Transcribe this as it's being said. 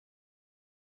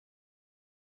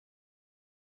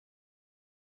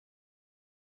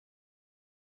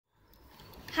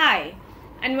Hi,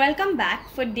 and welcome back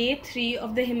for day 3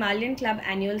 of the Himalayan Club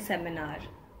annual seminar.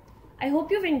 I hope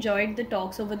you've enjoyed the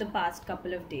talks over the past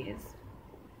couple of days.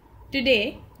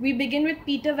 Today, we begin with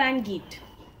Peter van Geit.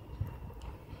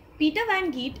 Peter van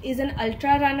Geit is an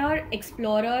ultra runner,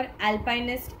 explorer,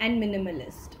 alpinist, and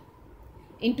minimalist.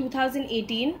 In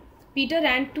 2018, Peter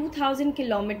ran 2,000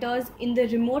 kilometers in the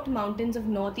remote mountains of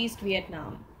northeast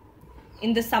Vietnam.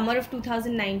 In the summer of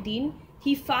 2019,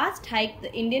 he fast hiked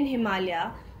the Indian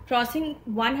Himalaya, crossing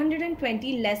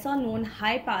 120 lesser known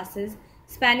high passes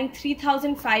spanning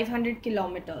 3,500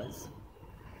 kilometers.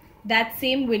 That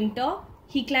same winter,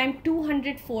 he climbed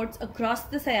 200 forts across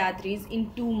the Sahyadris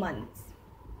in 2 months.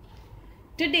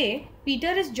 Today,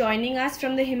 Peter is joining us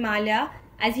from the Himalaya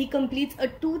as he completes a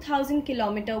 2,000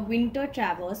 kilometer winter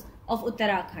traverse of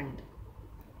Uttarakhand.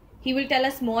 He will tell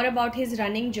us more about his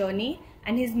running journey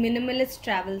and his minimalist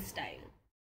travel style.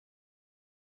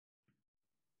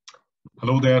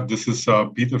 Hello there, this is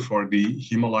Peter for the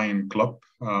Himalayan Club.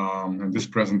 In this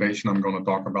presentation, I'm going to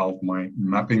talk about my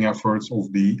mapping efforts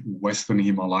of the Western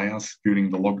Himalayas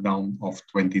during the lockdown of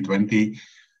 2020,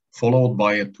 followed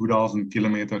by a 2,000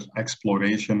 kilometer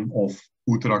exploration of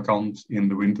Uttarakhand in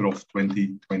the winter of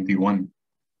 2021.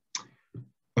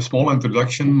 A small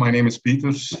introduction, my name is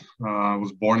Peter. I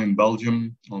was born in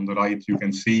Belgium. On the right, you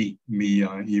can see me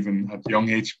even at young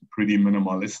age, pretty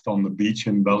minimalist on the beach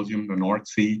in Belgium, the North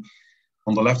Sea.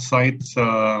 On the left side,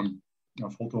 a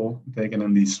photo taken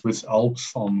in the Swiss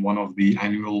Alps on one of the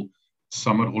annual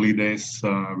summer holidays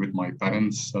with my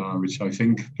parents, which I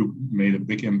think made a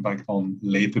big impact on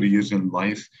later years in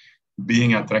life,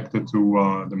 being attracted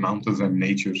to the mountains and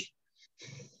nature.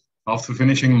 After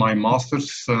finishing my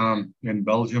master's in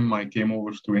Belgium, I came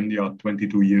over to India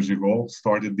 22 years ago,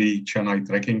 started the Chennai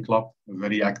Trekking Club, a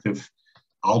very active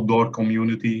outdoor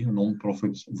community, a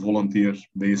non-profit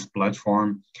volunteer-based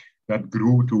platform that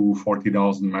grew to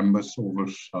 40,000 members over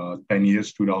 10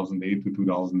 years, 2008 to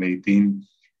 2018,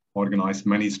 organized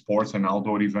many sports and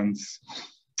outdoor events.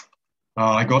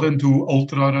 I got into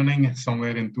ultra running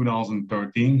somewhere in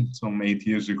 2013, some 8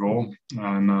 years ago,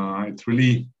 and it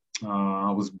really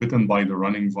I was bitten by the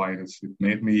running virus. It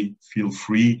made me feel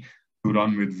free to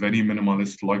run with very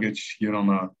minimalist luggage here on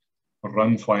a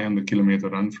run, 500 kilometer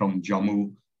run from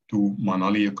Jammu to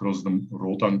Manali across the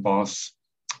Rohtan Pass.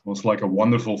 It was like a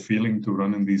wonderful feeling to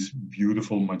run in these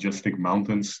beautiful, majestic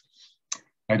mountains.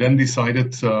 I then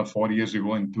decided 4 years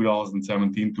ago in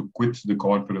 2017 to quit the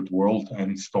corporate world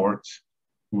and start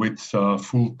with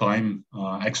full-time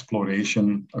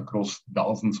exploration across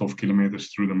thousands of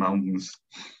kilometers through the mountains.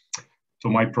 So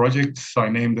my project, I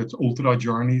named it Ultra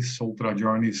Journeys. Ultra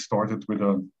Journeys started with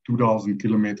a 2,000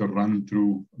 kilometer run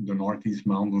through the northeast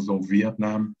mountains of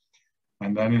Vietnam.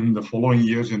 And then in the following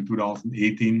years, in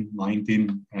 2018,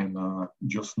 19, and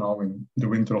just now in the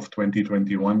winter of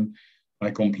 2021,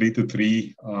 I completed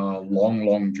 3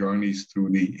 long journeys through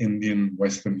the Indian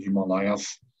Western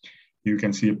Himalayas. You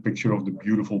can see a picture of the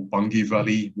beautiful Pangi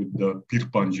Valley with the Pir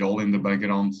Panjal in the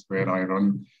background, where I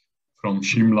run from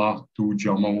Shimla to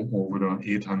Jammu over an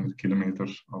 800 kilometer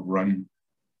run.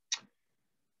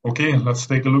 Okay, let's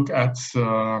take a look at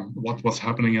what was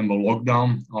happening in the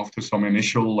lockdown after some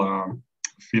initial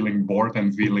feeling bored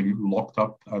and feeling locked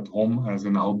up at home as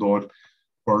an outdoor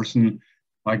person.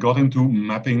 I got into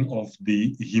mapping of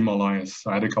the Himalayas.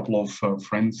 I had a couple of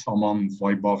friends, Aman,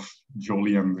 Vaibhav,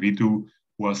 Jolie, and Ritu,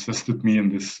 who assisted me in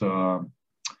this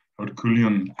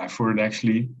Herculean effort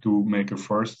actually to make a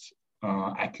first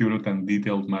accurate and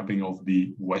detailed mapping of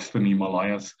the Western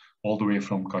Himalayas all the way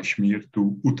from Kashmir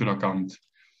to Uttarakhand.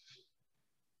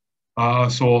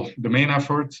 So the main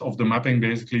effort of the mapping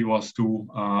basically was to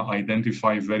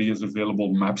identify various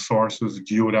available map sources,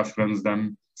 georeference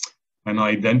them, and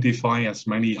identify as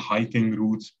many hiking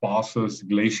routes, passes,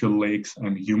 glacial lakes,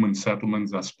 and human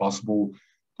settlements as possible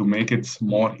to make it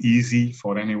more easy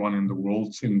for anyone in the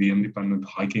world in the independent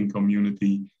hiking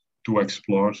community to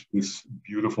explore this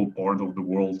beautiful part of the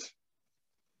world.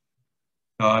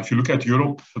 If you look at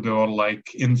Europe, there are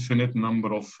like infinite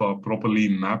number of properly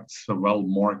mapped,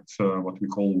 well-marked, what we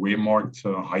call way-marked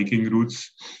hiking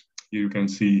routes. Here you can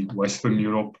see Western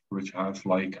Europe, which has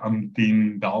like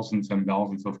umpteen thousands and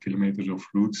thousands of kilometers of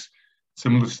routes.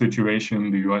 Similar situation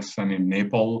in the US and in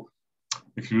Nepal.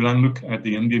 If you then look at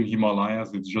the Indian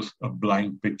Himalayas, it's just a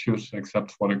blank picture,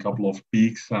 except for a couple of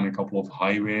peaks and a couple of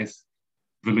highways.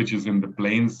 Villages in the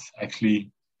plains,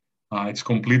 actually, it's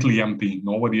completely empty.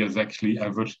 Nobody has actually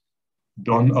ever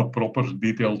done a proper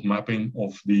detailed mapping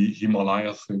of the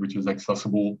Himalayas, which is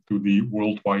accessible to the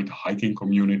worldwide hiking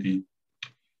community.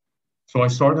 So I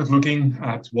started looking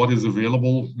at what is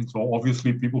available. So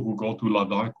obviously people who go to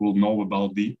Ladakh will know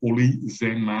about the Oli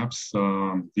Zen maps,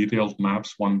 detailed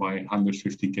maps, one by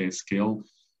 150K scale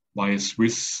by a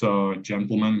Swiss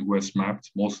gentleman who has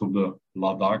mapped most of the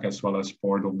Ladakh as well as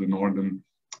part of the northern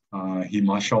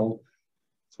Himachal.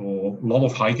 So a lot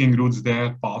of hiking routes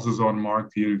there, passes are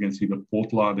marked here. You can see the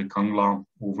Potla, the Kangla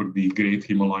over the Great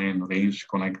Himalayan range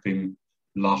connecting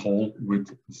Lahore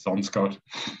with Zanskar.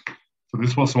 So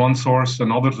this was one source.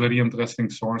 Another very interesting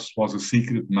source was a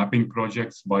secret mapping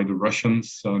project by the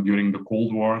Russians during the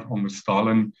Cold War under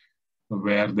Stalin,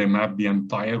 where they mapped the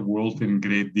entire world in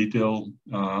great detail,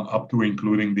 up to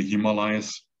including the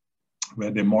Himalayas,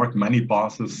 where they marked many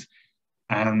passes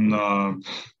and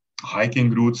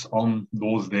hiking routes on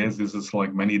those days. This is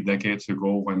like many decades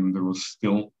ago when there was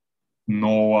still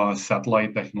no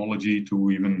satellite technology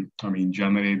to even,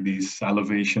 generate these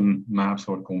elevation maps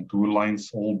or contour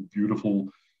lines, all beautiful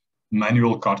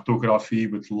manual cartography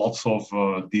with lots of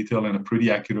detail in a pretty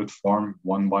accurate form,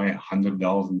 1 by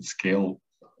 100,000 scale.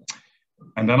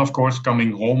 And then, of course,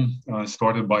 coming home,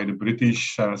 started by the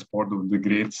British as part of the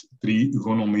great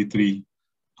trigonometry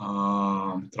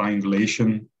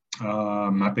triangulation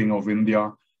mapping of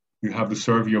India. You have the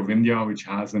Survey of India, which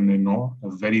has a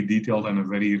very detailed and a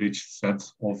very rich set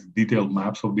of detailed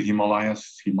maps of the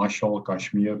Himalayas, Himachal,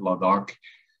 Kashmir, Ladakh,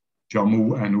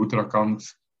 Jammu, and Uttarakhand,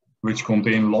 which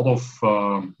contain a lot of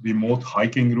remote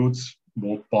hiking routes,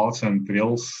 both paths and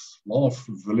trails. A lot of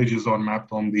villages are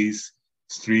mapped on these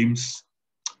streams,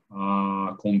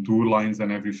 contour lines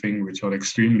and everything, which are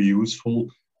extremely useful.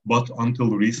 But until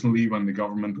recently, when the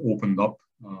government opened up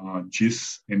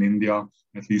GIS in India,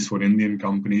 at least for Indian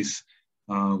companies,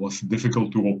 was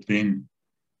difficult to obtain.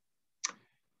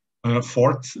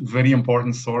 Fourth very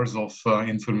important source of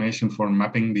information for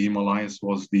mapping the Himalayas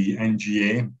was the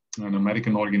NGA, an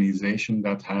American organization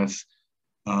that has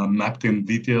mapped in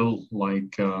detail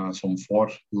like some 4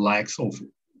 lakhs of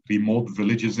remote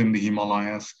villages in the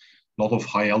Himalayas, a lot of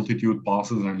high altitude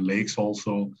passes and lakes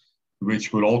also,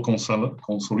 which were all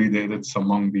consolidated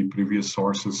among the previous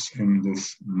sources in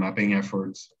this mapping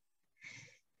effort.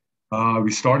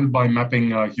 We started by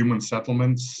mapping human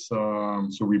settlements. So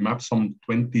we mapped some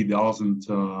 20,000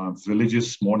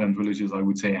 villages, more than villages, I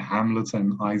would say hamlets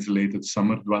and isolated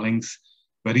summer dwellings,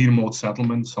 very remote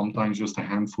settlements, sometimes just a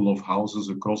handful of houses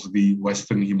across the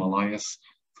Western Himalayas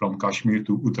from Kashmir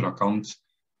to Uttarakhand,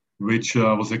 which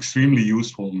was extremely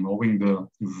useful. Knowing the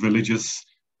villages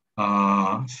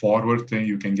forward,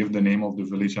 you can give the name of the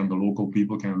village and the local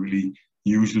people can really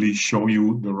usually show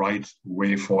you the right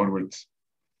way forward.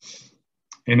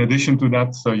 In addition to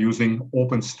that, using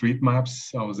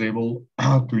OpenStreetMaps, I was able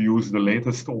to use the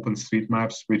latest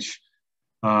OpenStreetMaps, which,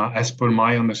 as per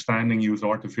my understanding, use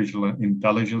artificial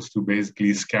intelligence to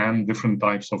basically scan different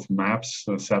types of maps,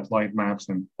 satellite maps,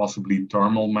 and possibly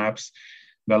thermal maps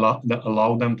that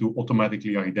allow them to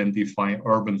automatically identify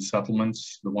urban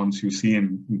settlements, the ones you see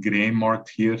in gray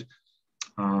marked here.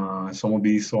 Some of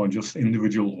these are just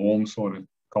individual homes or a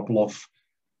couple of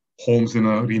homes in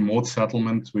a remote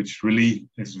settlement, which really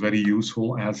is very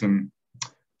useful as a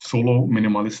solo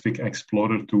minimalistic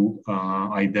explorer to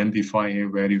identify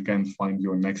where you can find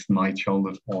your next night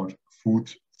shelter or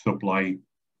food supply.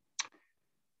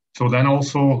 So then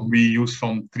also we used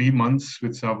some 3 months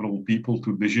with several people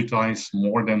to digitize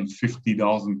more than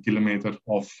 50,000 kilometers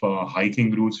of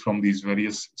hiking routes from these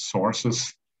various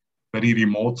sources, very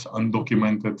remote,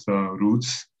 undocumented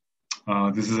routes.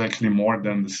 This is actually more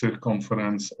than the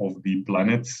circumference of the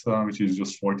planet, which is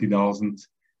just 40,000.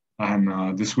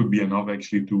 And this would be enough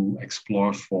actually to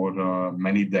explore for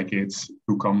many decades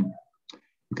to come.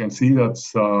 You can see that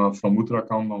from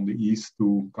Uttarakhand on the east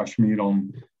to Kashmir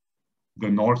on the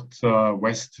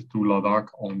northwest to Ladakh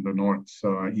on the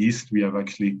northeast, we have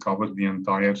actually covered the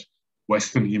entire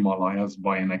Western Himalayas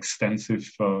by an extensive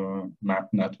map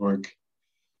network.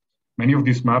 Many of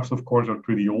these maps, of course, are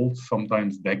pretty old,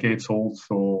 sometimes decades old.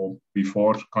 So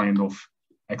before kind of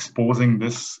exposing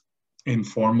this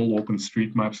informal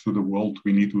OpenStreetMaps to the world,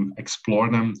 we need to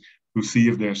explore them to see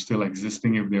if they're still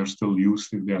existing, if they're still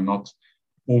used, if they're not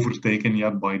overtaken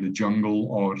yet by the jungle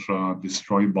or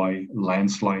destroyed by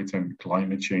landslides and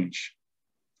climate change.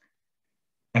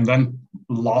 And then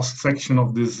last section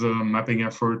of this mapping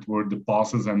effort were the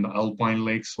passes and the alpine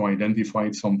lakes. So I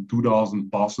identified some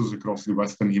 2,000 passes across the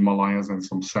Western Himalayas and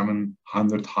some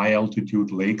 700 high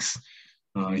altitude lakes.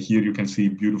 Here you can see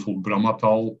beautiful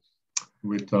Brahmatal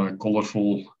with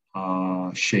colorful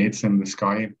shades in the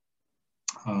sky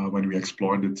when we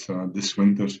explored it this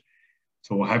winter.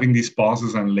 So having these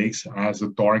passes and lakes as a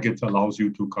target allows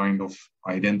you to kind of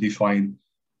identify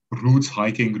routes,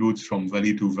 hiking routes from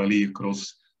valley to valley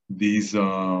across these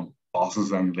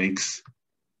passes and lakes.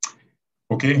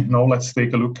 Okay, now let's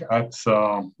take a look at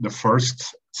the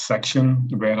first section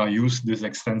where I use this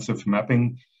extensive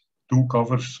mapping to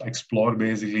cover, explore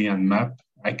basically, and map,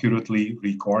 accurately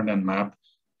record and map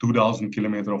 2,000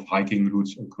 kilometers of hiking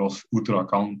routes across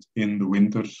Uttarakhand in the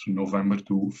winter, November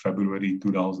to February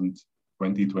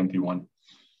 2021.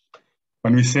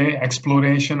 When we say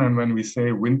exploration and when we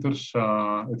say winter,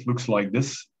 it looks like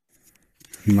this.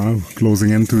 Now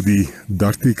closing into the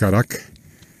dirty Karak,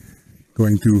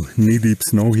 going to knee-deep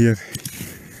snow here.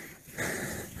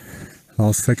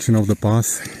 Last section of the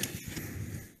pass.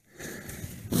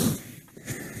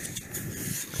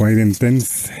 Quite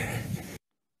intense.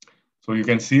 So you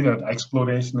can see that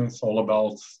exploration is all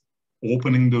about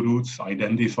opening the routes,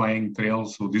 identifying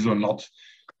trails. So these are not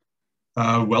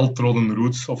well-trodden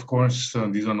routes, of course.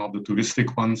 These are not the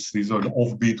touristic ones. These are the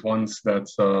offbeat ones that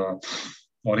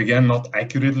are again not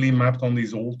accurately mapped on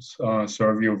these old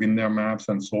Survey of India maps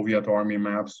and Soviet Army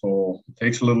maps. So it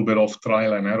takes a little bit of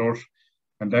trial and error.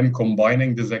 And then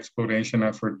combining this exploration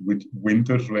effort with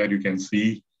winter, where you can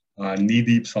see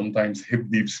knee-deep, sometimes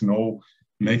hip-deep snow,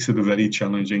 makes it a very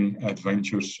challenging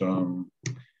adventure.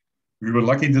 We were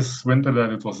lucky this winter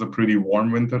that it was a pretty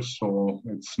warm winter, so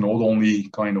it snowed only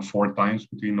kind of 4 times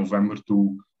between November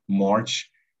to March.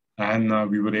 And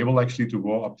we were able actually to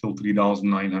go up till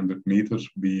 3,900 meters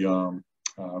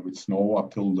with snow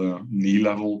up till the knee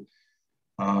level.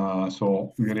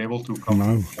 So we were able to come.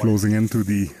 Now closing into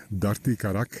the dirty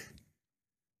Karak.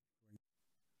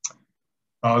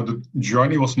 The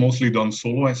journey was mostly done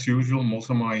solo as usual. Most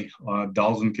of my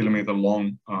 1,000-kilometer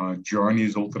long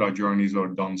journeys, ultra journeys, are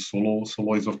done solo.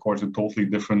 Solo is, of course, a totally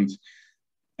different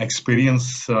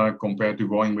experience compared to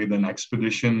going with an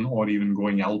expedition or even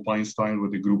going alpine style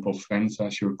with a group of friends,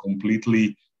 as you're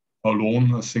completely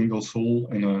alone, a single soul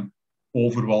in an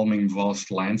overwhelming vast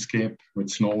landscape.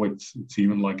 With snow, it's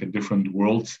even like a different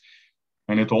world.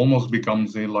 And it almost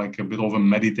becomes like a bit of a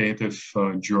meditative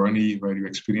journey where you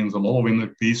experience a lot of inner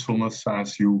peacefulness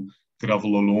as you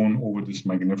travel alone over this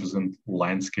magnificent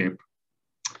landscape.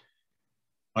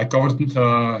 I covered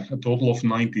a total of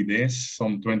 90 days,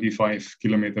 some 25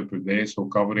 kilometers per day, so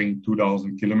covering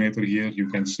 2,000 kilometers here. You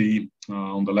can see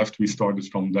on the left, we started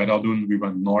from Dehradun. We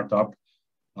went north up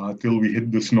till we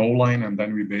hit the snow line, and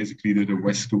then we basically did a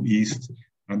west to east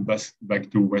and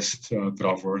back to west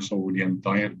traverse over the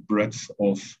entire breadth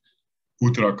of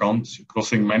Uttarakhand,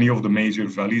 crossing many of the major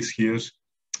valleys here,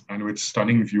 and with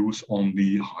stunning views on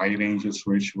the high ranges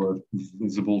which were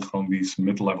visible from these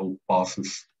mid-level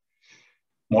passes.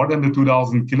 More than the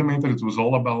 2,000 kilometers, it was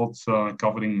all about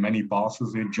covering many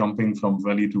passes, jumping from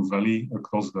valley to valley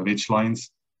across the ridge lines,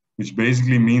 which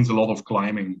basically means a lot of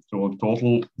climbing. So in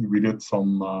total, we did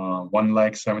some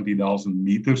 170,000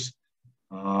 meters.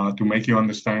 To make you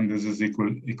understand, this is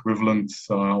equivalent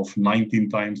of 19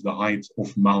 times the height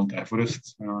of Mount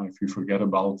Everest. If you forget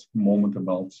about a moment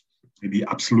about the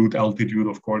absolute altitude,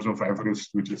 of course, of Everest,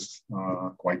 which is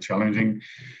quite challenging.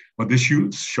 But this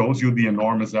shows you the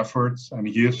enormous efforts. And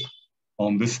here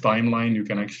on this timeline, you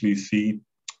can actually see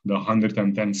the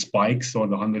 110 spikes or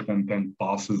the 110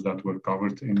 passes that were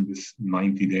covered in this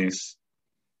 90 days.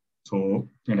 So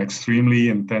an extremely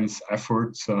intense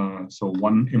effort. So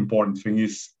one important thing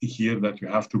is here that you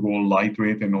have to go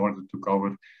lightweight in order to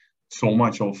cover so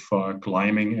much of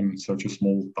climbing in such a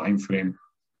small time frame.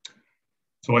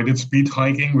 So I did speed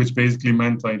hiking, which basically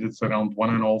meant I did around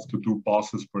 1.5 to 2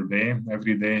 passes per day.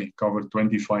 Every day covered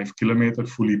 25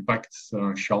 kilometers, fully packed,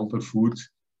 shelter, food,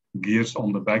 gears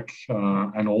on the back,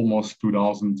 and almost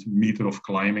 2,000 meters of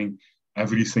climbing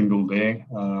every single day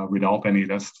without any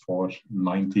rest for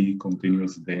 90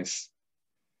 continuous days.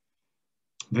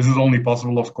 This is only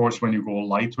possible, of course, when you go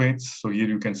lightweight. So here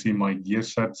you can see my gear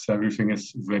sets. Everything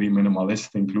is very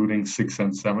minimalist, including 6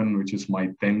 and 7, which is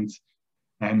my tent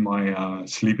and my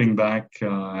sleeping bag.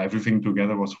 Everything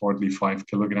together was hardly 5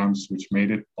 kilograms, which made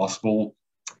it possible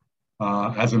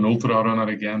as an ultra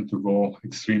runner again to go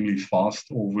extremely fast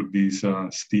over these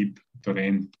steep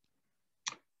terrain.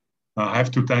 I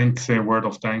have to say a word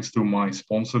of thanks to my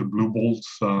sponsor, Blue Bolt,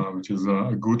 which is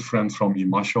a good friend from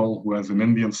Himachal, who has an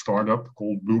Indian startup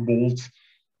called Blue Bolt,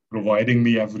 providing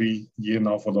me every year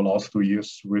now for the last 2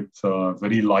 years with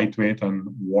very lightweight and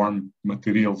warm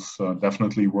materials.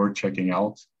 Definitely worth checking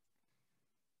out.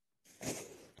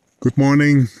 Good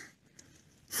morning.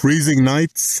 Freezing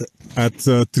nights at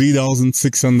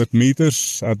 3,600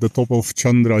 meters at the top of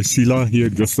Chandrashila, here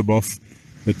just above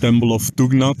the temple of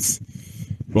Tugnath.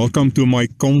 Welcome to my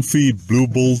comfy Blue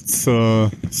Bolt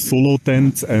solo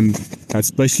tent, and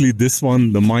especially this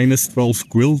one, the -12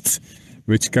 quilt,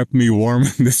 which kept me warm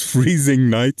in this freezing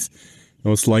night. It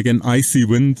was like an icy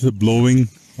wind blowing.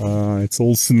 It's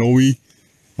all snowy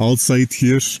outside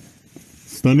here.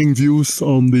 Stunning views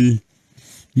on the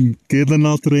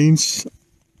Kedarnath range.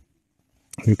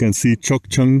 You can see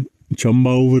Chokchang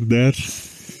Chamba over there.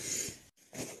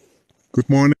 Good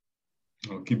morning.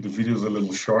 I'll keep the videos a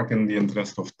little short in the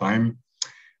interest of time.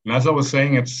 And as I was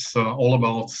saying, it's all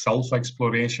about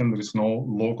self-exploration. There is no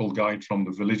local guide from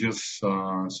the villages.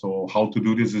 So how to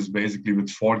do this is basically with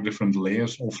 4 different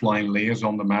layers, offline layers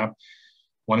on the map.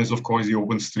 One is, of course, the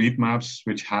OpenStreetMaps,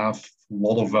 which have a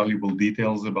lot of valuable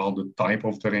details about the type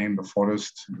of terrain, the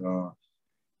forest, the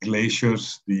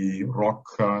glaciers, the rock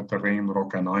terrain,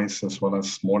 rock and ice, as well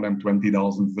as more than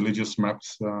 20,000 villages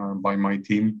mapped by my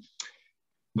team.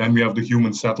 Then we have the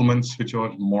human settlements, which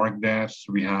are marked there.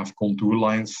 We have contour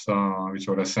lines, which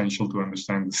are essential to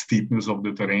understand the steepness of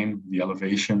the terrain, the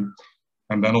elevation.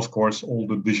 And then, of course, all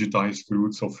the digitized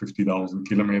routes of 50,000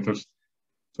 kilometers.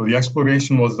 So the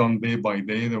exploration was done day by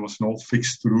day. There was no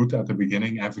fixed route at the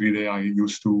beginning. Every day I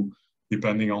used to,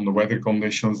 depending on the weather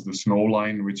conditions, the snow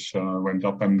line, which went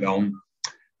up and down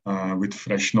with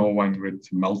fresh snow and with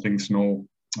melting snow.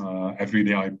 Every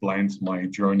day I planned my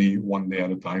journey one day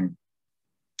at a time.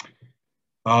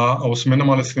 I was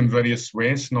minimalist in various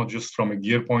ways, not just from a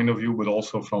gear point of view, but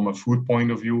also from a food point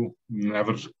of view.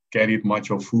 Never carried much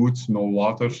of food, no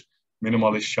water,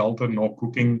 minimalist shelter, no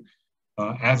cooking.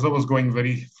 As I was going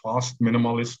very fast,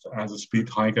 minimalist as a speed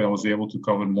hiker, I was able to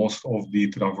cover most of the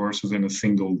traverses in a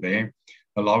single day,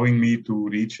 allowing me to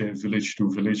reach a village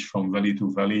to village, from valley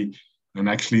to valley, and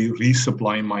actually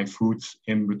resupply my food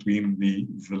in between the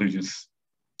villages.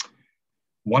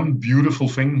 One beautiful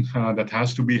thing that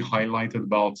has to be highlighted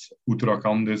about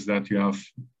Uttarakhand is that you have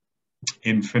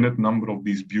infinite number of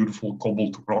these beautiful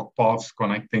cobbled rock paths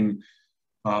connecting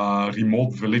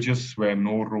remote villages where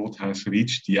no road has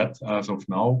reached yet as of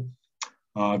now.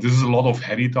 This is a lot of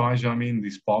heritage. I mean,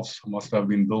 these paths must have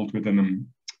been built with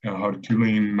an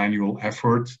Herculean manual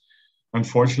effort.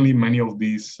 Unfortunately, many of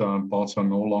these paths are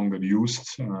no longer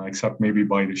used, except maybe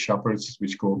by the shepherds,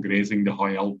 which go grazing the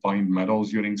high alpine meadows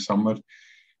during summer.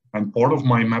 And part of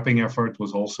my mapping effort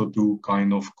was also to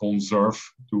kind of conserve,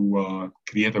 to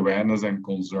create awareness and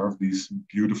conserve these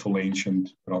beautiful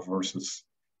ancient traverses.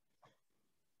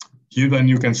 Here then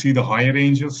you can see the high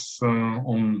ranges.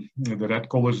 On the red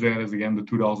colors there is again the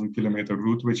 2,000 kilometer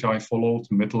route which I followed,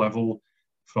 mid-level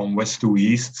from west to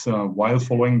east. While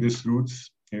following this route,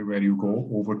 where you go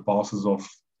over passes of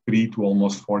 3 to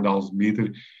almost 4,000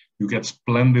 meters, you get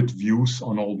splendid views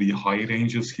on all the high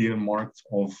ranges here marked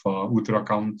of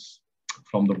Uttarakhand,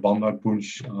 from the Bandar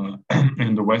Punch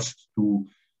in the west to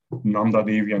Nanda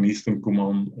Devi and Eastern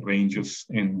Kumaon ranges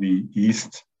in the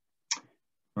east.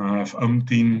 I have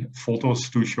umpteen photos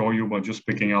to show you, but just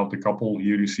picking out a couple.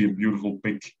 Here you see a beautiful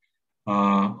pic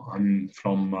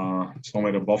from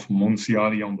somewhere above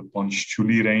Monsiari on the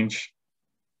Panchchuli range.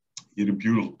 Here a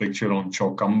beautiful picture on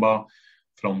Chaukamba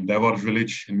from Devar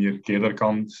village near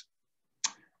Kedarkand.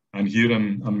 And here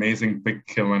an amazing pic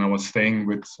when I was staying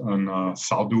with a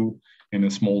sadhu in a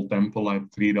small temple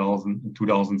at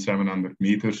 2,700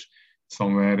 meters,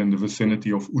 somewhere in the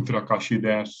vicinity of Uttarakashi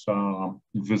there,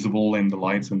 visible in the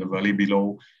lights in the valley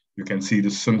below. You can see the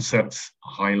sunset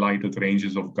highlighted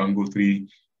ranges of Gangotri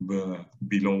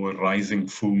below a rising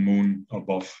full moon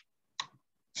above.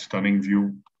 Stunning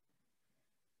view.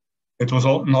 It was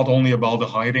not only about the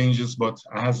high ranges, but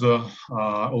as a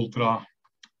ultra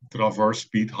traverse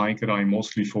speed hiker, I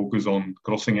mostly focus on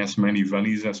crossing as many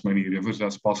valleys, as many rivers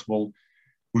as possible.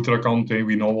 Uttarakhand,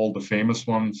 we know all the famous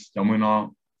ones,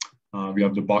 Yamuna, we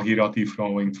have the Bhagirathi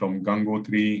flowing from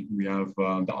Gangotri, we have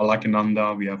the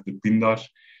Alaknanda, we have the Pindar,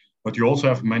 but you also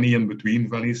have many in between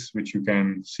valleys, which you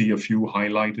can see a few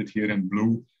highlighted here in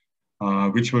blue,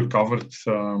 which were covered.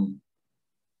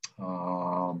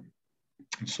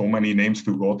 So many names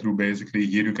to go through basically.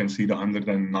 Here you can see the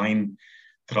 109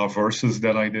 traverses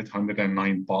that I did,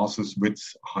 109 passes with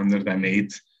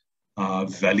 108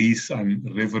 valleys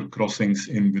and river crossings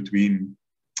in between.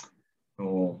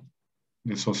 So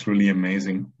this was really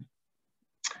amazing.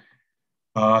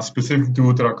 Specific to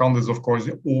Uttarakhand is of course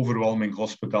the overwhelming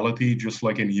hospitality, just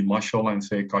like in Himachal and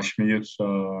say Kashmir.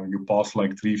 You pass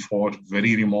like 3-4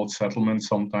 very remote settlements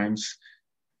sometimes.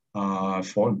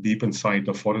 For deep inside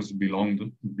the forest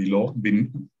beyond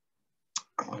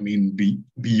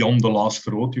the last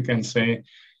road, you can say,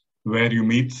 where you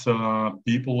meet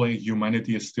people.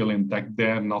 Humanity is still intact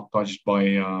there, not touched by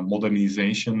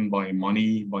modernization, by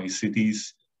money, by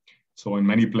cities. So in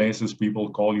many places, people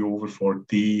call you over for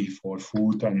tea, for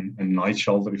food and night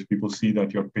shelter. If people see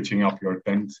that you're pitching up your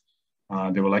tent,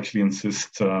 they will actually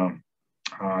insist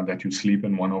that you sleep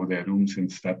in one of their rooms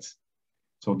instead.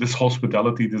 So this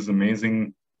hospitality, this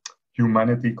amazing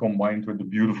humanity combined with the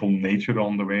beautiful nature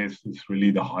on the way is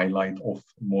really the highlight of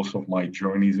most of my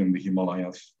journeys in the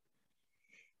Himalayas.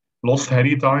 Lost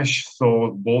heritage,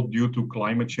 so both due to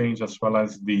climate change as well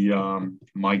as the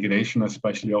migration,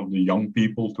 especially of the young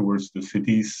people towards the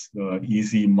cities, the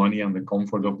easy money and the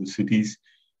comfort of the cities.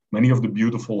 Many of the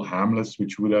beautiful hamlets,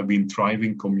 which would have been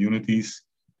thriving communities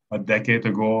a decade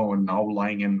ago, are now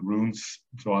lying in ruins.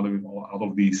 So out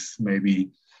of these,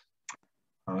 maybe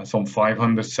some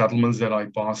 500 settlements that I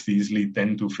passed, easily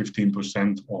 10 to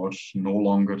 15% are no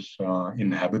longer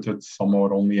inhabited. Some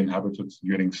are only inhabited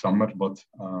during summer, but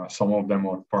some of them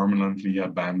are permanently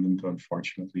abandoned,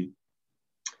 unfortunately.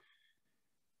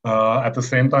 At the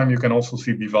same time, you can also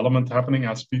see development happening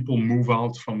as people move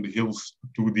out from the hills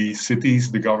to the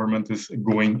cities. The government is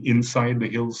going inside the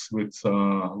hills with a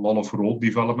lot of road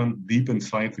development, deep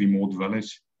inside remote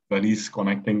valleys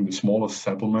connecting the smallest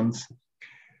settlements,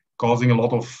 causing a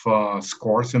lot of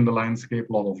scores in the landscape,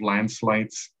 a lot of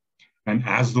landslides. And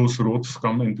as those roads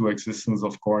come into existence,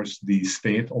 of course, the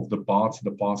state of the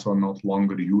paths are not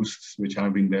longer used, which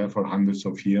have been there for hundreds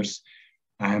of years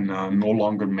and no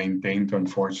longer maintained,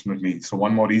 unfortunately. So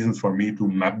one more reason for me to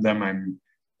map them, and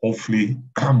hopefully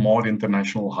more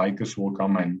international hikers will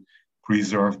come and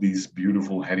preserve these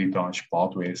beautiful heritage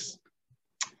pathways.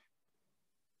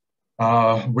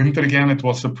 Winter again, it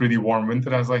was a pretty warm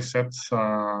winter, as I said.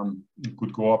 It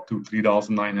could go up to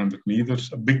 3,900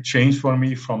 meters. A big change for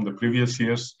me from the previous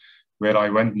years, where I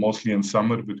went mostly in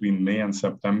summer between May and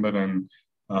September, and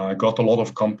got a lot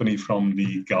of company from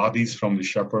the Gadis, from the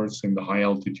shepherds in the high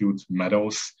altitude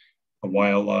meadows.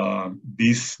 While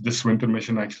this winter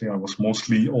mission, actually, I was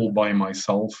mostly all by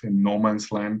myself in no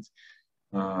man's land,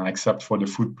 except for the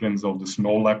footprints of the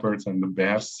snow leopards and the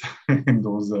bears in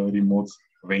those remote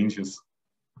ranges.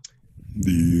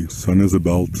 The sun is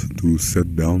about to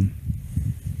set down,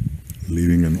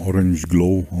 leaving an orange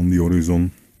glow on the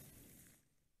horizon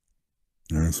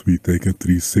as we take a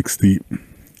 360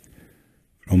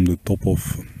 from the top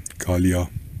of Kalia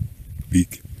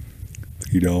Peak,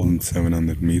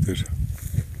 3,700 meters,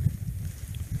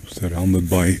 surrounded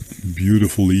by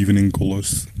beautiful evening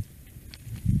colors.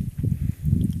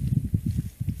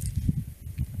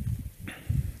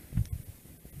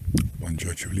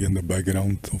 Actually in the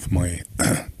background of my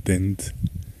tent,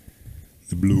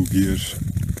 the Blue Gear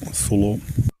Solo.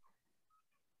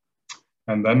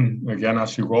 And then again,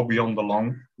 as you go beyond the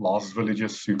last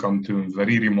villages, you come to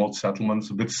very remote settlements,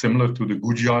 a bit similar to the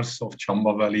Gujars of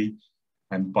Chamba Valley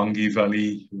and Bangi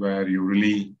Valley, where you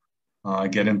really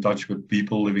get in touch with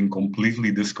people living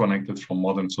completely disconnected from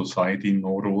modern society,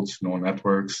 no roads, no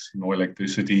networks, no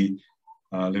electricity,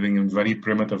 living in very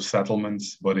primitive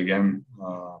settlements. But again,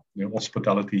 the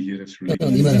hospitality here is really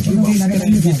eating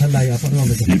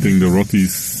the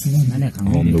rotis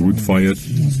on the wood fire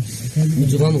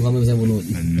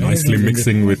and nicely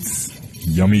mixing with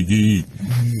yummy ghee,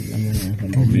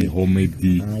 lovely homemade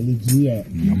ghee.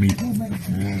 Yummy.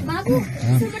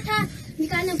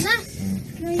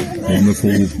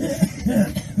 Wonderful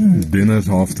dinner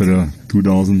after a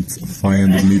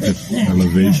 2,500 meter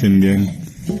elevation gain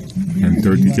and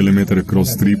 30 kilometers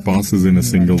across 3 passes in a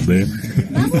single day.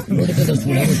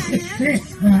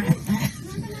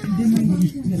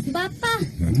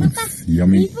 That's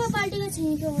yummy.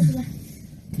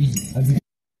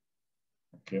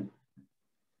 Okay.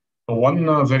 So one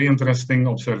very interesting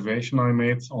observation I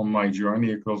made on my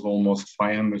journey across almost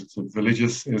 500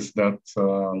 villages is that a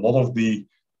lot of the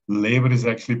labor is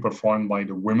actually performed by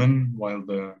the women, while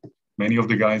many of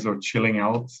the guys are chilling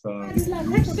out.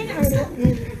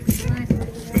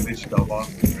 Village Dava.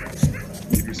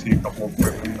 You see a couple of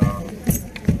women.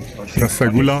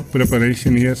 Rasagula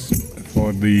preparation here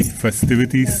for the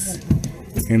festivities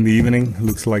in the evening.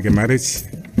 Looks like a marriage.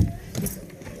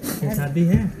 शादी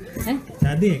है?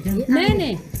 शादी है क्या? नहीं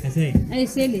नहीं ऐसे ही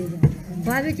ऐसे ले जाओ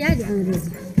बाबे क्या अंग्रेजी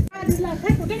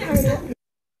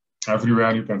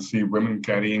Everywhere you can see women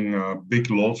carrying big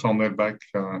loads on their back,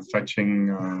 fetching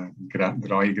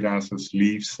dry grasses,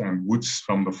 leaves and woods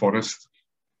from the forest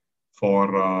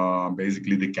for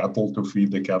basically the cattle, to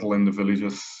feed the cattle in the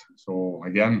villages. So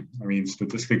again, I mean,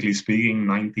 statistically speaking,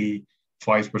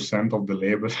 95% of the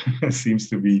labor seems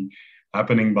to be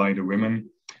happening by the women.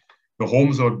 The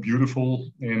homes are beautiful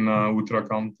in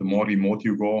Uttarakhand. The more remote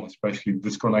you go, especially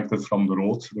disconnected from the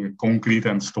roads, the concrete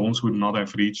and stones would not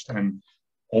have reached, and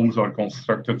homes are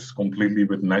constructed completely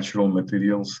with natural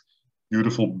materials.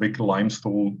 Beautiful big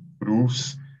limestone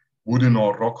roofs, wooden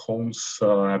or rock homes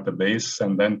at the base,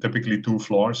 and then typically 2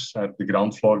 floors. At the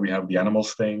ground floor, we have the animal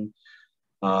staying.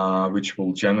 which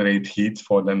will generate heat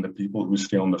for then the people who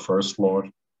stay on the first floor.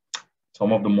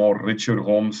 Some of the more richer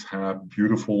homes have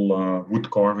beautiful wood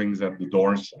carvings at the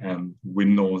doors and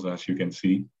windows, as you can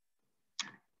see.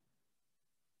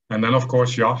 And then, of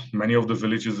course, yeah, many of the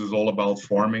villages is all about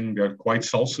farming. They're quite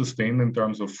self-sustained in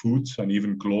terms of foods and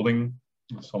even clothing.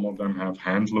 Some of them have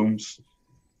hand looms.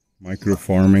 Micro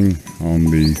farming on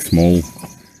the small,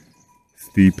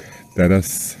 steep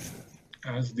terrace.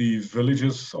 As the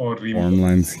villages are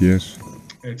farmlands here.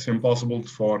 It's impossible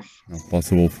for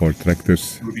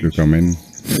tractors to come in.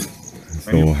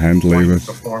 So hand labor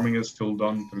the farming is still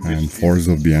done through and force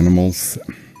of the animals.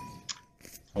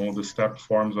 Some of the step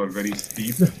farms are very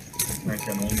steep. I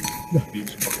can only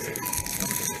reach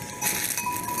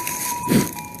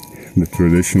the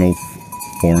traditional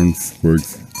farms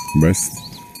works best.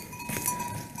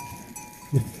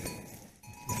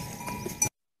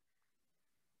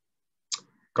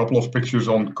 Couple of pictures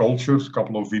on culture,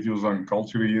 couple of videos on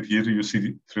culture here. Here you see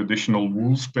the traditional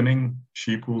wool spinning,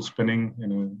 sheep wool spinning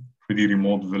in a pretty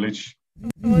remote village.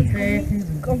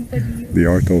 The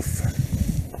art of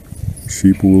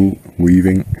sheep wool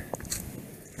weaving.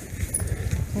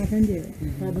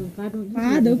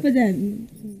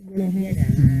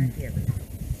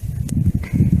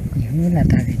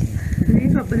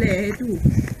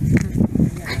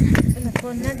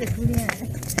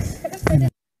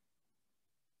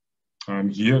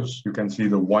 And here you can see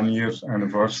the 1 year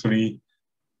anniversary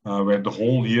where the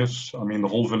whole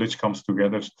village comes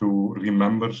together to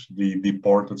remember the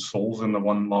departed souls in the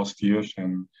one last year,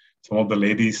 and some of the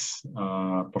ladies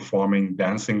performing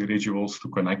dancing rituals to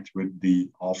connect with the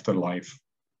afterlife.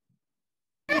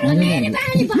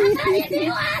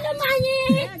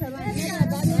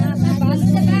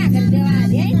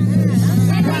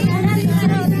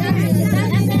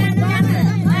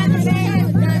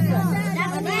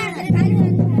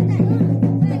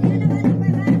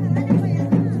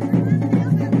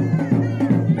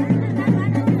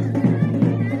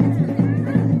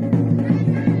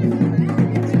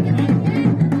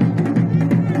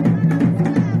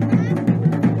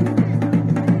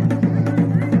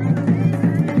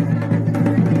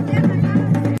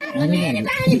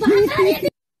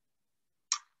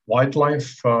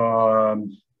 Wildlife,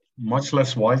 much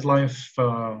less wildlife,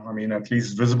 at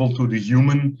least visible to the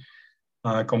human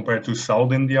compared to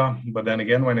South India. But then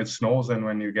again, when it snows and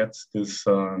when you get this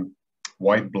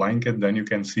white blanket, then you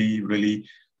can see really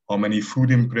how many food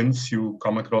imprints you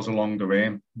come across along the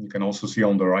way. You can also see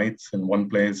on the right, in one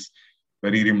place,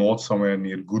 very remote, somewhere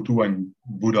near Gutu and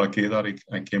Buddha Kedar,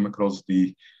 I came across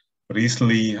the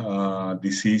recently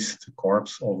deceased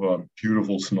corpse of a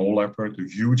beautiful snow leopard, a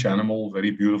huge animal,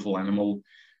 very beautiful animal.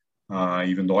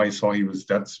 Even though I saw he was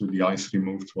dead with the ice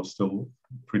removed, it was still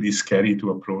pretty scary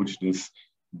to approach this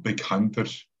big hunter.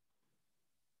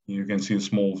 You can see a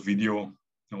small video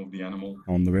of the animal.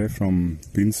 On the way from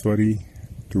Pinswari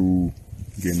to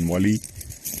Genwali,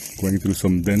 going through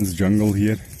some dense jungle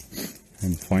here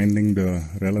and finding the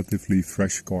relatively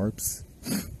fresh corpse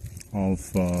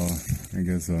of, I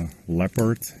guess, a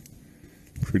leopard,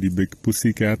 pretty big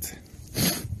pussycat,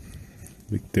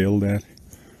 big tail there.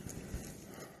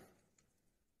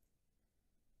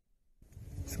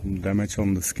 Some damage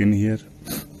on the skin here,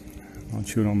 not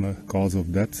sure on the cause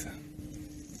of death.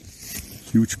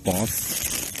 Huge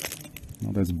paws,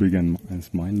 not as big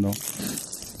as mine though.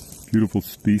 Beautiful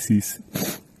species.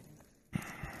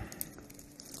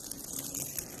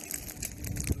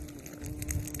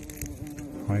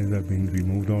 Eyes have been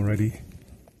removed already.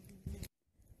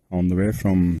 On the way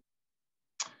from...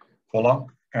 Voila.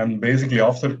 And basically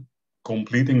after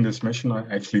completing this mission,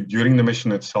 actually during the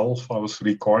mission itself, I was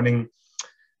recording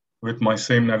with my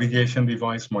same navigation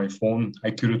device, my phone,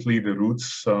 accurately the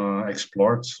routes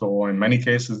explored. So in many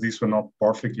cases, these were not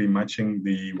perfectly matching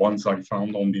the ones I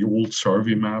found on the old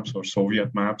survey maps or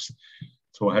Soviet maps.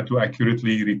 So I had to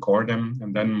accurately record them.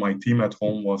 And then my team at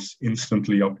home was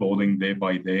instantly uploading day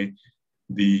by day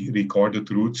the recorded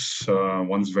routes,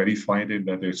 once verified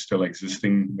that they're still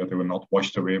existing, that they were not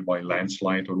washed away by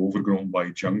landslide or overgrown by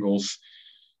jungles.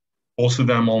 Posted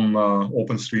them on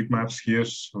OpenStreetMaps here,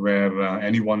 where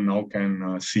anyone now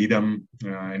can see them.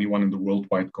 Anyone in the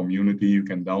worldwide community, you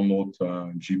can download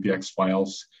GPX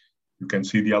files. You can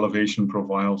see the elevation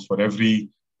profiles for every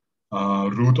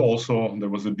route. Also, there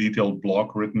was a detailed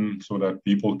blog written so that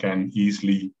people can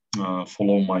easily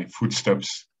follow my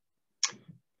footsteps.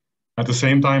 At the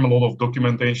same time, a lot of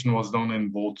documentation was done in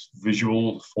both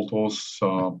visual photos,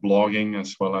 blogging,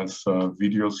 as well as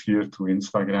videos here to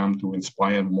Instagram to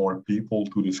inspire more people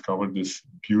to discover this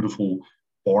beautiful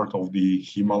part of the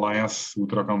Himalayas.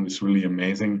 Uttarakhand is really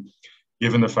amazing.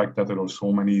 given the fact that there are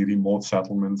so many remote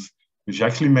settlements, which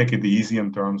actually make it easy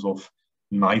in terms of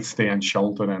night stay and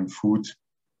shelter and food,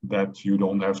 that you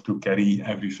don't have to carry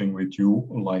everything with you,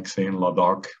 like say in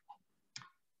Ladakh.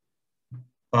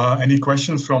 Any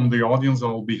questions from the audience,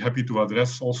 I'll be happy to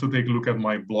address. Also take a look at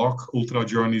my blog,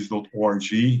 ultrajourneys.org,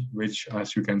 which,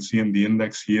 as you can see in the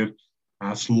index here,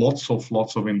 has lots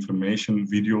of information,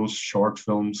 videos, short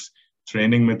films,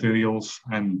 training materials,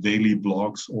 and daily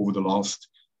blogs over the last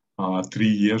 3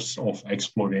 years of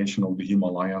exploration of the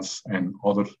Himalayas and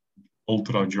other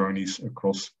ultra journeys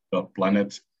across the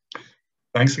planet.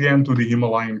 Thanks again to the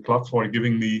Himalayan Club for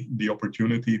giving me the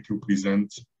opportunity to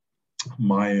present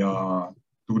my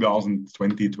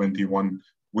 2020-21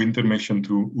 winter mission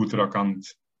to Uttarakhand.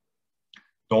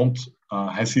 Don't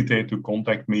hesitate to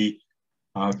contact me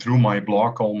through my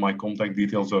blog. All my contact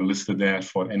details are listed there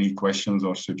for any questions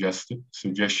or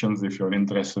suggestions if you're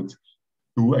interested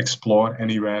to explore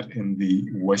anywhere in the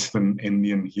Western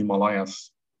Indian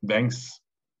Himalayas. Thanks.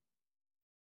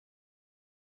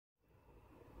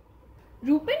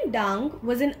 Rupin Dang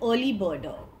was an early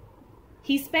birder.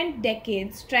 He spent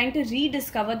decades trying to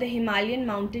rediscover the Himalayan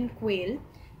mountain quail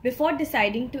before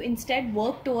deciding to instead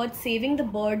work towards saving the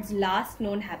bird's last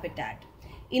known habitat,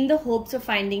 in the hopes of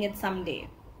finding it someday.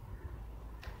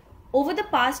 Over the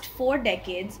past 4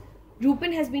 decades,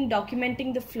 Rupin has been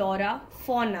documenting the flora,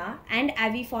 fauna, and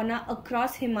avifauna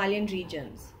across Himalayan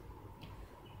regions.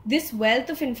 This wealth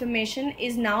of information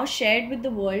is now shared with the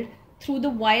world through the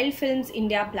Wild Films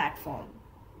India platform.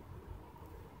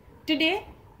 Today,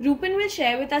 Rupin will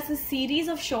share with us a series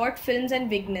of short films and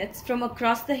vignettes from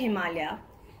across the Himalaya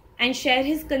and share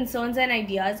his concerns and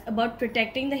ideas about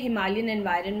protecting the Himalayan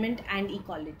environment and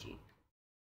ecology.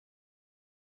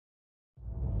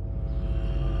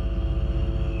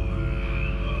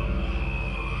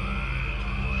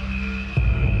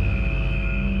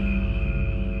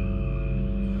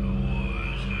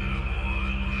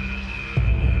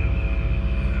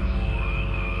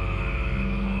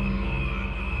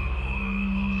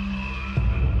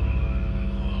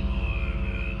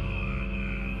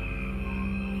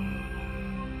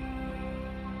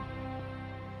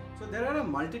 There are a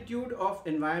multitude of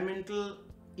environmental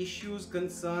issues,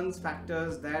 concerns,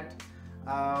 factors that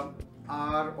are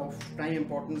of prime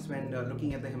importance when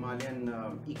looking at the Himalayan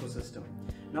ecosystem.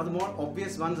 Now, the more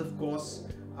obvious ones, of course,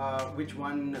 which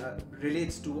one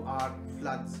relates to are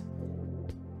floods.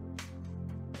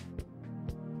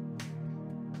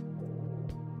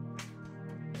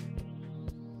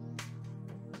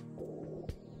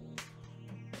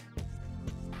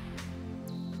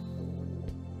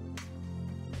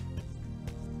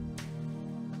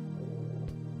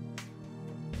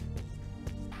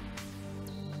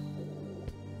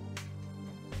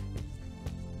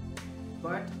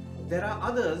 But there are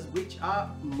others which are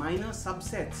minor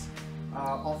subsets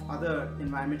of other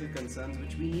environmental concerns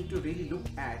which we need to really look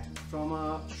at from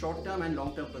a short-term and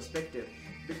long-term perspective,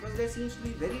 because there seems to be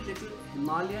very little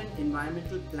Himalayan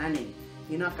environmental planning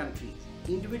in our country.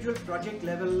 Individual project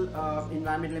level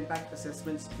environmental impact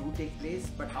assessments do take place,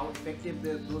 but how effective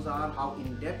those are, how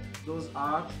in-depth those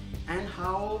are, and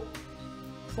how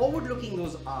forward-looking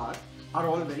those are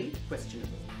all very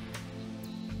questionable.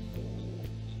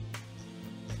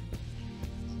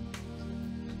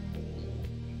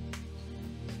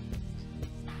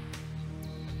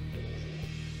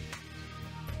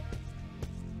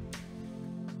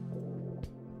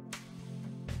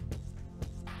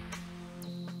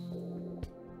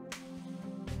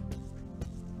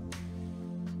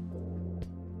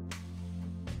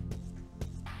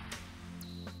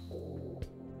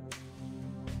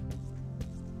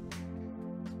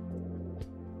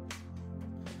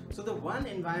 So the one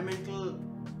environmental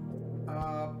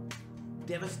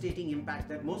devastating impact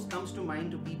that most comes to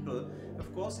mind to people,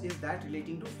 of course, is that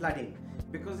relating to flooding,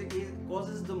 because it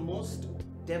causes the most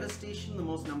devastation, the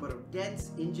most number of deaths,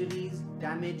 injuries,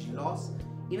 damage, loss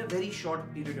in a very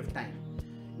short period of time.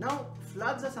 Now,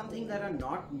 floods are something that are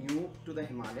not new to the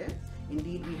Himalaya.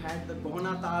 Indeed, we had the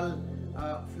Gohanatal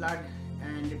flood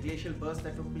and glacial burst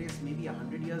that took place maybe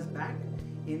 100 years back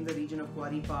in the region of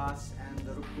Kwari Pass and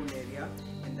the Rupin area,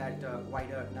 in that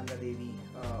wider Nanda Devi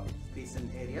basin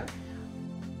area.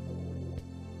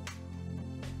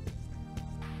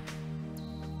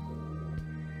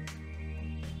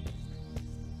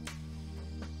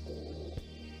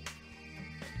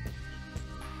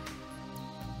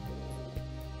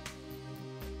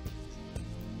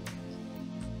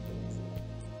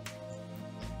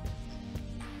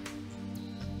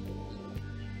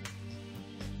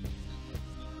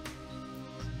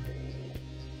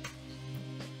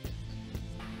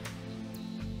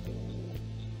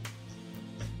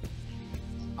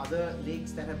 other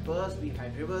lakes that have burst, we've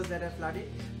had rivers that have flooded,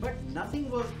 but nothing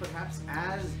was perhaps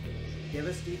as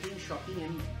devastating, shocking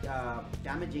and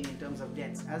damaging in terms of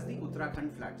deaths as the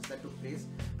Uttarakhand floods that took place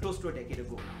close to a decade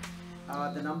ago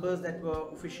now. The numbers that were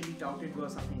officially touted were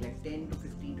something like 10 to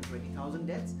 15 to 20,000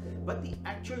 deaths, but the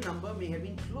actual number may have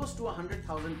been close to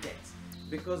 100,000 deaths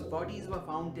because bodies were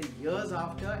found till years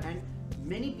after, and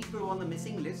many people were on the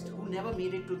missing list who never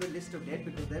made it to the list of dead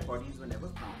because their bodies were never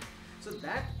found. So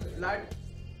that flood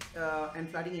and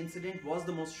flooding incident was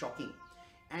the most shocking,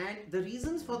 and the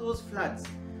reasons for those floods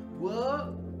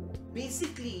were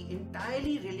basically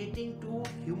entirely relating to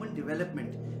human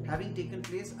development having taken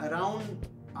place around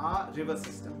our river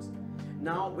systems.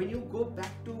 Now, when you go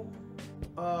back to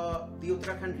the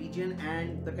Uttarakhand region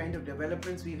and the kind of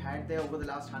developments we've had there over the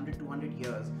last 100-200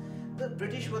 years, the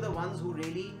British were the ones who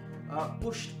really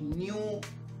pushed new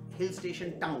hill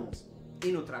station towns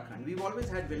in Uttarakhand. We've always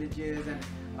had villages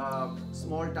and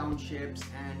small townships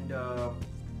and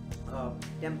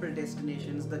temple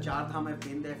destinations. The Char Dham have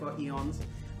been there for eons,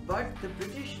 but the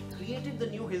British created the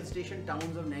new hill station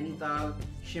towns of Nainital,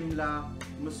 Shimla,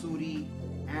 Mussoorie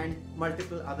and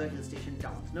multiple other hill station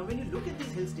towns. Now when you look at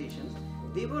these hill stations,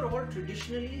 they were all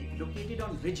traditionally located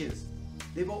on ridges.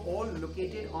 They were all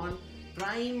located on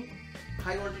prime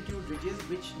high altitude ridges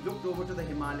which looked over to the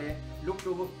Himalaya, looked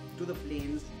over to the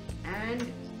plains,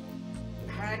 and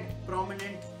had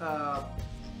prominent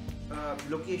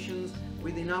locations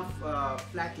with enough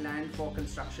flat land for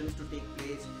constructions to take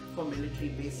place, for military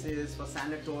bases, for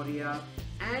sanatoria,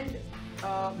 and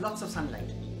lots of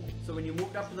sunlight. So when you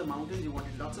moved up to the mountains, you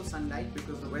wanted lots of sunlight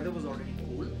because the weather was already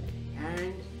cool,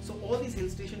 and so all these hill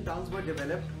station towns were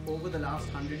developed over the last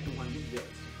 100-200 years.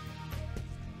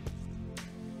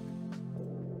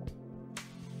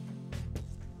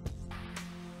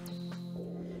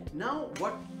 Now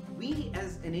what we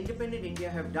as an independent India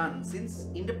have done since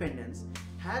independence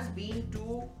has been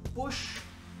to push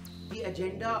the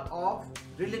agenda of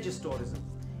religious tourism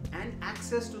and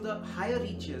access to the higher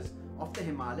reaches of the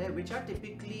Himalaya, which are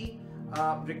typically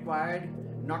required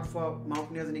not for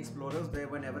mountaineers and explorers, they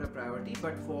were never a priority,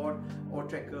 but for or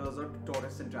trekkers or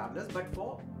tourists and travelers, but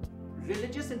for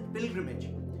religious and pilgrimage,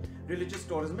 religious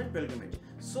tourism and pilgrimage.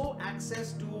 So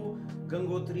access to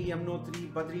Gangotri,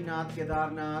 Yamunotri, Badrinath,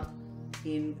 Kedarnath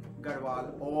in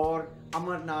Garhwal, or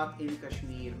Amarnath in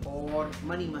Kashmir, or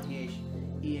Mani Mahesh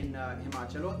in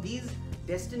Himachal, or these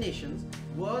destinations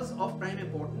was of prime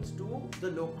importance to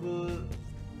the local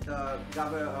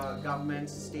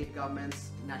governments, state governments,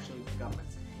 national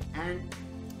governments. And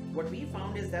what we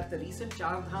found is that the recent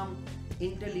Char Dham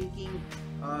interlinking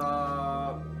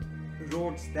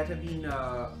roads that have been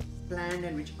planned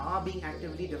and which are being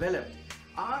actively developed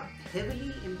are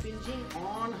heavily impinging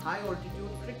on high altitude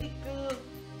critical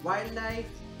wildlife,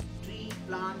 tree,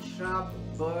 plant, shrub,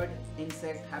 bird,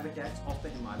 insect habitats of the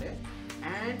Himalaya.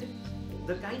 And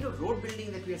the kind of road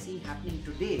building that we are seeing happening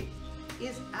today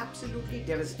is absolutely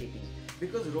devastating,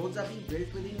 because roads are being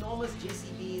built with enormous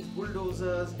JCBs,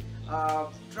 bulldozers,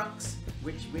 trucks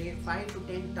which weigh 5 to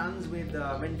 10 tons with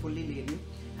when fully laden,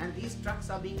 and these trucks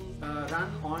are being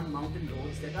run on mountain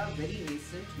roads that are very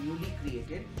nascent, newly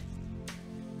created.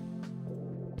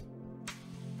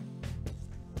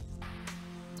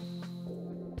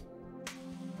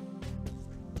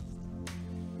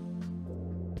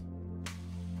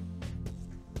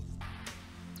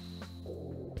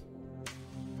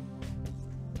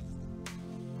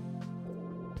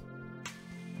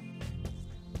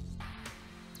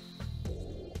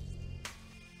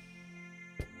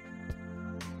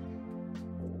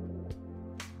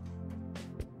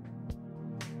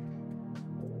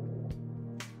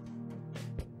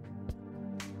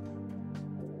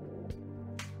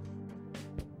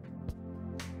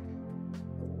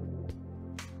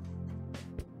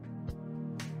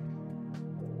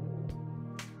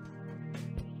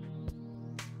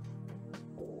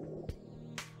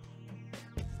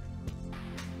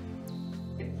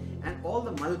 And all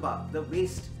the malba, the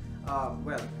waste,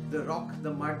 the rock,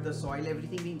 the mud, the soil,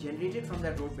 everything being generated from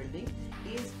that road building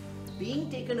is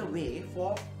being taken away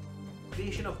for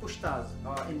creation of pushtas,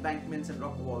 embankments and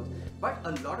rock walls. But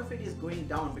a lot of it is going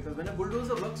down, because when a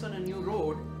bulldozer works on a new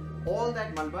road, all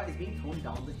that malba is being thrown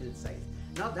down the hillside.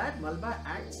 Now that malba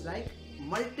acts like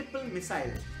multiple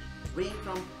missiles weighing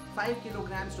from 5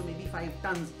 kilograms to maybe 5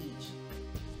 tons each.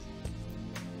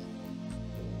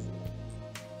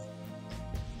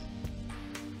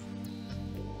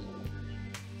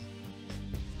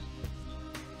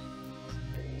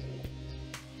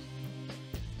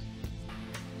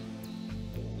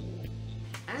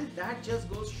 And that just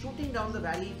goes shooting down the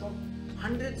valley for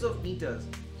hundreds of meters.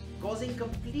 causing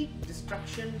complete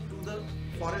destruction to the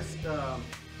forest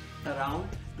around,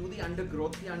 to the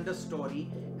undergrowth, the understory,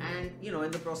 and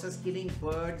in the process killing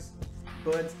birds,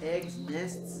 eggs,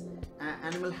 nests,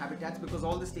 animal habitats, because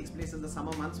all this takes place in the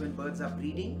summer months when birds are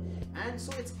breeding. And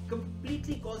so it's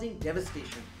completely causing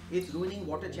devastation. It's ruining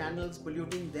water channels,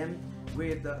 polluting them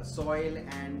with soil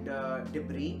and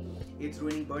debris. It's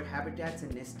ruining bird habitats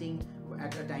and nesting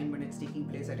at a time when it's taking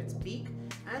place at its peak.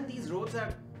 And these roads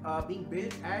are being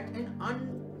built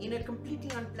in a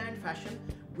completely unplanned fashion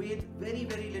with very,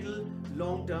 very little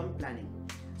long-term planning.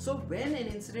 So when an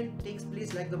incident takes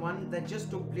place like the one that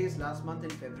just took place last month in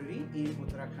February in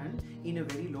Uttarakhand, in a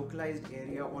very localized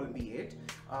area albeit,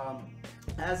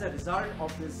 as a result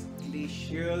of this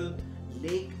glacial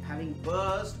lake having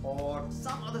burst or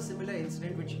some other similar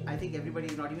incident which I think everybody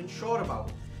is not even sure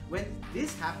about, when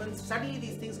this happens, suddenly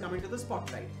these things come into the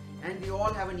spotlight and we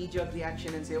all have a knee-jerk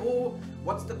reaction and say, oh,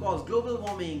 what's the cause? Global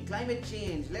warming, climate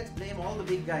change, let's blame all the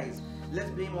big guys,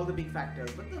 let's blame all the big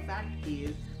factors. But the fact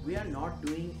is, we are not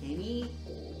doing any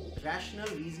rational,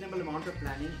 reasonable amount of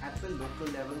planning at the local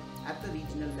level, at the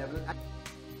regional level.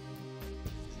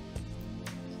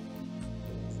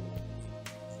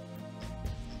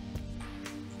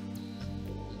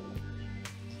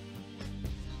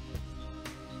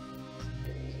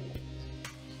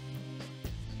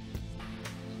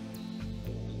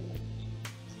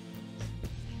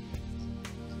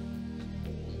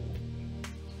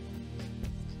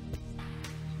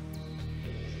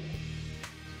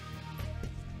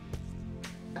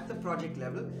 At the project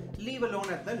level, leave alone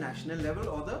at the national level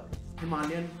or the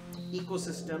Himalayan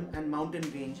ecosystem and mountain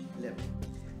range level.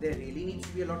 There really needs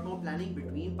to be a lot more planning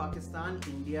between Pakistan,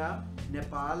 India,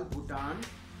 Nepal, Bhutan,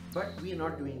 but we are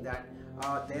not doing that.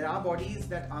 There are bodies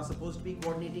that are supposed to be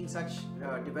coordinating such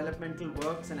developmental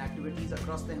works and activities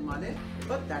across the Himalaya,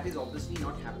 but that is obviously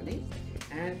not happening.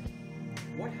 And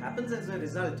what happens as a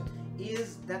result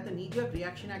is that the knee-jerk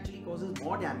reaction actually causes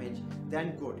more damage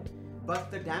than good.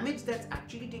 But the damage that's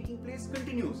actually taking place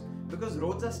continues because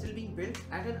roads are still being built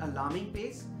at an alarming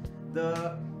pace.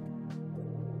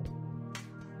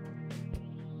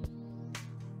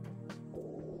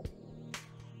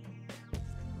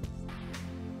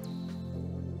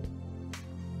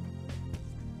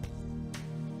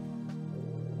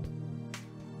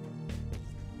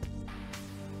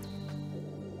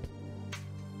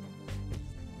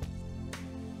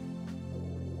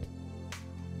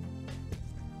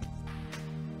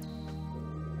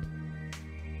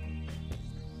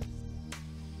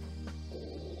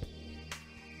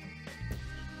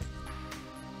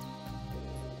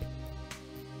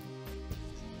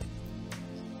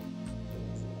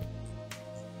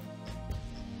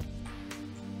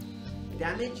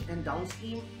 Damage and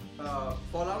downstream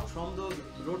fallout from those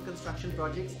road construction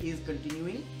projects is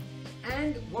continuing,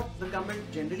 and what the government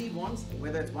generally wants,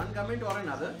 whether it's one government or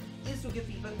another, is to give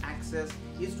people access,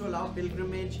 is to allow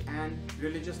pilgrimage and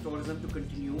religious tourism to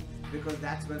continue, because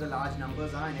that's where the large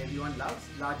numbers are and everyone loves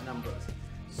large numbers.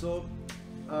 So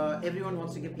everyone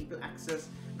wants to give people access.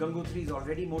 Gangotri is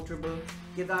already motorable,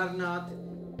 Kedarnath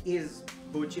is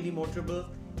virtually motorable,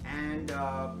 and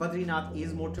Badrinath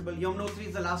is motorable. Yamunotri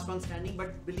is the last one standing,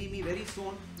 but believe me, very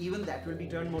soon even that will be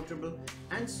turned motorable.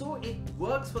 And so it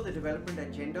works for the development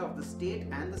agenda of the state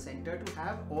and the center to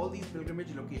have all these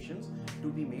pilgrimage locations to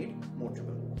be made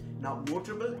motorable. Now,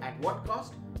 motorable at what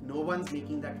cost? No one's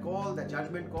making that call, the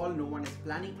judgment call. No one is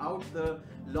planning out the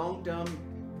long-term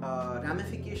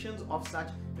ramifications of such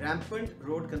rampant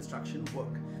road construction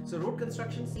work. So road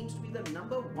construction seems to be the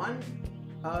number one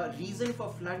reason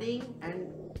for flooding and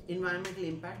environmental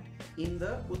impact in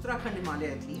the Uttarakhand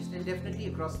Himalaya at least, and definitely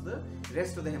across the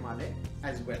rest of the Himalaya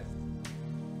as well.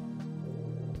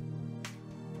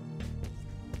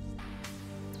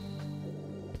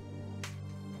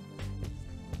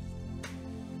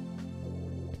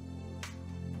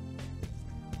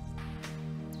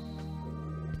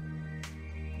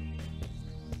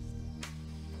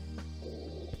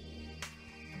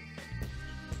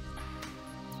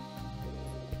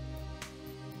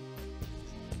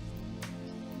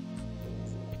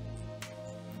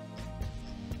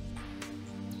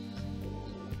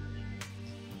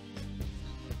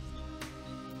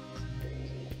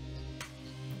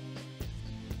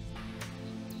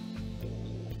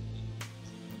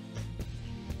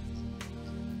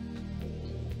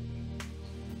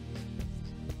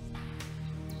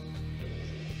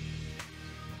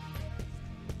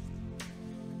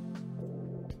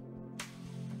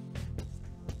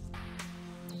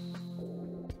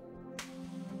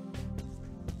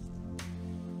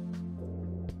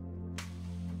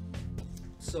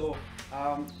 So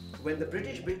When the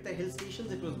British built the hill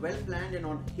stations, it was well planned and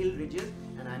on hill ridges,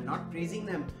 and I'm not praising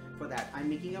them for that. I'm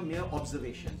making a mere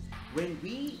observation. When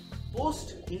we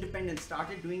post-independence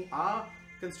started doing our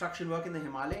construction work in the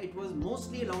Himalaya, it was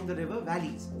mostly along the river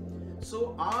valleys.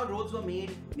 So our roads were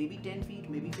made maybe 10 feet,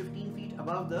 maybe 15 feet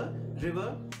above the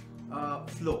river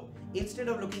flow. Instead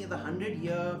of looking at the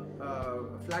 100-year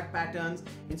flood patterns,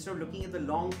 instead of looking at the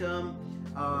long-term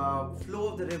flow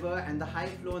of the river and the high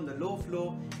flow and the low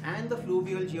flow and the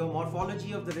fluvial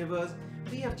geomorphology of the rivers,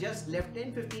 we have just left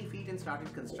 10-15 feet and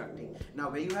started constructing. Now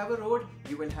where you have a road,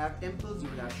 you will have temples, you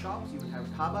will have shops, you will have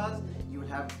dhabas, you will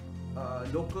have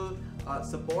local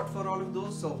support for all of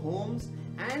those, so homes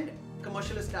and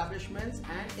commercial establishments,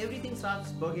 and everything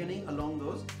starts burgeoning along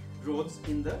those roads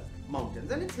in the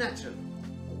mountains, and it's natural.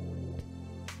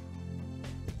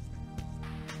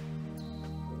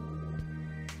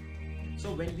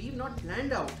 So when we've not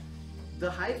planned out the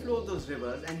high flow of those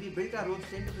rivers and we built our roads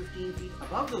 10 to 15 feet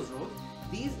above those roads,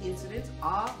 these incidents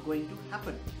are going to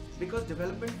happen because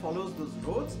development follows those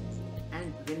roads,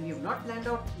 and when you've not planned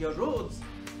out your roads,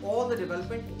 all the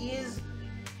development is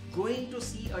going to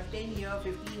see a 10-year,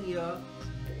 15-year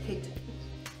hit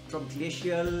from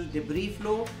glacial debris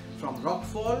flow, from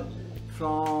rockfall,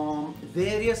 from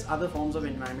various other forms of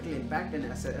environmental impact and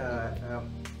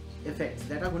effects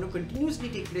that are going to continuously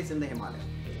take place in the Himalaya.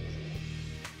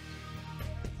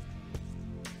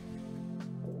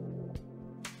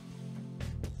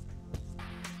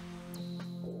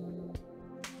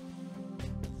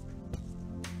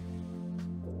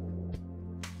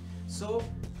 So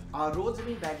our roads have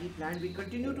been badly planned. We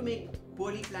continue to make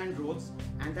poorly planned roads,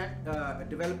 and that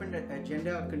development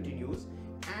agenda continues,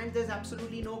 and there's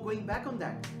absolutely no going back on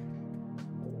that.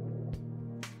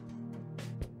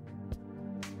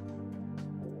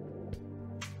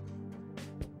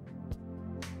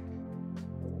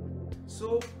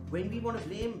 So when we want to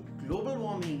blame global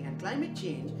warming and climate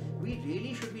change, we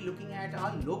really should be looking at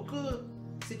our local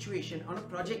situation on a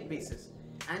project basis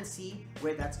and see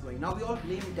where that's going. Now we all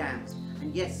blame dams,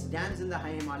 and yes, dams in the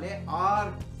high Himalaya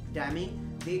are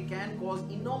damming. They can cause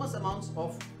enormous amounts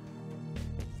of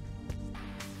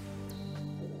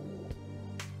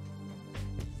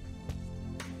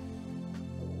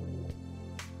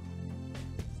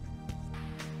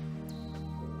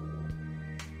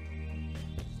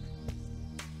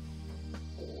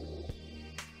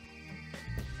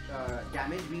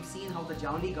damage. We've seen how the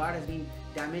Jauli Guard has been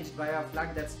damaged by a flood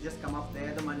that's just come up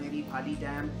there, the Maneri Bhali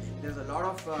Dam. There's a lot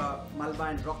of malba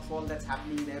and rockfall that's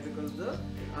happening there because the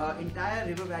entire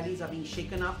river valleys are being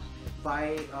shaken up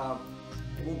by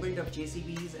movement of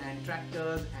JCBs and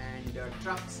tractors and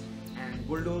trucks and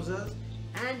bulldozers.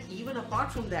 And even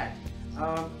apart from that,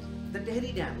 the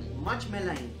Tehri Dam, much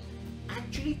maligned,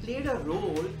 actually played a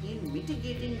role in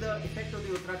mitigating the effect of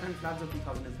the Uttarakhand floods of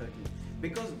 2013.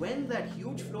 Because when that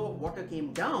huge flow of water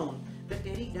came down, the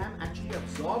Tehri Dam actually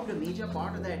absorbed a major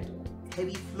part of that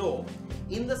heavy flow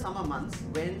in the summer months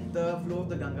when the flow of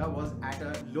the Ganga was at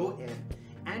a low ebb,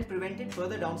 and prevented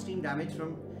further downstream damage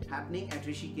from happening at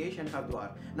Rishikesh and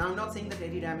Hardwar. Now I'm not saying the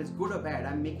Tehri Dam is good or bad,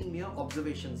 I'm making mere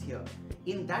observations here.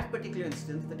 In that particular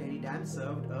instance, the Tehri Dam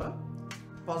served a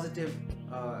positive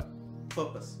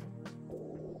purpose.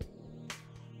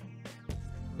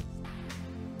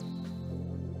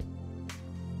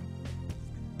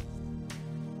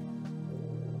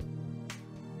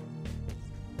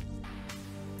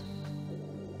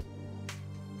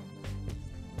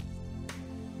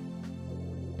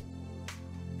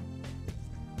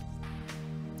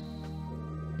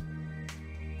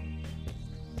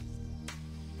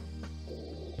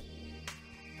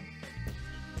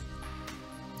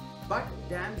 But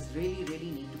dams really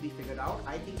need to be figured out.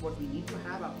 I think what we need to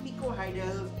have are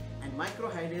pico-hydels and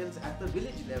micro-hydels at the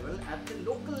village level, at the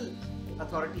local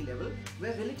authority level,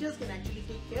 where villagers can actually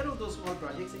take care of those small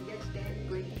projects and get 10,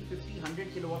 20, 50,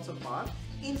 100 kilowatts of power,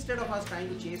 instead of us trying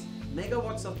to chase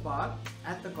megawatts of power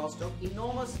at the cost of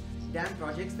enormous dam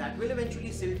projects that will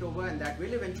eventually silt over and that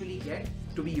will eventually get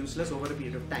to be useless over a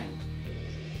period of time.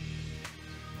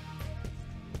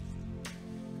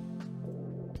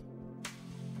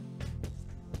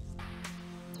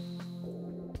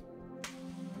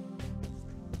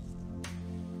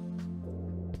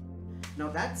 Now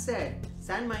that said,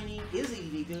 sand mining is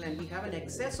illegal and we have an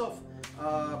excess of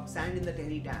sand in the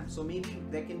Tehri Dam. So maybe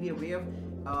there can be a way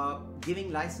of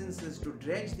giving licenses to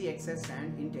dredge the excess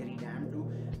sand in Tehri Dam to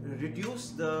reduce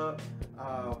the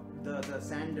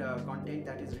sand content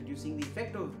that is reducing the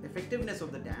effectiveness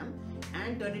of the dam,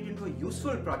 and turn it into a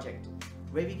useful project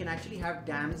where we can actually have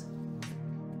dams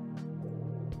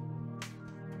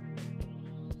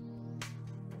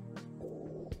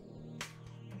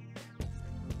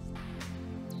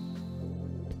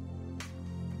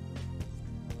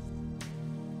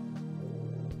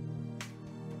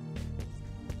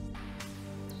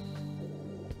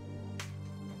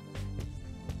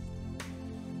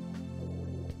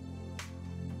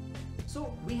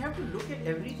So we have to look at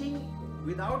everything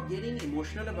without getting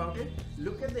emotional about it.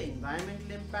 Look at the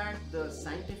environmental impact, the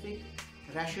scientific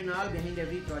rationale behind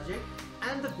every project,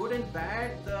 and the good and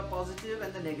bad, the positive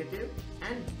and the negative,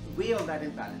 and weigh all that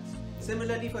in balance.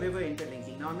 Similarly for river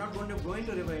interlinking. Now I'm not going to go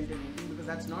into river interlinking because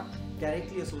that's not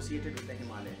directly associated with the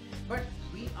Himalaya. But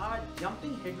we are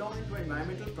jumping headlong into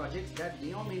environmental projects that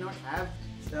may or may not have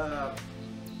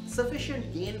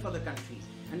sufficient gain for the country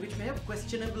and which may have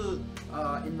questionable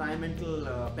environmental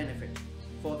benefit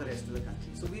for the rest of the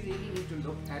country. So we really need to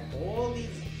look at all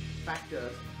these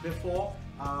factors before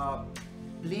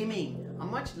blaming a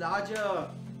much larger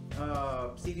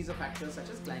series of factors such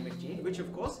as climate change, which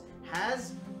of course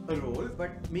has a role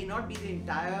but may not be the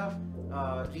entire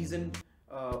reason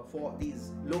for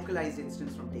these localized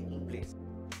incidents from taking place.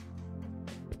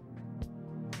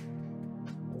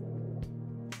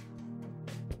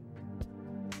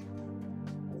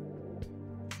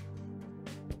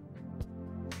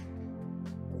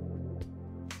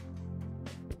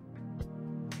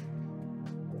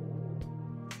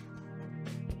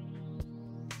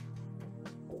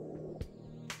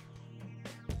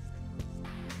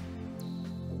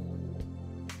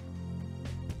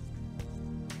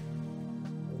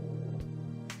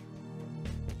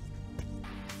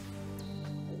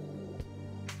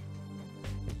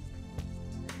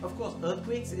 Of course,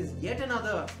 earthquakes is yet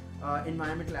another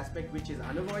environmental aspect which is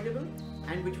unavoidable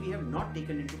and which we have not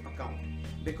taken into account.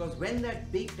 Because when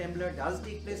that big trembler does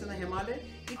take place in the Himalaya,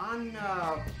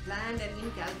 unplanned and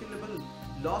incalculable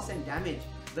loss and damage,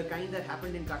 the kind that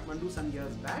happened in Kathmandu some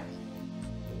years back,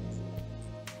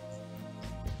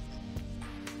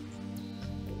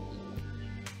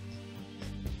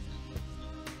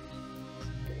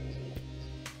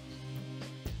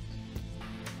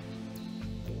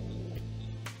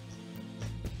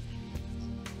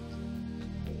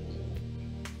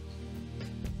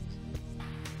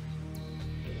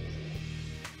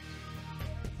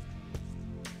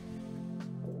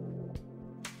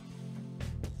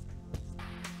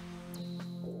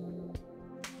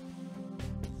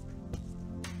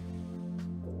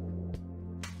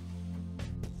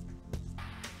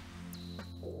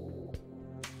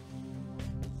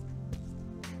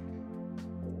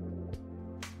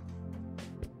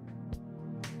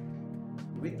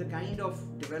 with the kind of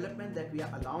development that we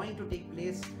are allowing to take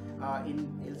place in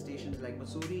hill stations like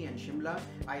Mussoorie and Shimla.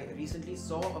 I recently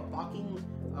saw a parking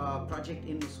project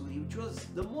in Mussoorie, which was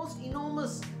the most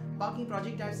enormous parking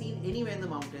project I've seen anywhere in the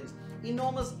mountains.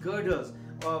 Enormous girders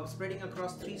spreading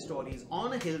across 3 stories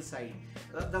on a hillside.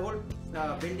 The whole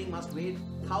building must weigh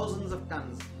thousands of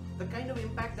tons. The kind of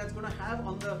impact that's going to have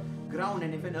on the ground,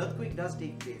 and if an earthquake does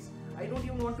take place, I don't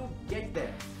even want to get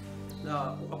there.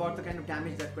 About the kind of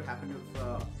damage that could happen if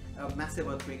a massive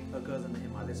earthquake occurs in the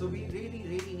Himalayas. So we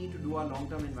really need to do our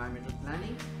long-term environmental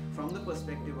planning from the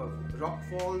perspective of rock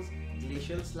falls,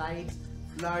 glacial slides,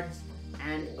 floods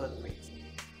and earthquakes.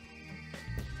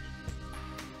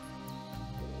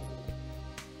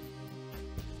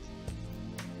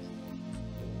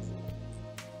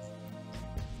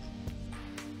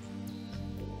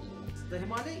 The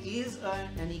Himalaya is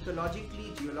an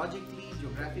ecologically, geologically,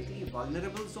 geographically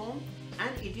vulnerable zone,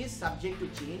 and it is subject to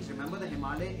change. Remember, the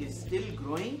Himalaya is still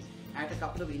growing at a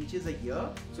couple of inches a year,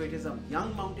 so it is a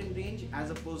young mountain range as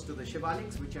opposed to the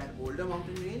Shivaliks, which are an older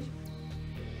mountain range.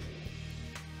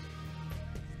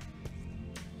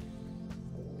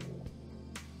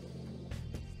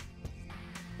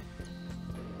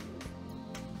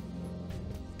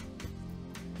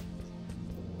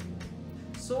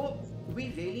 So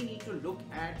we really need to look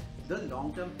at the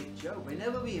long-term picture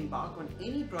whenever we embark on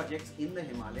any projects in the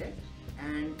Himalaya,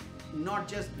 and not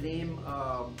just blame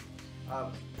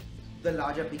the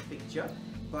larger big picture,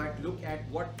 but look at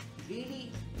what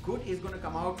really good is going to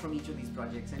come out from each of these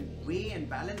projects and weigh and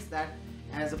balance that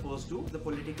as opposed to the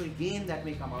political gain that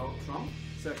may come out from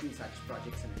certain such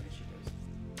projects and initiatives.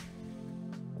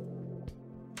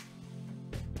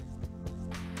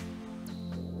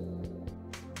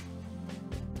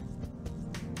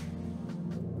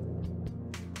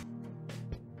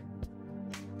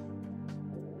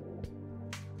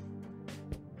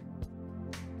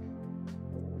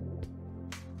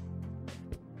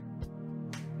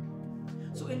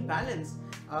 So in balance,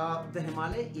 the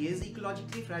Himalaya is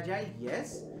ecologically fragile,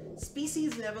 yes.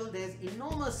 Species level, there's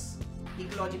enormous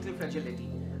ecological fragility.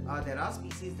 There are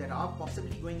species that are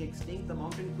possibly going extinct. The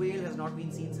mountain quail has not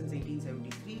been seen since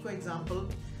 1873, for example.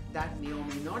 That may or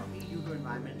may not be due to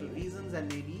environmental reasons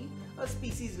and maybe a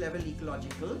species level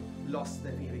ecological loss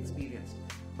that we have experienced.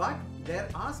 But there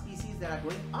are species that are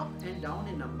going up and down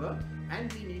in number,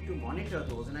 and we need to monitor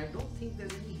those. And I don't think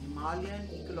there's any Himalayan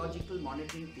ecological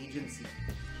monitoring agency.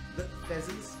 The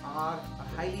pheasants are a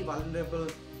highly vulnerable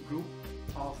group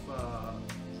of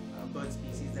bird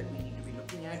species that we need to be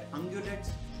looking at. Ungulates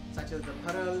such as the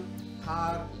Bharal,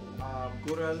 Thar,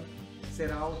 Goral,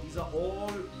 Serau, these are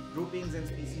all groupings and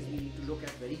species we need to look at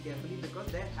very carefully because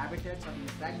their habitats are being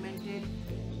fragmented.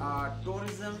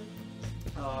 Tourism,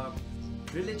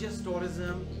 religious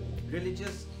tourism,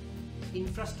 religious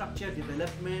infrastructure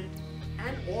development,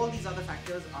 and all these other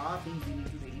factors are things we need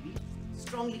to really be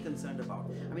strongly concerned about.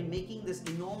 I mean, making this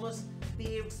enormous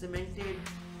paved, cemented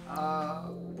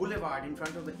boulevard in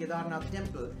front of the Kedarnath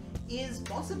temple is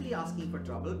possibly asking for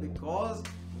trouble, because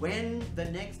when the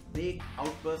next big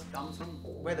outburst comes from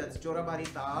whether it's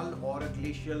Chorabari Tal or a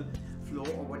glacial flow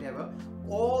or whatever,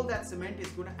 all that cement is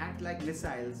going to act like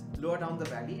missiles lower down the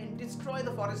valley and destroy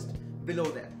the forest below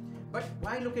there. But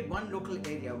why look at one local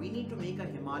area? We need to make a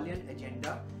Himalayan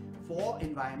agenda for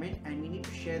environment, and we need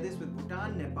to share this with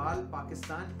Bhutan, Nepal,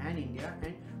 Pakistan and India,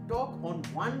 and talk on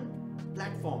one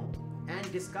platform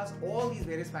and discuss all these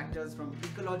various factors from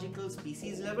ecological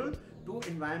species level to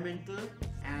environmental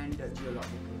and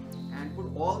geological, and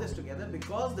put all this together,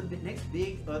 because the next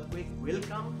big earthquake will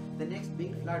come, the next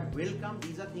big flood will come.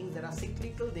 These are things that are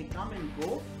cyclical, they come and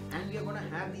go, and we are going to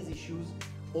have these issues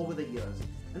over the years.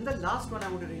 And the last one I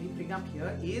want to really bring up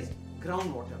here is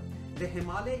groundwater. The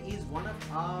Himalaya is one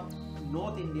of our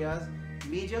North India's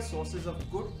major sources of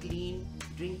good, clean,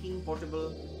 drinking,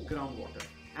 potable groundwater,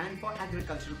 and for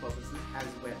agricultural purposes as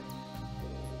well.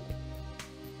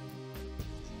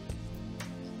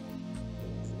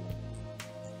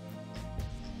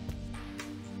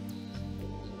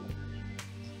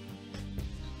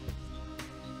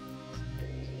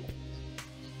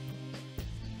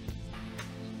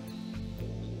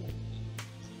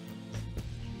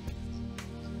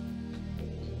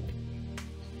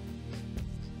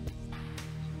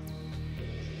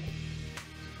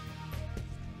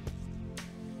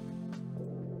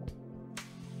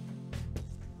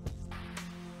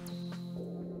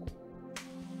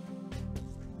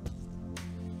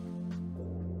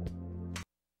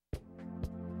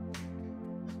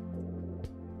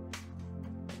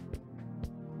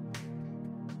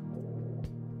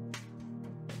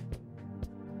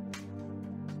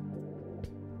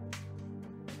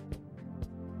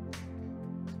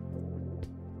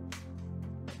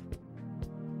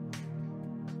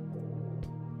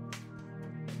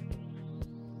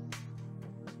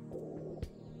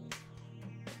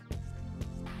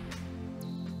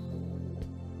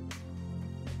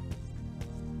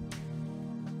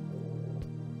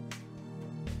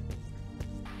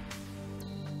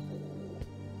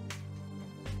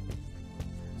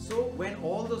 So when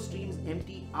all those streams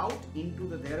empty out into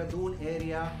the Dehradun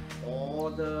area or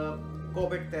the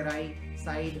Corbett Terai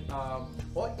side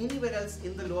or anywhere else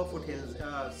in the lower foothills,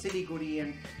 Siliguri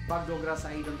and Bagdogra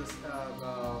side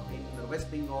on in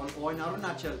West Bengal, or in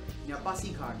Arunachal near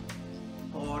Pasighat,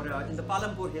 or in the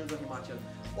Palampur hills of Himachal,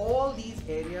 all these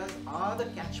areas are the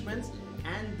catchments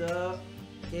and the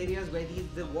areas where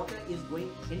the water is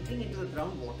entering into the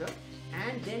groundwater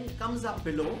and then comes up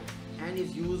below and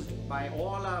is used by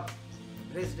all our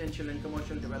residential and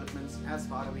commercial developments as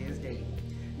far away as Delhi.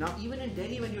 Now even in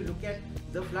Delhi, when you look at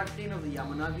the floodplain of the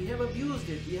Yamuna, we have abused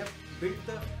it. We have built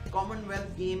the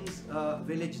Commonwealth Games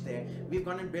village there. We've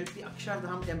gone and built the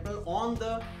Akshardham temple on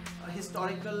the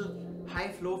historical high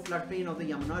flow floodplain of the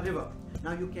Yamuna river.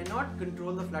 Now you cannot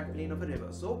control the floodplain of a river.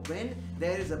 So when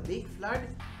there is a big flood,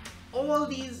 all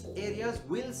these areas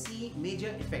will see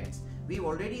major effects. We've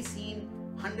already seen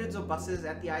hundreds of buses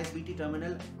at the ISBT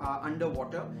terminal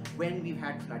underwater when we've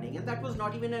had flooding, and that was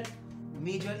not even a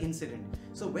major incident.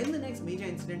 So when the next major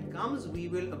incident comes, we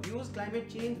will abuse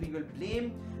climate change, we will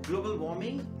blame global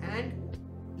warming and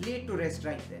lay it to rest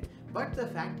right there. But the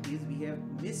fact is, we have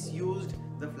misused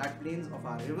the floodplains of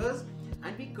our rivers,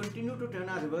 and we continue to turn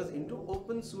our rivers into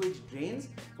open sewage drains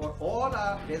for all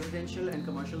our residential and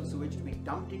commercial sewage to be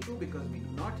dumped into, because we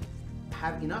do not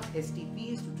have enough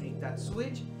STPs to treat that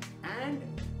sewage, and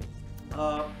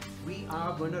we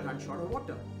are going to run short of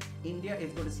water. India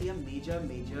is going to see a major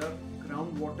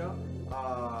groundwater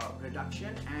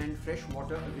reduction and fresh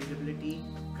water availability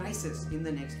crisis in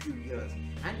the next few years,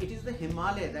 and it is the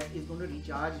Himalaya that is going to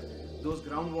recharge those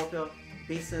groundwater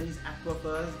basins,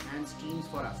 aquifers and streams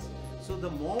for us. So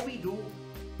the more we do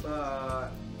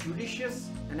judicious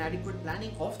and adequate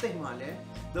planning of the Himalaya,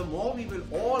 the more we will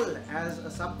all as a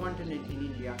subcontinent in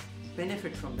India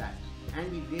benefit from that. And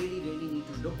we really need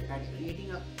to look at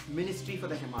creating a ministry for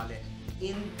the Himalaya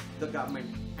in the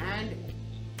government and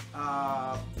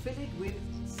fill it with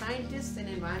scientists and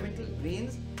environmental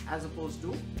brains as opposed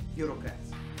to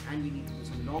bureaucrats. And we need to do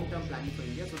some long-term planning for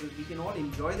India so that we can all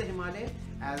enjoy the Himalaya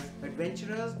as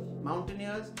adventurers,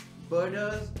 mountaineers,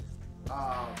 birders,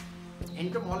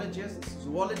 entomologists,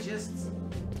 zoologists,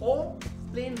 or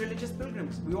plain religious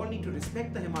pilgrims. We all need to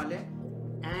respect the Himalaya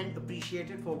and appreciate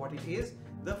it for what it is,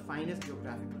 the finest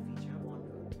geographical feature on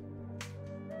Earth.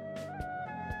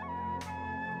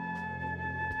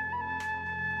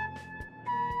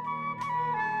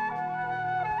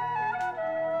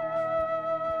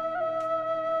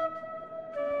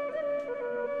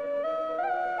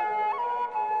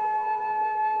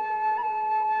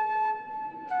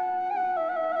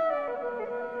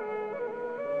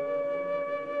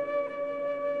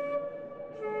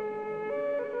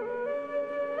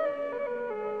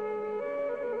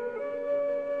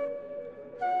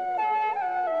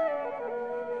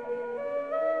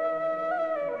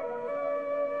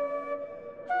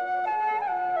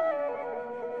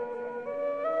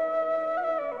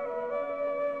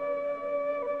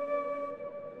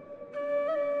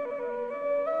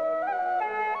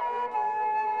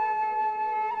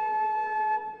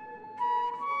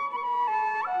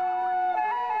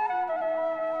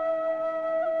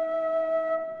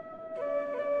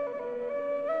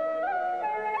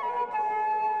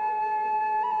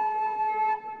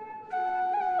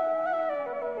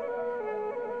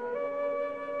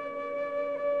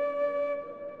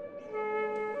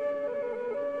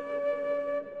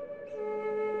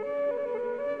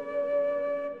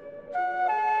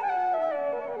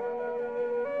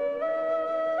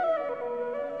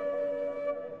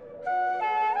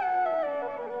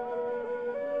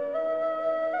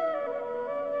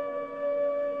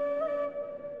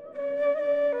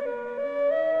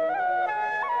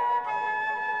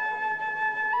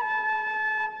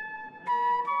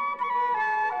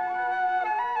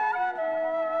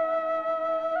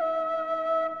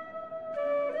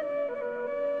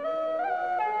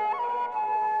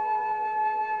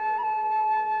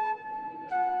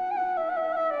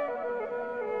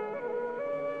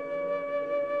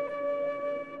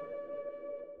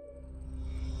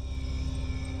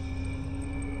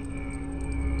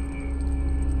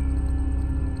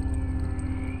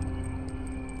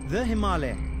 The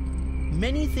Himalaya.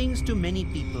 Many things to many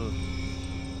people.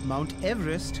 Mount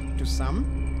Everest to some,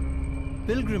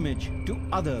 pilgrimage to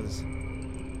others.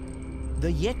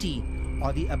 The Yeti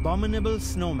or the abominable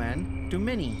snowman to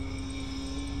many.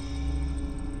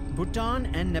 Bhutan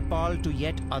and Nepal to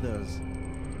yet others.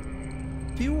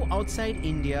 Few outside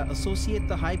India associate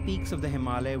the high peaks of the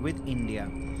Himalaya with India.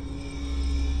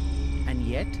 And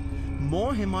yet,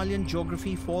 more Himalayan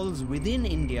geography falls within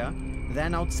India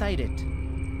than outside it.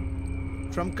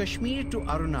 From Kashmir to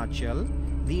Arunachal,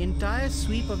 the entire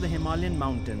sweep of the Himalayan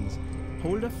mountains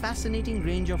hold a fascinating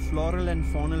range of floral and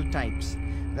faunal types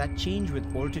that change with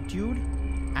altitude,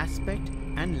 aspect,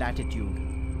 and latitude.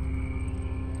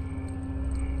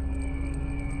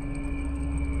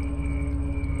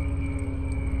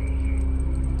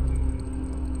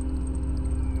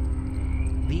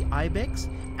 The ibex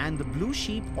and the blue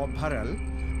sheep or bharal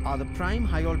are the prime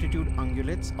high-altitude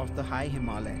ungulates of the high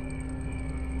Himalaya.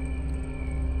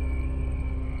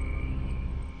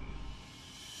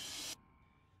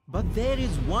 But there is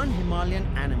one Himalayan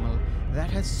animal that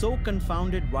has so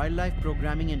confounded wildlife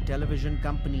programming and television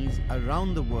companies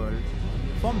around the world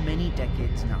for many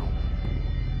decades now.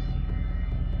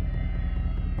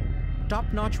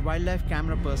 Top-notch wildlife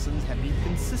camera persons have been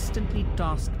consistently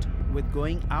tasked with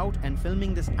going out and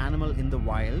filming this animal in the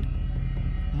wild,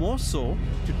 more so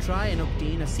to try and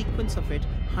obtain a sequence of it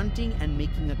hunting and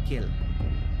making a kill.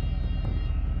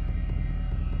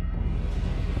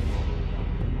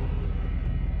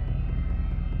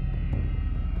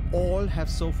 All have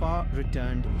so far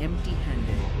returned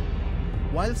empty-handed.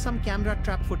 While some camera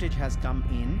trap footage has come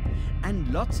in, and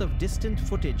lots of distant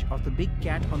footage of the big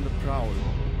cat on the prowl,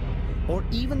 or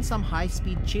even some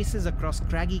high-speed chases across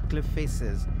craggy cliff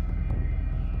faces,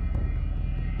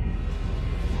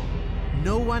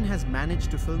 no one has managed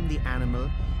to film the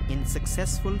animal in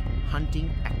successful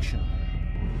hunting action.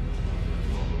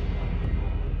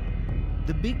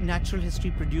 The big natural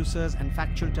history producers and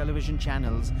factual television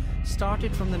channels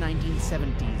started from the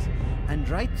 1970s and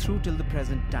right through till the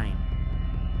present time.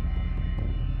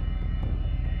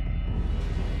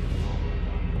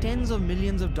 Tens of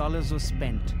millions of dollars were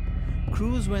spent.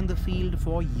 Crews were in the field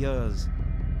for years.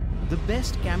 The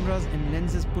best cameras and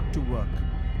lenses put to work,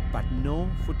 but no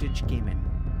footage came in.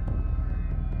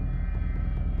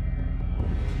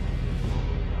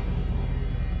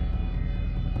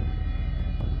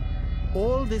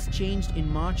 All this changed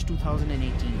in March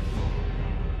 2018.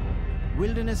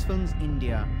 Wilderness Films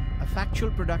India, a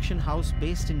factual production house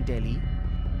based in Delhi,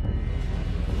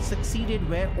 succeeded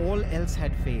where all else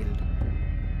had failed.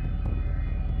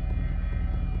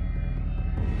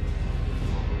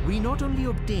 We not only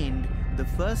obtained the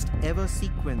first ever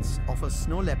sequence of a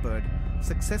snow leopard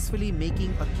successfully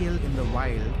making a kill in the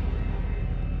wild,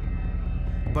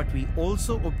 but we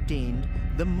also obtained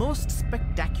the most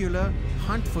spectacular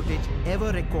hunt footage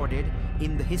ever recorded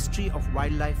in the history of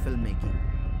wildlife filmmaking.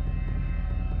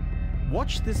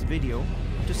 Watch this video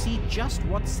to see just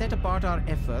what set apart our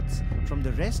efforts from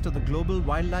the rest of the global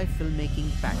wildlife filmmaking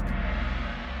pack.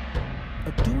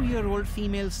 A 2-year-old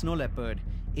female snow leopard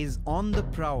is on the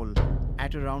prowl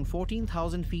at around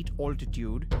 14,000 feet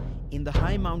altitude in the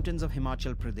high mountains of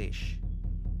Himachal Pradesh.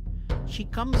 She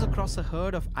comes across a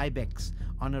herd of ibex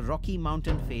on a rocky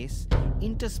mountain face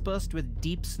interspersed with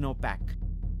deep snowpack.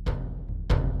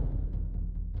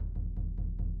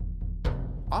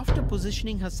 After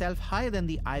positioning herself higher than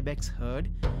the ibex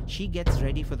herd, she gets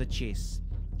ready for the chase,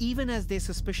 even as they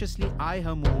suspiciously eye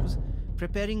her moves,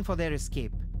 preparing for their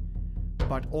escape,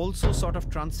 but also sort of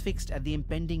transfixed at the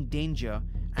impending danger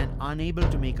and unable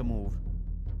to make a move.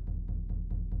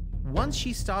 Once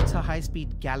she starts her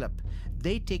high-speed gallop,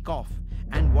 they take off,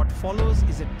 and what follows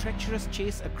is a treacherous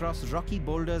chase across rocky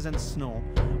boulders and snow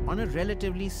on a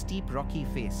relatively steep rocky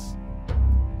face.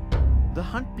 The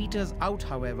hunt peters out,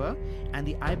 however, and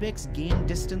the ibex gain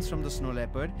distance from the snow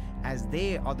leopard as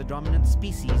they are the dominant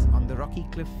species on the rocky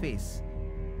cliff face.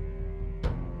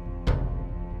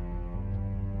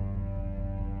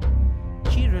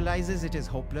 She realizes it is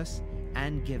hopeless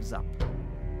and gives up.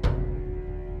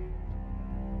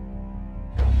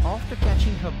 After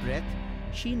catching her breath,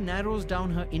 she narrows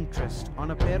down her interest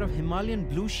on a pair of Himalayan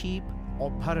blue sheep or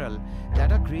bharal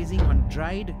that are grazing on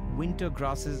dried winter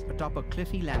grasses atop a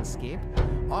cliffy landscape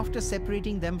after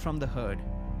separating them from the herd.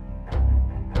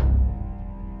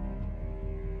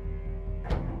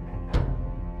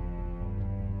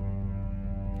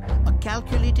 A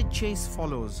calculated chase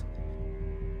follows.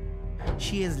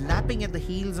 She is lapping at the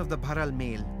heels of the bharal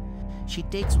male. She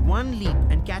takes one leap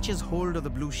and catches hold of the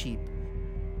blue sheep.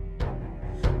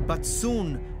 But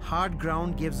soon, hard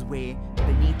ground gives way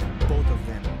beneath both of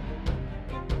them.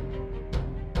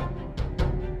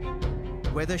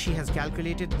 Whether she has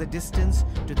calculated the distance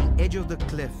to the edge of the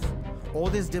cliff or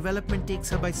this development takes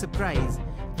her by surprise,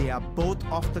 they are both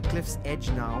off the cliff's edge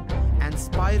now and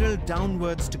spiral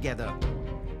downwards together.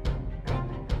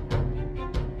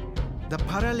 The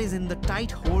bharal is in the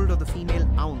tight hold of the female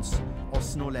ounce or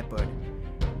snow leopard.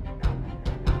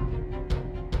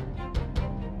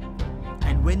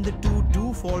 And when the two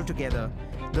do fall together,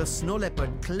 the snow leopard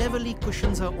cleverly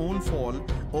cushions her own fall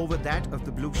over that of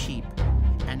the blue sheep.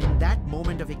 And in that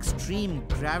moment of extreme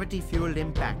gravity-fueled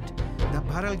impact, the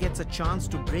bharal gets a chance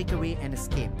to break away and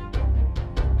escape.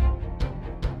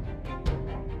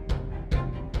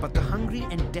 But the hungry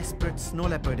and desperate snow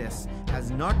leopardess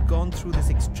has not gone through this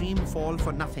extreme fall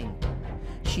for nothing.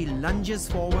 She lunges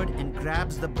forward and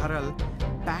grabs the bharal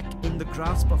back in the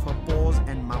grasp of her paws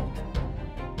and mouth.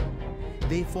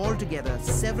 They fall together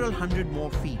several hundred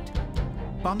more feet,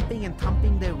 bumping and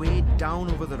thumping their way down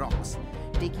over the rocks,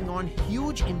 taking on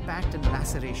huge impact and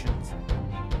lacerations.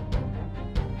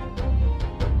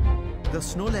 The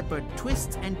snow leopard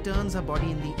twists and turns her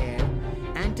body in the air,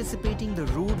 anticipating the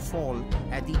rude fall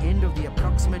at the end of the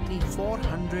approximately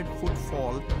 400-foot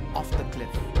fall off the cliff.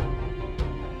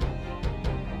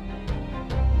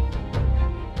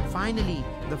 Finally,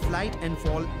 the flight and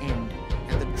fall end,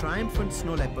 and the triumphant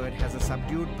snow leopard has a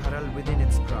subdued bharal within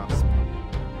its grasp.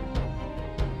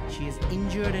 She is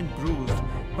injured and bruised,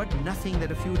 but nothing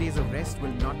that a few days of rest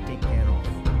will not take care of.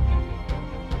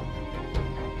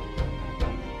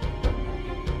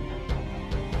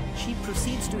 She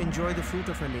proceeds to enjoy the fruit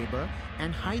of her labor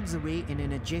and hides away in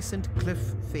an adjacent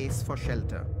cliff face for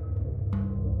shelter.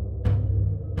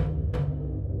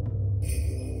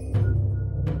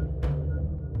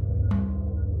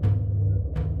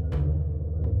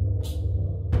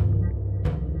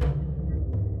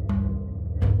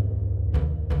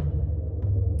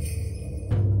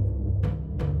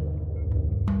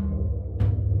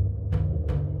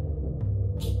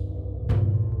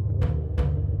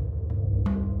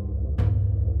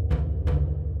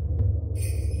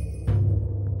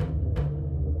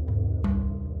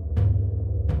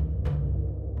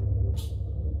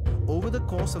 Over the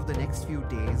course of the next few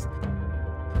days,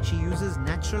 she uses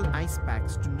natural ice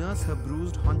packs to nurse her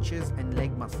bruised haunches and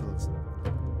leg muscles.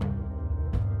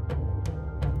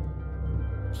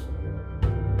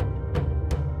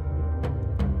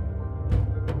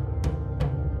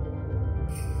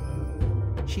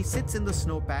 She sits in the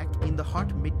snowpack in the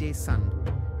hot midday sun.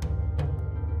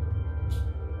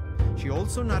 She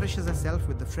also nourishes herself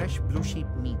with the fresh blue sheep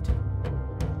meat.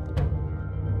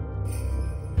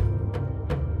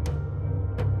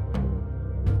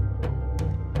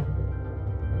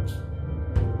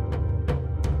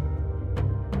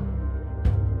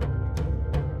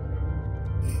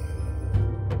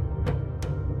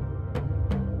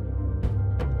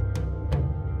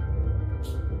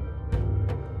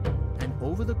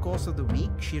 Over the course of the week,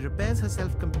 she repairs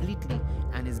herself completely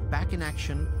and is back in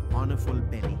action on a full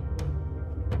belly.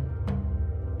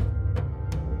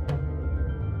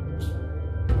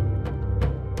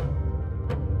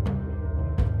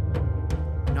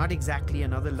 Not exactly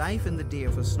another life in the day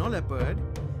of a snow leopard,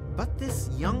 but this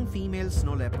young female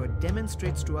snow leopard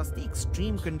demonstrates to us the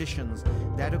extreme conditions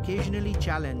that occasionally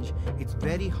challenge its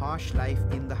very harsh life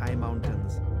in the high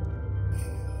mountains.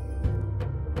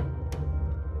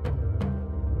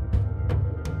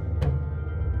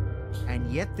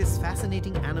 And yet this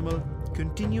fascinating animal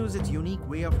continues its unique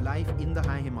way of life in the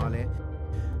high Himalaya,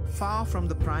 far from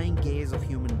the prying gaze of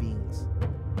human beings.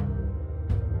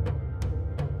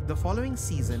 The following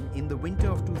season, in the winter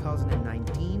of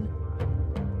 2019,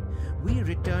 we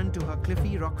returned to her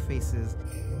cliffy rock faces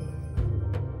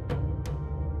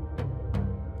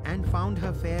and found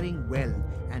her faring well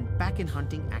and back in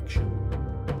hunting action.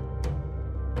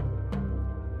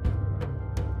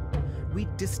 We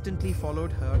distantly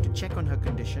followed her to check on her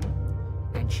condition,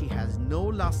 and she has no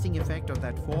lasting effect of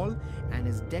that fall and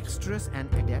is dexterous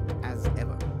and adept as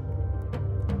ever.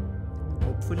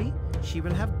 Hopefully, she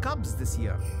will have cubs this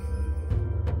year.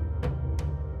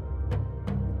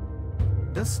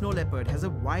 The snow leopard has a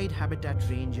wide habitat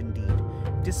range indeed,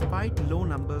 despite low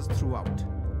numbers throughout.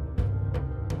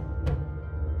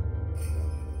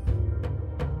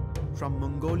 From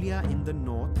Mongolia in the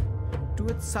north to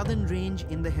its southern range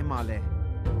in the Himalaya,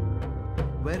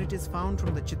 where it is found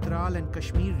from the Chitral and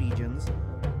Kashmir regions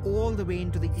all the way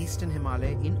into the eastern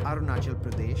Himalaya in Arunachal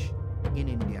Pradesh in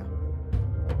India.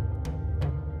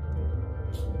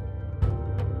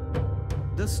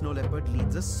 The snow leopard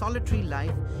leads a solitary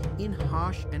life in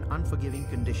harsh and unforgiving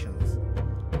conditions.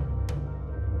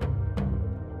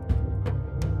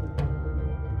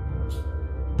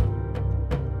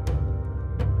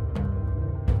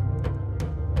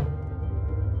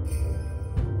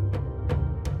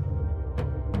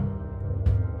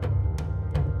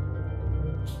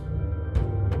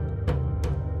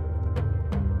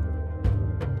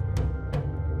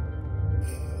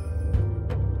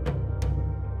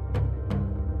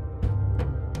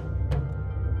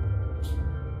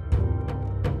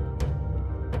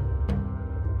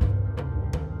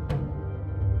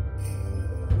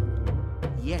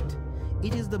 Yet,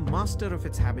 it is the master of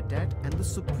its habitat and the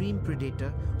supreme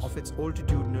predator of its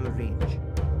altitudinal range.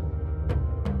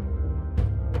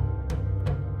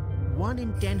 1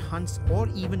 in 10 hunts or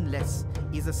even less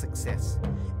is a success,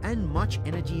 and much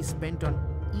energy is spent on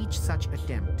each such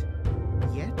attempt.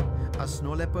 Yet, a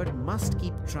snow leopard must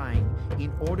keep trying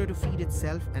in order to feed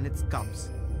itself and its cubs.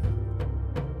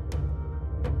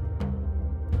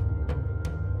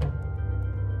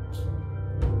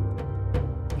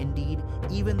 Indeed,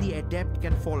 even the adept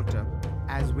can falter,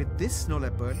 as with this snow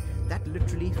leopard that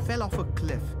literally fell off a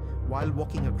cliff while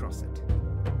walking across it.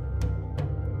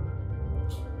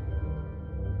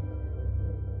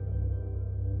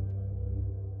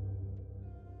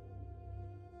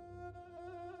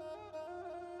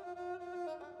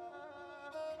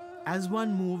 As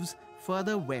one moves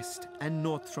further west and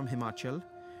north from Himachal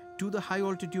to the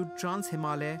high-altitude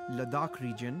Trans-Himalaya Ladakh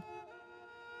region,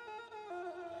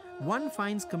 one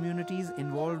finds communities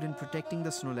involved in protecting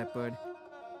the snow leopard,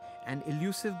 an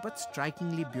elusive but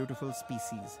strikingly beautiful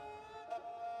species.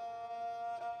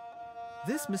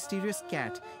 This mysterious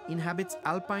cat inhabits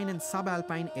alpine and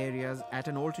subalpine areas at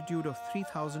an altitude of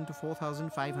 3,000 to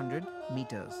 4,500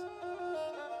 meters.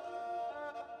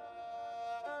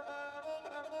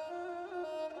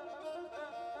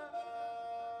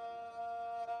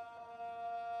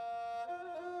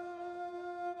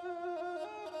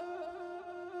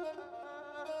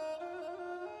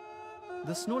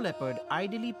 The snow leopard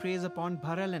ideally preys upon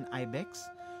bharal and ibex,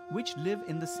 which live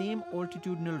in the same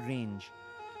altitudinal range,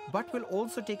 but will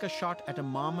also take a shot at a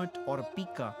marmot or a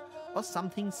pika or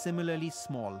something similarly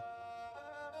small.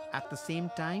 At the same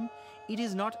time, it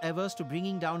is not averse to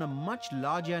bringing down a much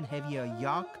larger and heavier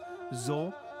yak,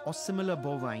 zo, or similar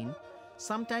bovine,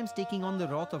 sometimes taking on the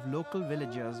wrath of local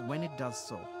villagers when it does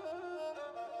so.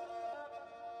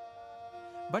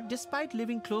 But despite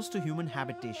living close to human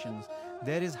habitations,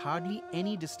 there is hardly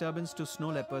any disturbance to snow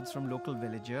leopards from local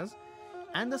villagers,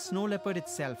 and the snow leopard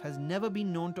itself has never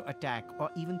been known to attack or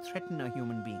even threaten a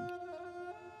human being.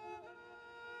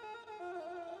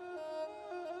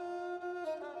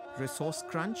 resource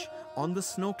crunch on the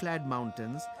snow-clad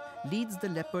mountains leads the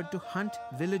leopard to hunt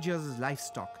villagers'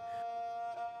 livestock,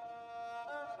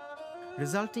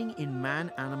 resulting in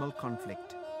man-animal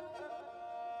conflict.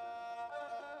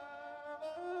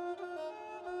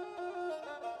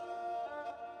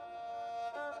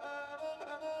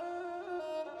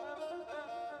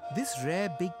 This rare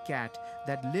big cat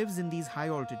that lives in these high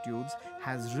altitudes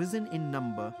has risen in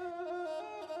number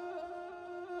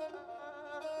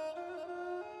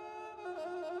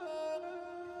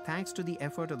thanks to the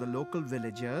effort of the local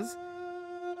villagers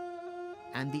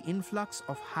and the influx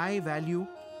of high-value,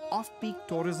 off-peak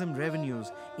tourism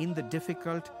revenues in the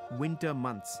difficult winter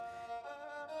months.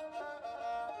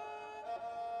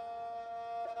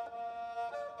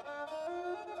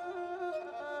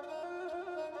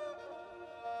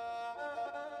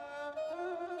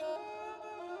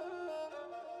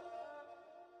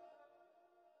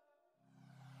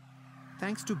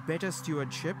 Thanks to better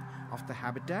stewardship of the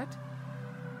habitat,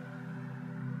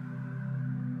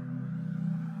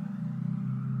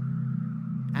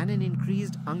 and an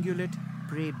increased ungulate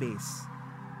prey base.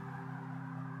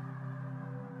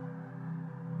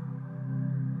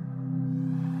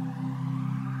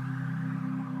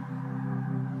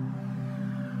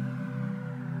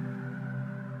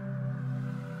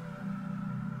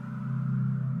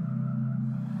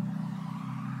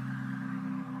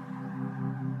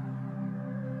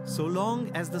 So long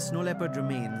as the snow leopard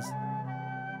remains,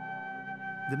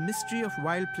 the mystery of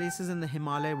wild places in the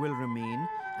Himalaya will remain,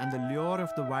 and the lure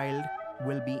of the wild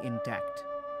will be intact.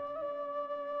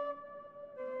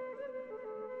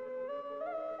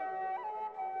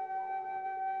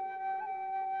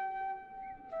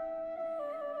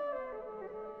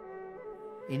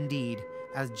 Indeed,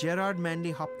 as Gerard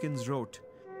Manley Hopkins wrote,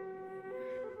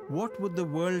 "What would the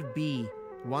world be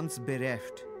once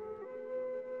bereft?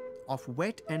 Of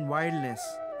wet and wildness,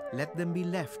 let them be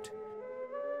left.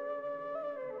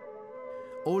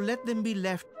 Oh, let them be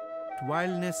left,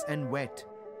 wildness and wet.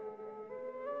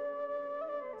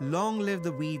 Long live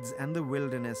the weeds and the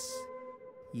wilderness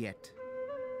yet."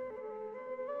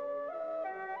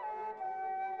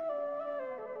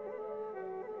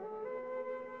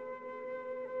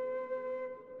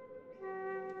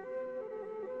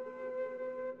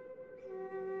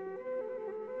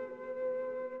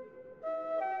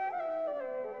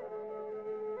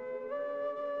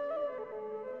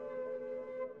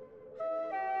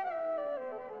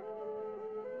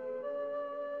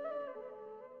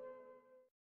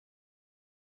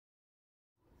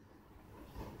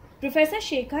 Professor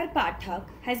Shekhar Pathak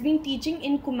has been teaching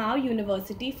in Kumaon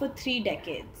University for 3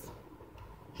 decades.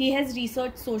 He has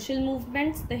researched social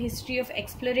movements, the history of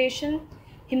exploration,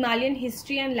 Himalayan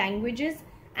history and languages,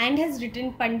 and has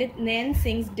written Pandit Nayan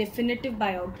Singh's definitive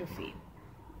biography.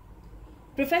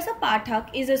 Professor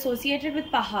Pathak is associated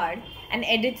with Pahad and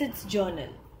edits its journal.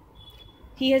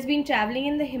 He has been traveling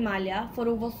in the Himalaya for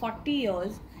over 40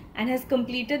 years and has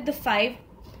completed the 5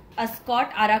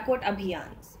 Ascot Arakot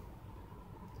Abhiyans.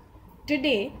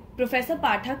 Today, Professor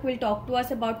Pathak will talk to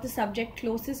us about the subject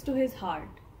closest to his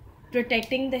heart,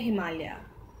 protecting the Himalaya.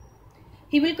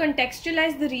 He will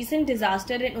contextualize the recent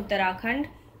disaster in Uttarakhand,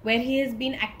 where he has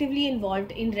been actively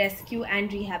involved in rescue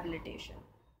and rehabilitation.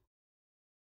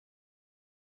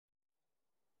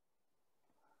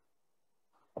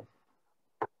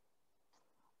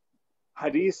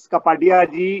 Harish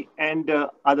Kapadia ji and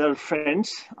other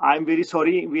friends, I'm very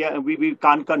sorry, we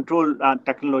can't control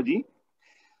technology.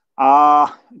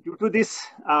 Due to this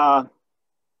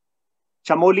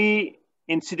Chamoli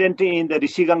incident in the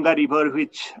Rishiganga river,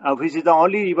 which is the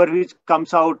only river which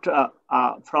comes out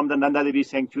from the Nanda Devi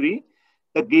sanctuary,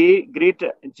 the great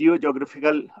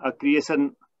geographical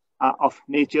creation of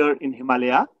nature in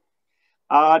Himalaya.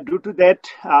 Due to that,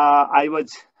 I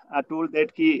was told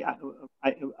that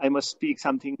I must speak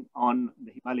something on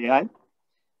the Himalaya.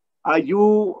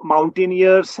 You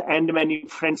mountaineers and many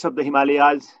friends of the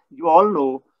Himalayas, you all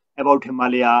know about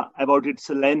Himalaya, about its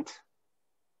length,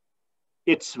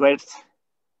 its width,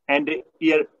 and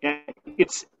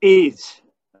its age,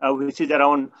 which is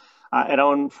around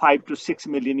 5 to 6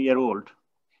 million year old.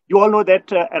 You all know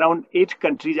that around 8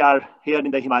 countries are here in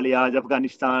the Himalayas: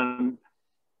 Afghanistan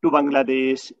to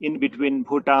Bangladesh, in between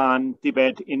Bhutan,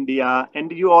 Tibet, India,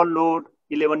 and you all know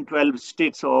 11, 12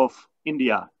 states of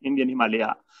Indian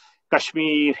Himalaya: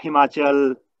 Kashmir,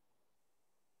 Himachal,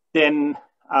 then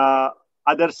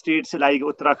other states like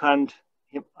Uttarakhand,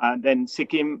 then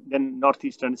Sikkim, then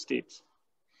northeastern states.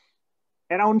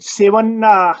 Around 7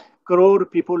 crore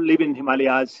people live in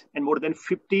Himalayas, and more than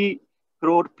 50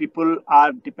 crore people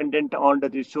are dependent on the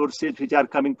resources which are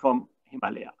coming from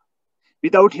Himalaya.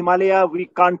 Without Himalaya, we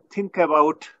can't think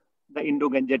about the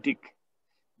Indo-Gangetic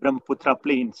Brahmaputra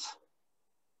plains,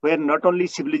 where not only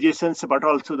civilizations but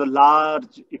also the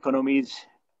large economies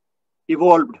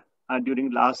evolved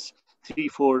during last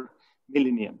 3-4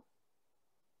 millennium.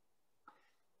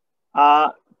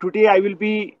 Today I will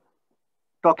be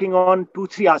talking on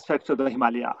 2-3 aspects of the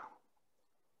Himalaya.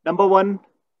 Number one,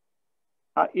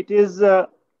 it is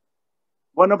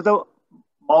one of the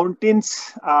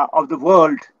mountains of the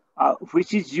world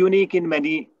which is unique in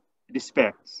many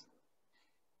respects.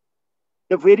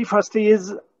 The very first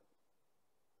is,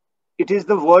 it is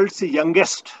the world's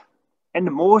youngest and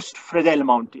most fragile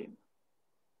mountain.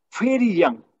 Very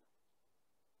young.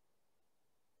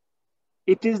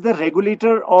 It is the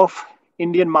regulator of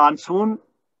Indian monsoon,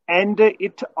 and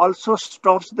it also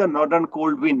stops the northern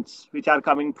cold winds which are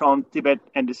coming from Tibet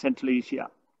and Central Asia.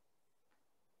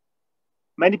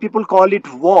 Many people call it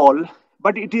wall,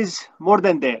 but it is more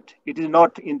than that. It is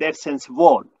not in that sense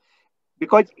wall,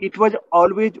 because it was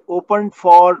always open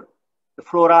for the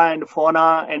flora and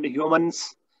fauna and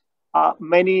humans.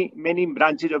 Many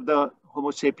branches of the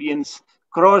Homo sapiens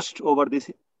crossed over this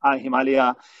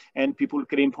Himalaya, and people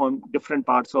came from different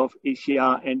parts of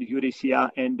Asia and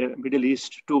Eurasia and Middle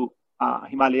East to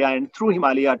Himalaya, and through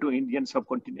Himalaya to Indian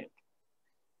subcontinent.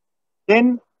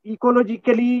 Then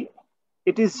ecologically,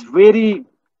 it is very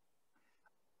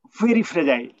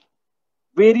fragile,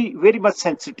 very much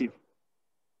sensitive,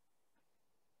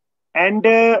 and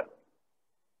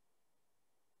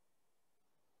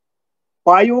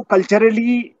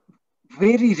bioculturally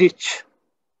very rich.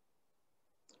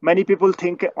 Many people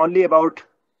think only about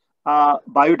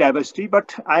biodiversity,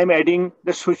 but I am adding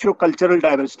the socio-cultural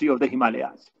diversity of the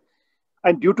Himalayas.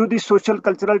 And due to this social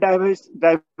cultural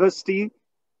diversity,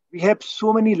 we have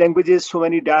so many languages, so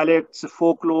many dialects,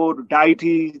 folklore,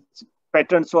 deities,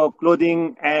 patterns of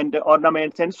clothing and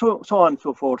ornaments, and so on and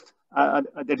so forth.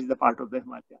 That is the part of the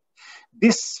Himalaya.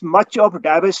 This much of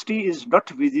diversity is not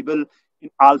visible in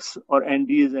Alps or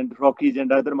Andes and Rockies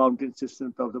and other mountain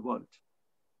systems of the world.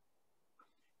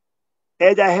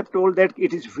 As I have told, that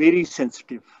it is very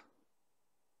sensitive.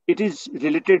 It is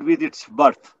related with its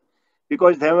birth,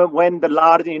 because when the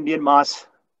large Indian mass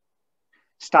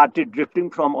started drifting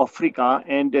from Africa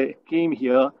and came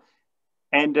here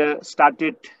and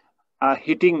started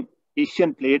hitting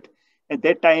Asian plate, at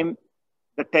that time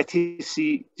the Tethys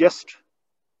Sea just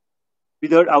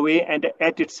withered away, and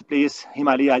at its place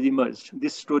Himalayas emerged.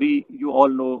 This story you all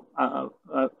know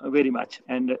very much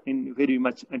and in very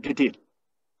much detail.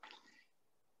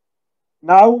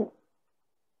 Now,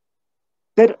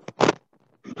 the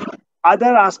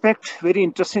other aspect, very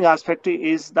interesting aspect,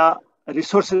 is the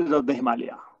resources of the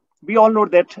Himalaya. We all know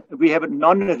that we have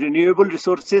non-renewable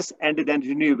resources and then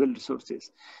renewable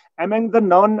resources. Among the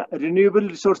non-renewable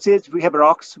resources, we have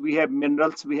rocks, we have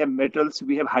minerals, we have metals,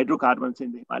 we have hydrocarbons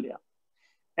in the Himalaya.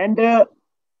 And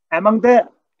among the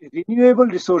renewable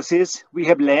resources, we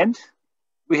have land,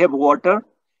 we have water,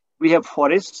 we have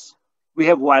forests, we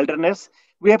have wilderness,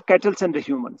 we have cattle and the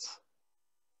humans.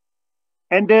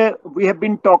 And we have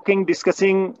been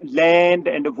discussing land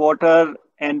and water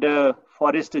and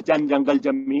forest, jungle,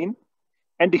 jameen,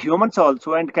 and humans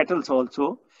also, and cattle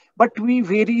also. But we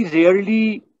very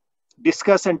rarely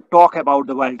discuss and talk about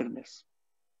the wilderness.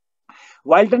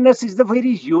 Wilderness is the very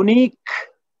unique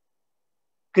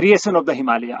creation of the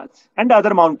Himalayas and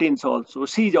other mountains also,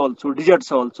 seas also,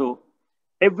 deserts also.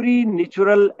 Every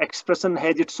natural expression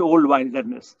has its own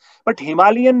wilderness. But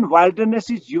Himalayan wilderness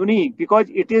is unique because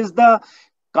it is the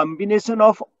combination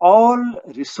of all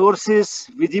resources,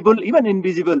 visible, even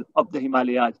invisible, of the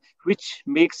Himalayas, which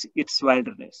makes its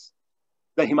wilderness.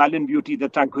 The Himalayan beauty, the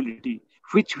tranquility,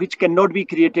 which cannot be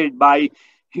created by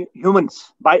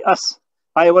humans, by us,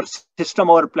 by our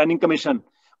system or planning commission,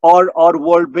 or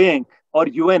World Bank, or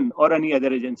UN, or any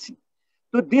other agency.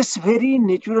 So this very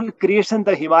natural creation,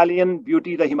 the Himalayan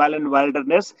beauty, the Himalayan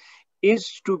wilderness,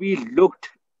 is to be looked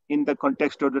in the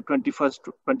context of the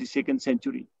 21st, 22nd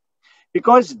century.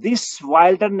 Because this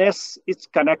wilderness is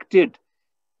connected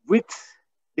with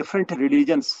different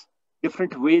religions,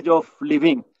 different ways of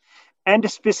living, and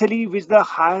especially with the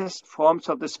highest forms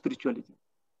of the spirituality.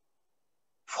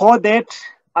 For that,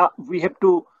 we have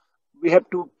to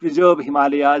preserve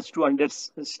Himalayas, to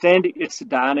understand its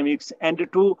dynamics, and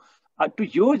to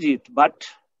use it, but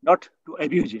not to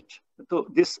abuse it. So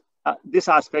this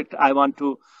aspect I want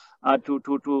to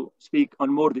speak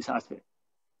on more this aspect.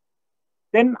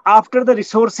 Then after the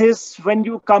resources, when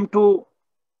you come to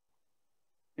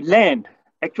land,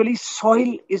 actually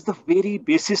soil is the very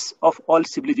basis of all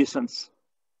civilizations.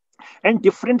 And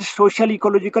different social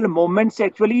ecological movements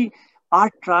actually are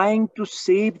trying to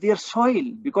save their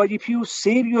soil, because if you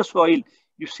save your soil,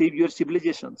 you save your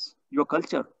civilizations. your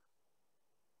culture.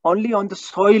 Only on the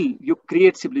soil you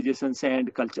create civilizations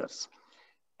and cultures.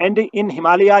 And in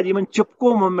Himalayas, even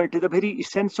Chipko movement, the very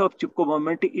essence of Chipko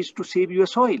movement is to save your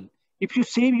soil. If you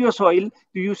save your soil,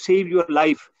 you save your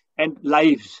life and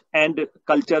lives and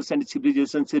cultures and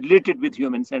civilizations related with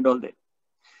humans and all that.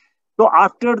 So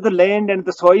after the land and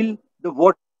the soil, the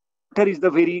water is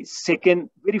the very second,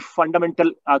 very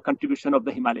fundamental contribution of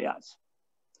the Himalayas.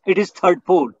 It is third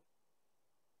pole.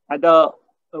 And the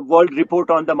World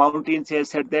Report on the Mountains has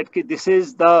said that this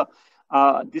is the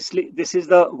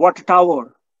water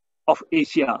tower of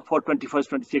Asia for 21st,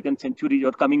 22nd centuries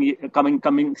or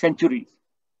coming centuries.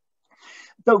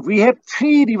 So we have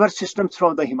three river systems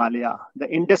from the Himalaya. The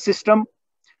Indus system,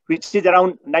 which is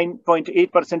around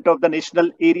 9.8% of the national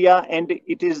area, and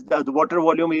it is the water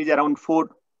volume is around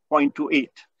 4.28.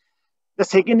 The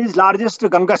second is largest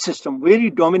Ganga system,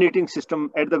 very dominating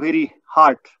system at the very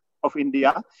heart of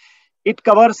India. It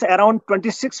covers around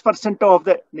 26% of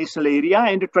the national area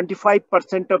and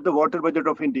 25% of the water budget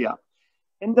of India.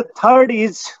 And the third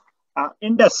is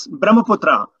Indus,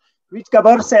 Brahmaputra, which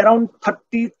covers around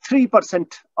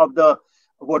 33% of the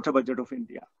water budget of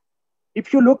India.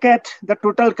 If you look at the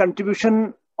total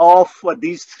contribution of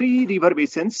these three river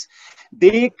basins,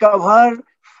 they cover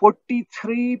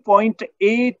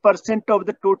 43.8% of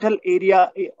the total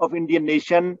area of Indian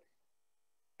nation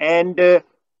and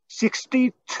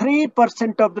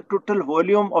 63% of the total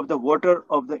volume of the water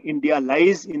of the India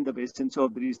lies in the basins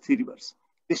of these three rivers.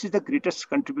 This is the greatest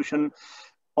contribution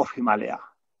of Himalaya.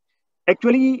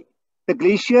 Actually, the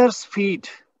glaciers feed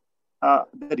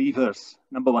the rivers,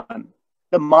 number one.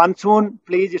 The monsoon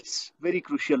plays its very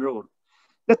crucial role.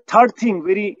 The third thing,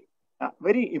 very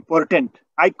important,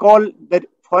 I call the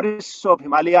forests of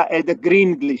Himalaya as the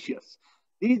green glaciers.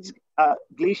 These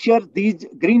these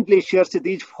green glaciers,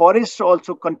 these forests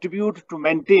also contribute to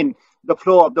maintain the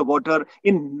flow of the water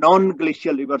in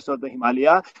non-glacial rivers of the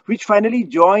Himalaya, which finally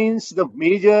joins the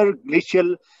major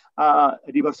glacial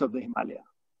rivers of the Himalaya.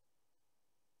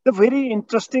 The very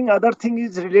interesting other thing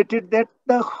is related that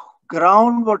the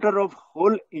groundwater of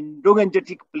whole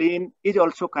Indo-Gangetic plain is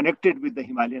also connected with the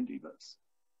Himalayan rivers.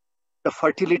 The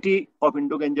fertility of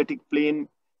Indo-Gangetic plain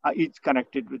is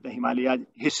connected with the Himalayas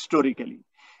historically.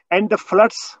 And the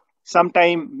floods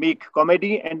sometimes make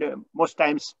comedy and most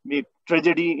times make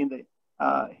tragedy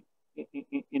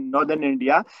in northern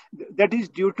India. That is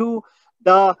due to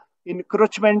the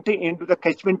encroachment into the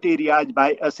catchment areas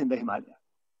by us in the Himalaya.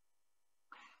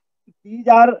 These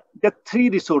are the three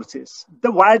resources.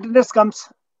 The wilderness comes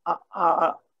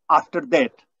after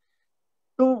that.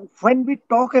 So when we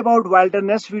talk about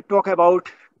wilderness, we talk about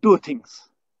two things.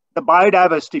 The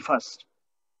biodiversity first.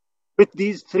 With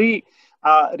these three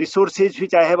resources,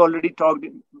 which I have already talked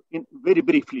in very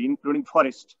briefly, including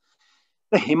forest.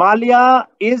 The Himalaya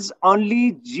is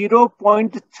only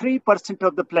 0.3%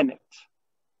 of the planet.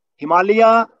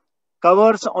 Himalaya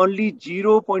covers only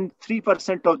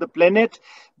 0.3% of the planet,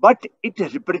 but it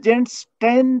represents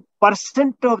 10%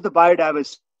 of the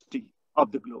biodiversity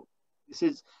of the globe. This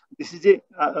is a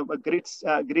great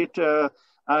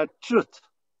truth,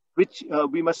 which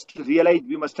we must realize,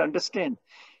 we must understand.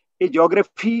 A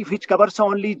geography which covers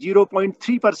only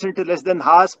 0.3%, less than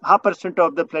half percent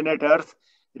of the planet Earth,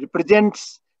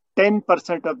 represents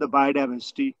 10% of the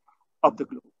biodiversity of the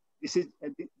globe. This is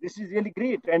really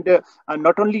great, and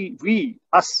not only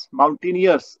us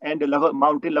mountaineers and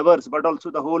mountain lovers, but also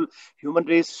the whole human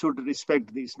race should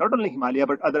respect this. Not only Himalaya,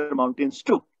 but other mountains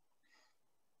too.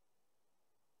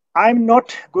 I'm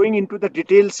not going into the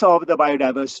details of the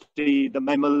biodiversity, the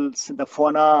mammals, the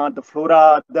fauna, the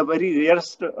flora, the very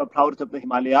rarest flowers of the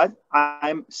Himalayas.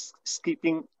 I'm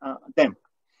skipping them.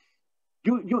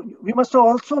 We must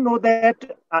also know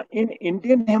that in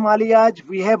Indian Himalayas,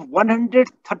 we have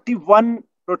 131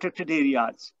 protected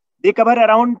areas. They cover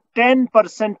around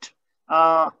 10%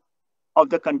 of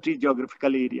the country's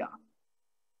geographical area,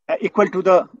 equal to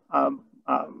the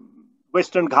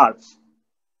Western Ghats.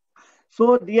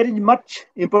 So there is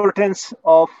importance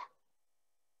of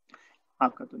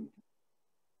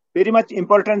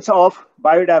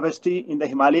biodiversity in the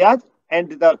Himalayas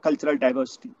and the cultural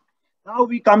diversity. Now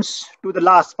we come to the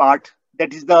last part,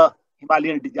 that is the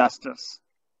Himalayan disasters.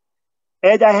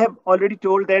 As I have already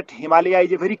told that Himalaya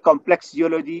is a very complex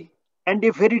geology and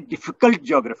a very difficult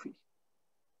geography.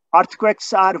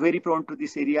 Earthquakes are very prone to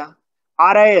this area.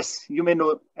 RIS, you may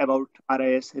know about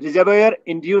RIS, reservoir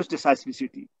induced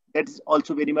seismicity. That is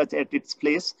also very much at its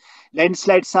place.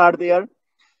 Landslides are there,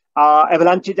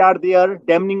 avalanches are there,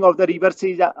 damming of the rivers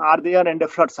are there, and the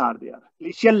floods are there.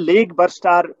 Glacial lake bursts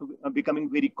are becoming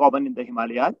very common in the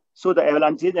Himalayas. So the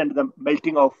avalanches and the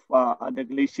melting of the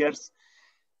glaciers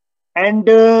And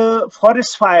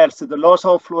forest fires, the loss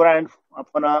of flora and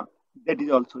fauna, that is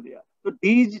also there. So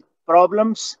these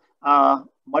problems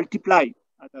multiply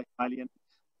the Himalayan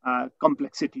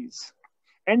complexities.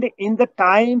 And in the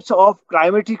times of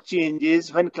climatic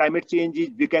changes, when climate change is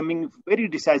becoming very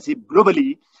decisive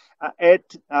globally,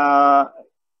 at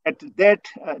that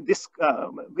this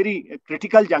very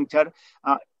critical juncture,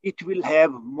 it will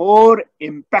have more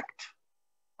impact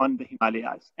on the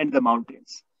Himalayas and the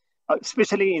mountains.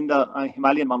 Especially in the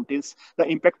Himalayan mountains, the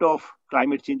impact of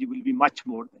climate change will be much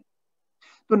more.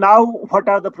 So now, what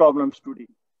are the problems today?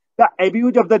 The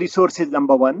abuse of the resources,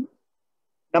 number one.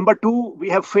 Number two, we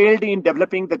have failed in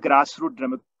developing the grassroots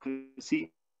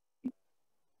democracy.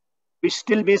 We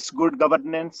still miss good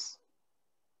governance.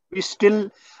 We still,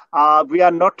 we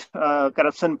are not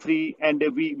corruption free, and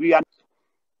we are.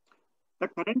 The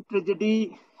current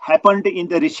tragedy happened in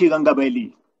the Rishiganga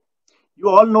Valley. You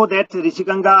all know that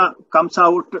Rishiganga comes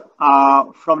out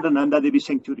from the Nanda Devi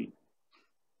sanctuary.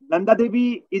 Nanda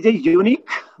Devi is a unique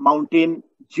mountain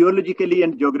geologically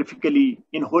and geographically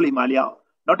in whole Himalaya.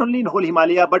 Not only in whole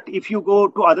Himalaya, but if you go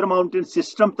to other mountain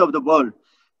systems of the world,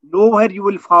 nowhere you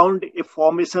will find a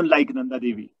formation like Nanda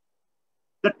Devi.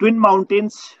 The twin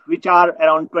mountains, which are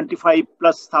around 25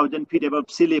 plus thousand feet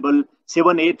above sea level,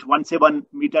 7817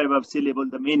 meter above sea level,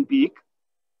 the main peak.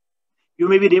 You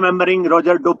may be remembering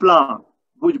Roger Doplan,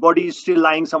 whose body is still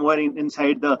lying somewhere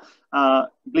inside the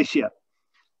glacier.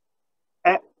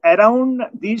 Around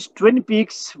these twin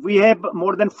peaks, we have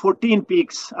more than 14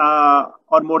 peaks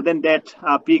or more than that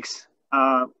peaks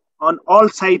on all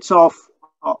sides of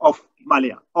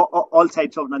Himalaya, all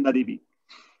sides of Nanda Devi.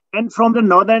 And from the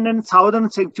northern and southern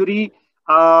sanctuary,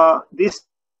 this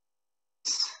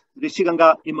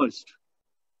Rishiganga emerged.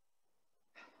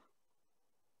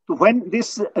 So when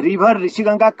this river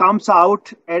Rishiganga comes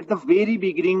out at the very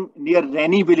beginning near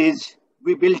Rani village,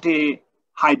 we built a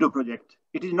hydro project.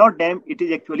 It is not dam, it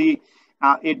is actually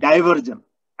a diversion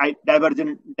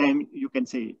dam, you can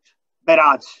say it.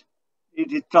 Barrage.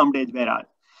 It is termed as barrage.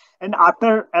 And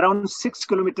after around 6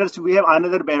 kilometers, we have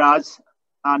another barrage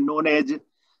known as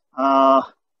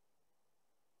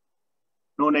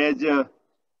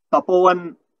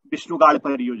Tapovan Vishnugad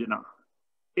Pariyojana.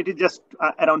 It is just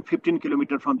around 15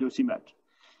 kilometers from Josimat.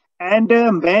 And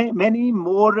many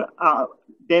more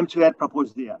dams were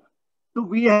proposed there. So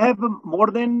we have more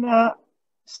than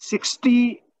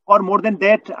 60 or more than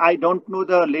that. I don't know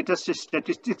the latest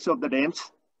statistics of the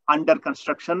dams under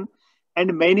construction.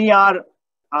 And many are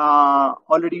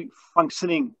already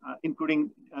functioning,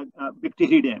 including Big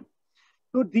Tehri Dam.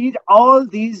 So all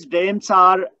these dams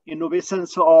are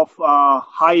innovations of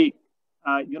high,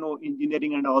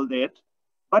 engineering and all that.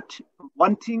 But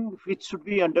one thing which should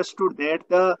be understood that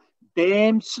the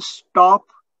dams stop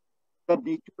the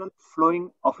natural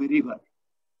flowing of a river.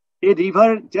 A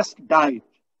river just died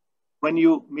when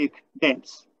you make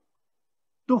dams.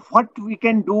 So what we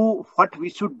can do, what we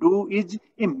should do is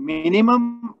a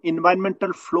minimum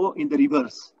environmental flow in the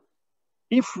rivers.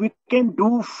 If we can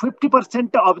do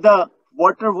 50% of the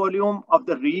water volume of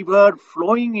the river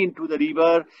flowing into the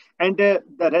river, and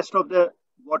the rest of the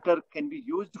water can be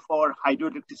used for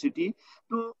hydroelectricity,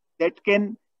 so that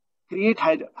can create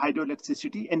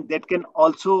hydroelectricity, and that can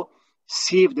also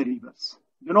save the rivers.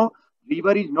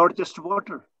 River is not just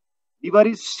water. River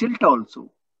is silt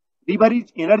also. River is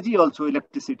energy also,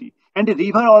 electricity. And the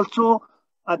river also,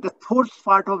 the fourth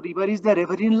part of river is the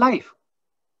riverine life.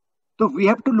 So we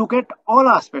have to look at all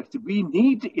aspects. We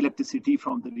need electricity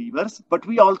from the rivers, but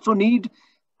we also need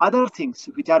other things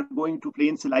which are going to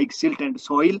plains like silt and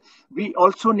soil. We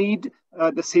also need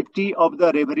the safety of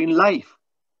the riverine life.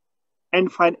 And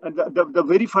the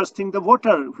very first thing, the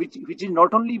water, which is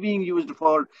not only being used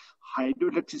for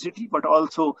hydroelectricity, but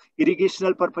also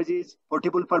irrigational purposes,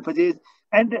 potable purposes,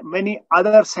 and many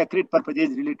other sacred purposes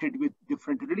related with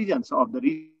different religions of the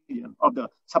region, of the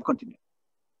subcontinent.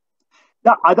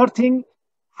 The other thing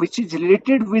which is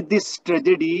related with this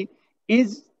tragedy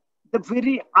is the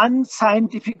very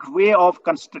unscientific way of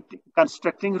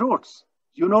constructing roads.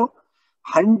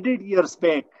 100 years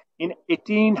back, in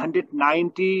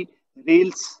 1890,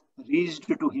 rails reached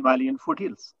to Himalayan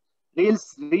foothills.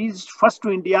 Rails reached first to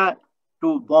India,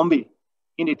 to Bombay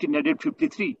in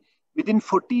 1853. Within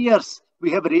 40 years,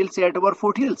 we have rails at our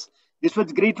foothills. This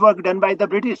was great work done by the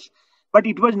British. But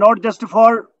it was not just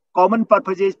for common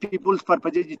purposes, people's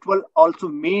purposes. It was also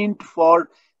meant for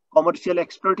commercial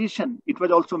exploitation. It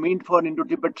was also meant for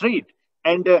Indo-Tibet trade.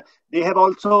 And they have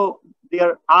also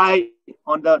their eye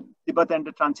on the Tibet and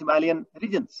the Trans-Himalayan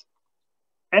regions.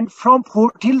 And from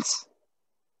foothills,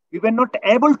 we were not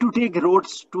able to take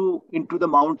roads into the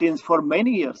mountains for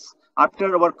many years.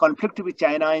 after our conflict with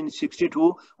China in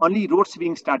 62, only roads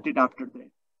being started after that.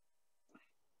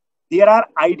 There are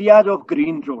ideas of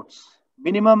green roads,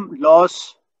 minimum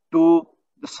loss to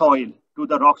the soil, to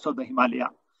the rocks of the Himalaya,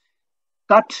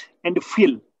 cut and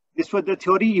fill. This was the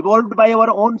theory evolved by our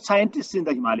own scientists in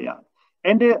the Himalaya.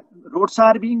 And roads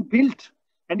are being built.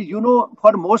 And you know,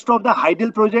 for most of the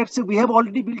hydel projects, we have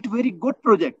already built very good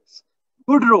projects,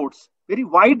 good roads, very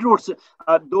wide roads.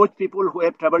 Those people who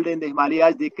have traveled in the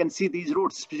Himalayas, they can see these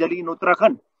roads, especially in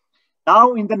Uttarakhand.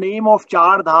 Now, in the name of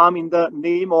Char Dham, in the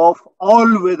name of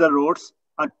all-weather roads,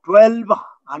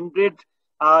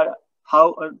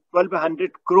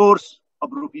 1,200 crores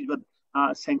of rupees were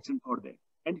sanctioned for that.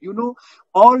 And you know,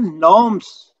 all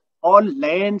norms, all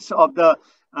lands of the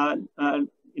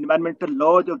environmental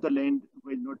laws of the land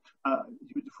were not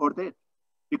used for that.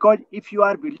 Because if you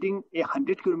are building a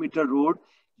 100-kilometer road,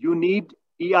 you need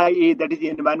EIA, that is the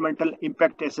environmental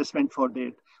impact assessment for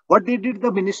that. What they did,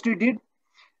 the ministry did,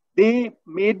 they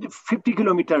made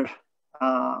 50-kilometer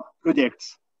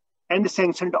projects and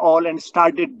sanctioned all and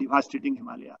started devastating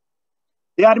Himalaya.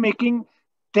 They are making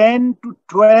 10 to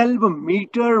 12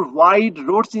 meter wide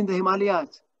roads in the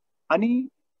Himalayas. Any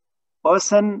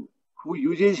person who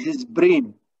uses his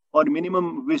brain or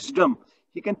minimum wisdom,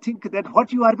 he can think that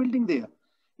what you are building there.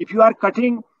 If you are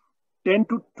cutting 10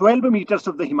 to 12 meters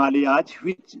of the Himalayas,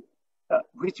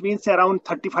 which means around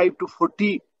 35 to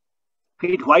 40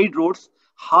 feet wide roads,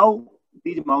 how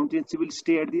these mountains will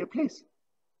stay at their place?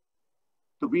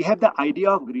 So we have the idea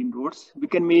of green roads. We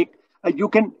can make, you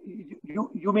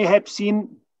may have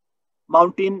seen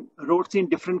mountain roads in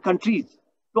different countries.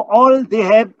 So all they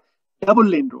have double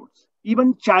lane roads.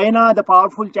 Even China, the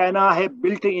powerful China, have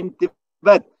built in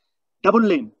Tibet double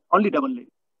lane, only double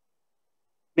lane.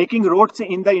 Making roads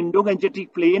in the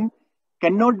Indo-Gangetic plain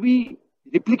cannot be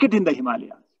replicated in the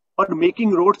Himalayas. Or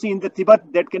making roads in the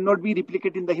Tibet that cannot be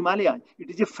replicated in the Himalayas. It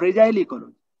is a fragile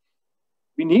ecology.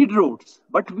 We need roads,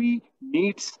 but we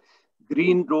need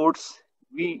green roads.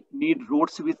 We need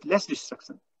roads with less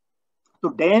destruction. So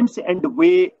dams and the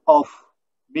way of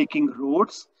making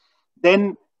roads,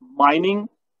 then mining,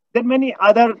 then many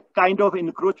other kind of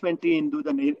encroachment into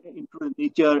the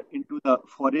nature, into the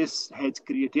forest has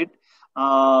created,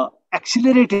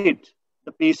 accelerated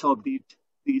the pace of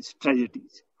these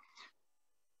tragedies.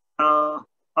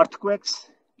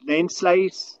 Earthquakes,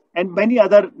 landslides, and many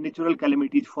other natural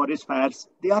calamities, forest fires,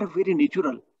 they are very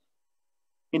natural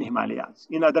in Himalayas,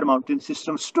 in other mountain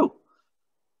systems too.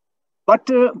 But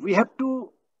we have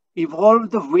to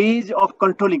evolve the ways of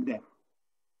controlling them.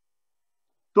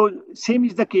 So same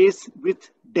is the case with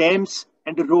dams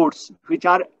and roads, which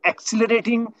are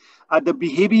accelerating the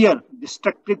behavior,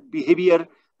 destructive behavior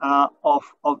of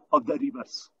the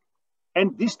rivers.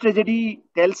 And this tragedy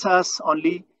tells us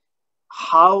only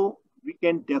how we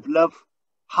can develop,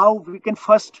 how we can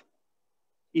first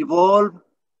evolve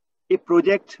a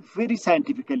project very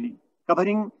scientifically,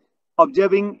 covering,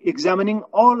 observing, examining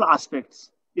all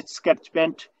aspects, its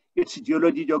catchment, its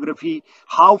geology, geography,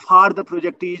 how far the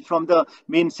project is from the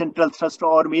main central thrust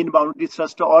or main boundary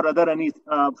thrust or other any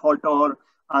fault or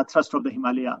thrust of the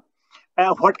Himalaya.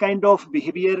 What kind of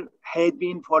behavior has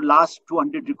been for last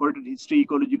 200 recorded history,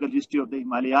 ecological history of the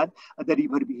Himalayas, the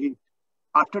river behaved.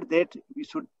 After that, we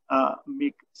should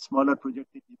make smaller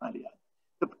projects in Himalaya.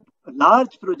 The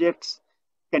large projects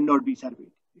cannot be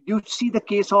surveyed. You see the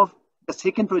case of the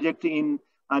second project in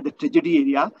the tragedy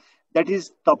area, that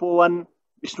is Tapovan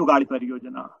Vishnugadi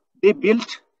Pariyojana. They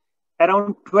built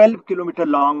around 12-kilometer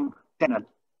long tunnel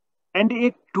and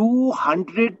a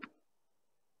 200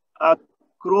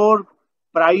 crore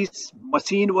price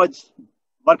machine was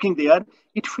working there.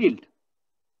 It failed.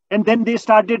 And then they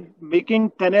started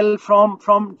making tunnel from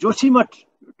Joshimath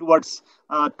towards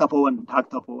Tapovan, Dhak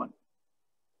Tapovan.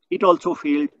 It also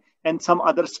failed. And some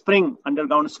other spring,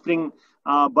 underground spring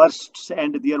bursts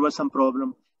and there was some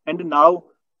problem. And now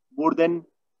more than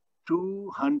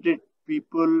 200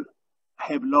 people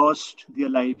have lost their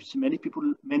lives. Many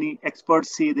people, many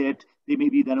experts say that the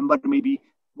number may be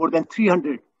more than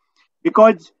 300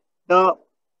 because the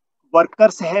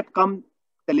workers have come,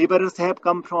 the laborers have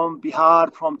come from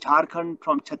Bihar, from Jharkhand,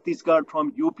 from Chhattisgarh,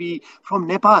 from UP, from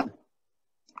Nepal.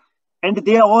 And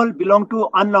they all belong to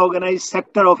unorganized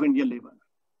sector of Indian labor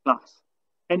class.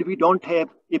 And we don't have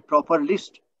a proper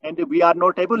list. And we are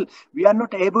not able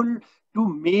to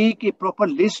make a proper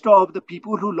list of the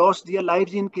people who lost their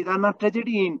lives in Kedarnath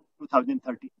tragedy in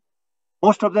 2013.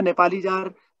 Most of the Nepalis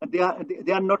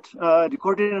are not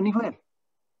recorded anywhere.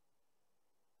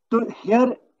 So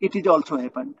here it is also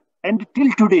happened. And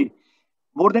till today,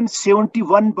 more than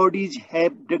 71 bodies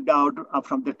have digged out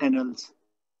from the tunnels.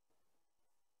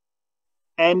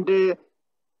 and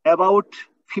about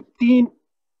 15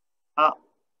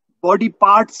 body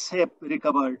parts have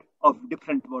recovered of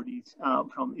different bodies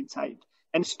from inside.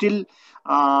 And still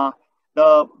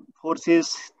the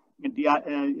forces,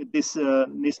 this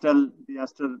national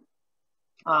disaster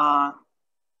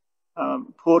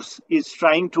force is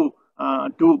trying to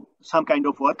do some kind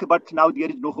of work, but now there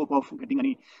is no hope of getting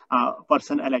any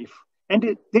person alive.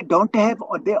 And they don't have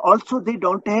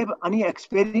any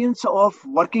experience of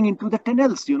working into the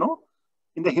tunnels,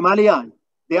 in the Himalaya.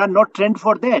 They are not trained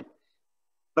for that.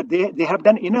 But they have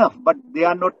done enough, but they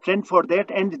are not trained for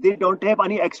that, and they don't have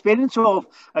any experience of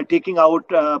taking out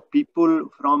people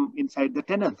from inside the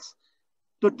tunnels.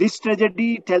 So this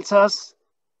tragedy tells us,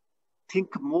 think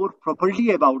more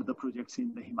properly about the projects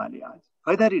in the Himalayas,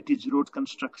 whether it is road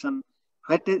construction,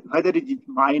 whether it is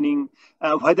mining,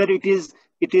 whether it is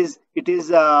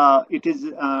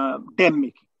dam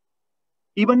making.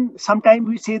 Even sometimes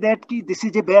we say that this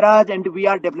is a barrage and we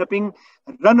are developing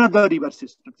run of the river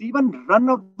systems. Even run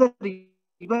of the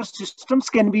river systems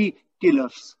can be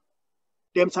killers.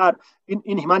 Dams are, in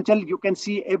Himachal, you can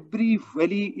see every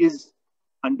valley is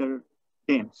under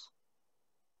dams.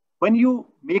 When you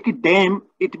make a dam,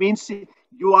 it means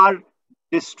you are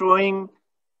destroying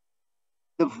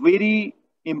the very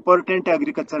important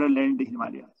agricultural land in the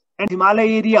Himalayas. And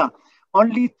Himalaya area,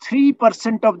 only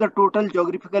 3% of the total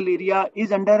geographical area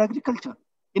is under agriculture.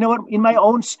 In my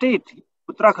own state,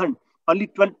 Uttarakhand, only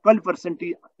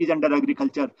 12% is under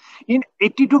agriculture. In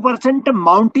 82%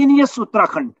 mountainous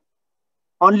Uttarakhand,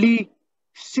 only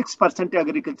 6%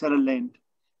 agricultural land.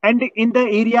 And in the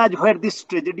areas where this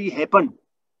tragedy happened,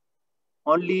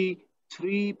 only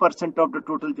 3% of the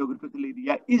total geographical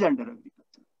area is under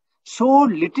agriculture. So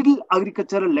little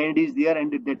agricultural land is there,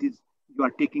 and that is you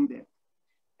are taking there.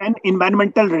 And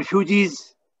environmental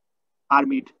refugees are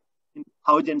made in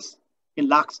thousands, in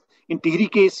lakhs. In Tihri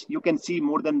case, you can see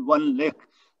more than 1 lakh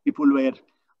people were,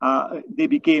 they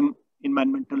became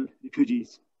environmental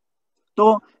refugees.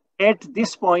 So at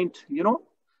this point,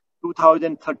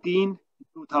 2013,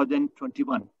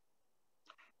 2021,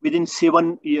 within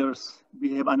 7 years,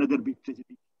 we have another big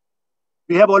tragedy.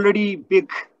 We have already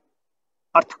big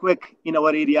earthquake in our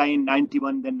area in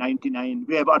 91, then 99.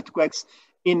 We have earthquakes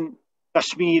in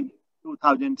Kashmir,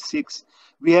 2006.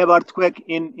 We have earthquake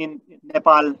in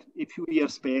Nepal a few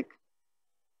years back.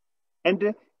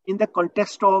 And in the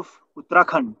context of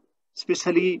Uttarakhand,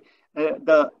 especially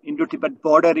the Indo-Tibet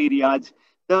border areas,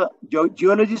 the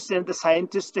geologists and the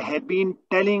scientists have been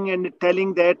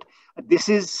telling that this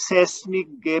is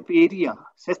seismic gap area.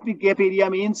 Seismic gap area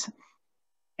means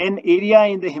an area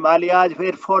in the Himalayas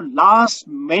where for last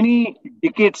many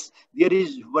decades, there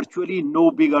is virtually no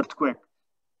big earthquake.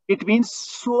 It means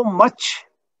so much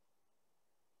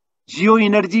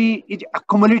geo-energy is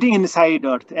accumulating inside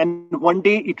Earth, and one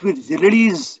day it will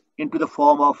release into the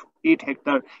form of 8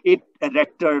 Richter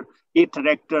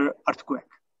earthquake.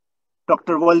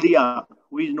 Dr. Waldia,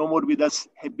 who is no more with us,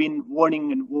 have been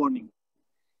warning.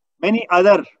 Many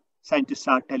other scientists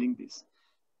are telling this.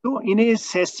 So in a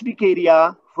seismic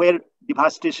area where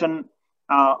devastation,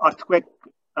 earthquake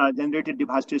generated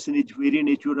devastation is very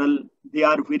natural, they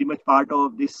are very much part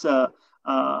of this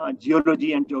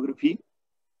geology and geography.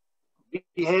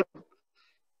 We have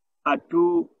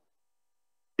to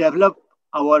develop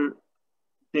our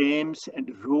dams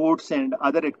and roads and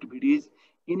other activities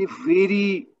in a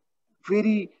very,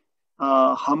 very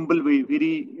humble way,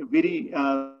 very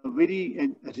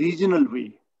regional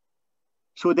way,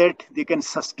 so that they can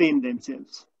sustain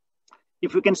themselves.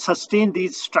 If we can sustain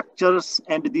these structures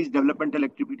and these developmental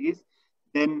activities,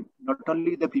 then not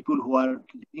only the people who are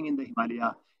living in the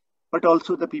Himalaya, but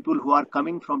also the people who are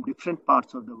coming from different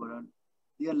parts of the world,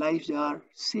 their lives are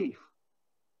safe.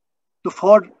 So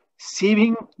for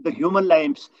saving the human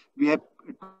lives, we have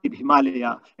to leave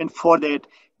Himalaya. And for that,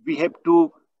 we have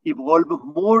to evolve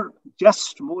more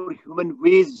human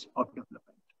ways of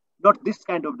development. Not this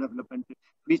kind of development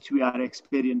which we are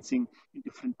experiencing in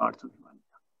different parts of Himalaya.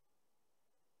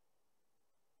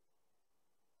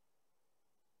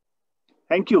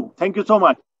 Thank you. Thank you so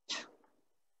much.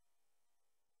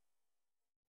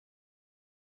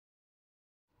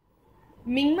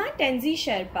 Mingma Tenzi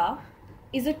Sherpa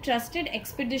is a trusted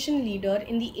expedition leader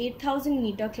in the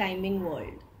 8,000-meter climbing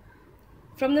world.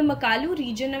 From the Makalu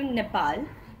region of Nepal,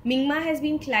 Mingma has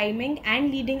been climbing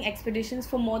and leading expeditions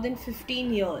for more than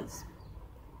 15 years.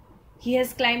 He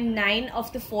has climbed 9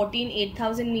 of the 14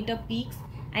 8,000-meter peaks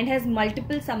and has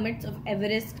multiple summits of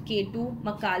Everest, K2,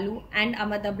 Makalu and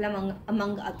Amadabla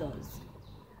among others.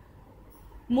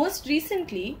 Most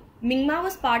recently, Mingma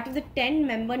was part of the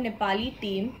 10-member Nepali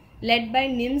team led by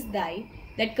Nimz Dai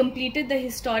that completed the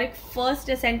historic first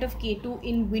ascent of K2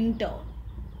 in winter.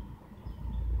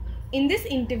 In this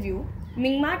interview,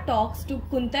 Mingma talks to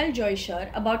Kuntal Joisher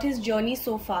about his journey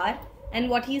so far and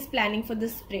what he is planning for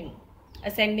this spring,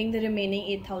 ascending the remaining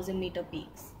 8,000 meter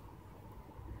peaks.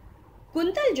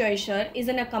 Kuntal Joisher is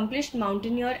an accomplished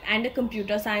mountaineer and a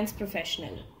computer science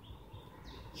professional.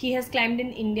 He has climbed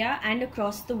in India and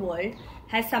across the world,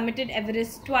 has summited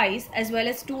Everest twice as well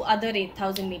as 2 other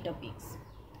 8,000 meter peaks.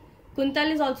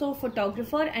 Kuntal is also a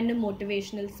photographer and a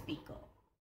motivational speaker.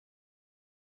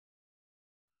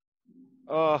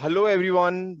 Hello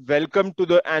everyone, welcome to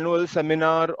the annual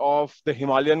seminar of the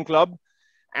Himalayan Club,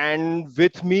 and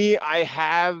with me I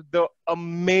have the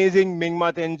amazing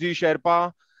Mingma Tenzi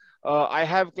Sherpa. I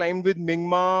have climbed with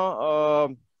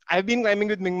Mingma, I've been climbing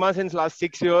with Mingma since last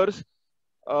 6 years,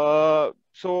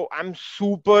 so I'm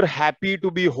super happy to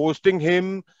be hosting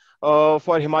him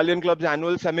for Himalayan Club's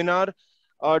annual seminar.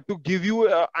 To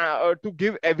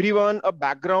give everyone a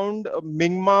background,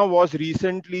 Mingma was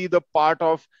recently the part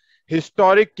of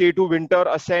historic K2 winter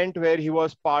ascent where he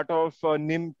was part of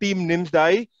Team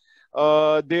Nimsdai.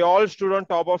 They all stood on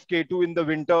top of K2 in the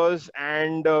winters,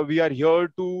 and we are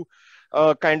here to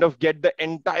kind of get the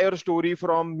entire story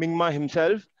from Mingma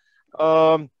himself.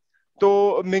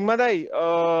 तो Mingma दाई,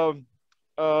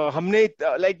 हमने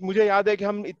मुझे याद है कि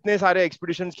हम इतने सारे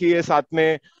expeditions किए साथ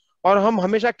में और हम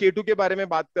हमेशा K2 के बारे में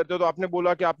बात करते हो, तो आपने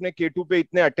बोला कि आपने K2 पे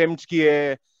इतने अटेम्प्ट्स किए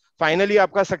हैं, फाइनली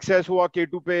आपका सक्सेस हुआ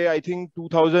K2 पे, आई थिंक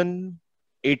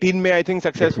 2018 में आई थिंक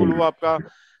सक्सेसफुल हुआ आपका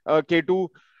K2,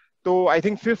 तो आई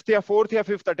थिंक फोर्थ या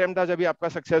फिफ्थ अटेम्प्ट था जब आपका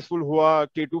सक्सेसफुल हुआ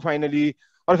K2 फाइनली,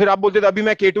 और फिर आप बोलते थे अभी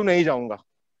मैं K2 नहीं जाऊंगा,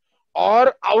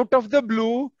 और आउट ऑफ द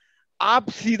ब्लू आप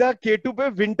सीधा K2 पे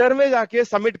विंटर में जाके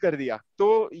सबमिट कर दिया.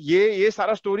 तो ये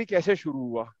सारा स्टोरी कैसे शुरू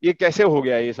हुआ, ये कैसे हो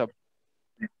गया ये सब?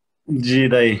 जी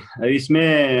दाई,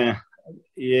 इसमें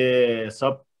ये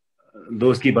सब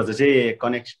दोस्त की वजह से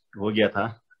कनेक्ट हो गया था,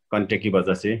 कांटेक्ट की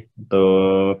वजह से.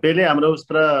 तो पहले हम लोग उस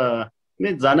तरह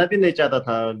मैं जाना भी नहीं चाहता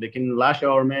था, लेकिन लास्ट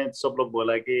आवर में सब लोग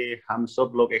बोला कि हम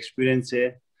सब लोग एक्सपीरियंस है,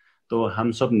 तो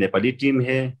हम सब नेपाली टीम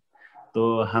है,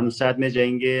 तो हम साथ में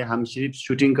जाएंगे, हम सिर्फ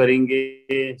शूटिंग करेंगे,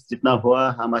 जितना हुआ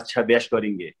हम अच्छा बेस्ट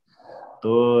करेंगे.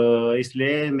 तो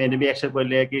इसलिए मैंने भी एक्सेप्ट कर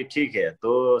लिया कि ठीक है,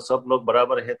 तो सब लोग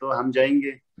बराबर है तो हम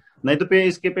जाएंगे. नहीं तो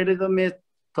इसके पहले तो मैं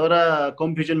थोड़ा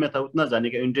कंफ्यूजन में था, उतना जाने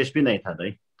का इंटरेस्ट भी नहीं था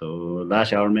भाई. तो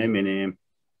लास्ट आवर में मैंने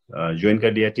ज्वाइन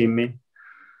कर दिया टीम में,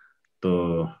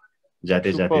 तो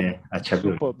जाते जाते अच्छा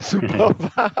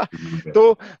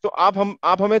तो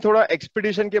आप हमें थोड़ा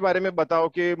एक्सपीडिशन के बारे में बताओ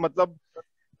कि मतलब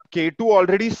K2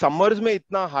 ऑलरेडी समर्स में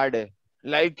इतना हार्ड है,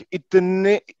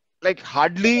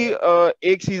 हार्डली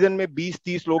एक सीजन में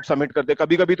 20-30 लोग सबमिट करते हैं,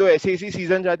 कभी कभी तो ऐसी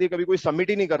सीजन जाती है कभी कोई सबमिट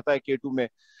ही नहीं करता है K2 में.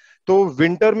 तो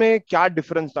विंटर में क्या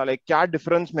डिफरेंस था, क्या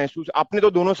डिफरेंस महसूस आपने, तो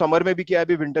दोनों समर में भी किया है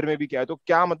अभी विंटर में भी किया है, तो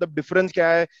क्या मतलब डिफरेंस क्या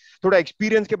है, थोड़ा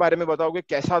एक्सपीरियंस के बारे में बताओगे,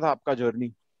 कैसा था आपका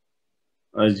जर्नी?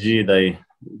 जी दाई,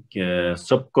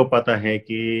 सबको पता है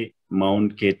कि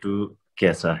माउंट K2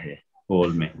 कैसा है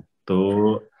वर्ल्ड में. तो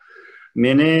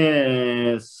मैंने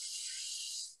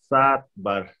 7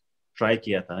 बार ट्राई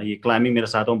किया था, ये क्लाइंबिंग मेरा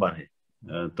 7वां बार है.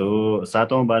 तो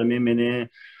 7वां बार में मैंने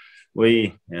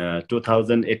वही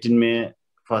 2018 में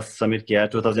फर्स्ट सबमिट किया,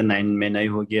 2009 में नहीं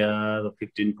हो गया,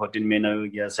 15-14 में नहीं हो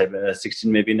गया,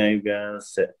 16 में भी नहीं हो गया,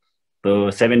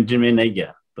 तो 17 में नहीं गया,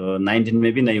 तो 19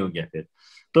 में भी नहीं हो गया. फिर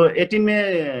तो 18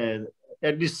 में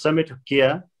एटलीस्ट सबमिट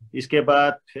किया. इसके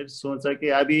बाद फिर सोचा कि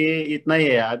अभी इतना ही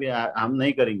है, अभी हम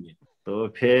नहीं करेंगे. तो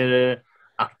फिर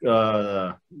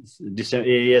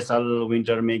ये साल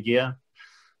विंटर में गया,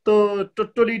 तो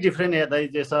टोटली डिफरेंट है भाई.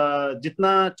 जैसा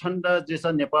जितना ठंडा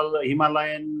जैसा नेपाल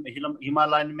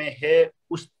हिमालयन में है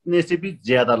उसने से भी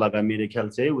ज्यादा लगा मेरे ख्याल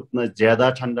से, उतना ज्यादा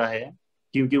ठंडा है,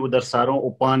 क्योंकि उधर सारों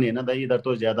उपान है ना भाई, इधर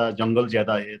तो ज्यादा जंगल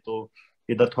ज्यादा है, तो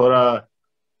इधर थोड़ा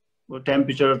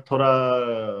टेम्परेचर थोड़ा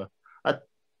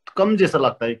कम जैसा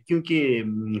लगता है, क्योंकि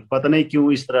पता नहीं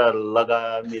क्यों इस तरह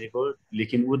लगा मेरे को.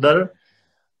 लेकिन उधर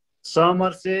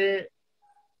समर से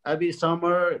अभी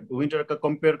समर विंटर का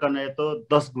कंपेयर करना है तो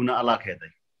 10 गुना अलग है,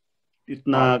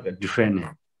 इतना डिफरेंट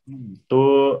है. तो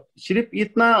सिर्फ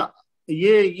इतना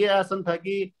ये आसन था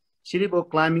कि सिर्फ वो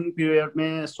क्लाइंबिंग पीरियड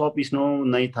में सॉफ्ट स्नो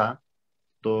नहीं था,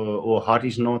 तो वो हार्ड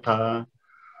स्नो था.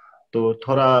 तो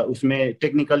थोड़ा उसमें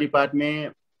टेक्निकली पार्ट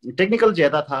में टेक्निकल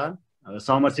ज्यादा था,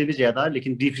 समर से भी ज्यादा,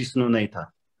 लेकिन डीप स्नो नहीं था.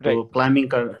 तो क्लाइंबिंग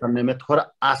करने में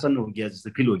थोड़ा आसान हो गया, जैसे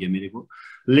फील हो गया मेरे को.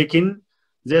 लेकिन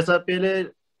जैसा पहले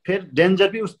फिर डेंजर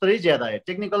भी उस तरह ही ज्यादा है.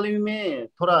 टेक्निकली में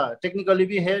थोड़ा टेक्निकली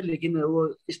भी है, लेकिन वो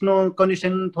स्नो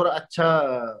कंडीशन थोड़ा अच्छा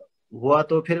हुआ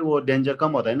तो फिर वो डेंजर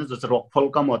कम होता है ना, जैसे रॉकफॉल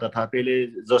कम होता था पहले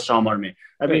जो समर में.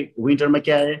 अभी विंटर में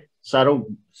क्या है, सारों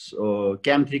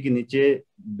कैंप 3 के नीचे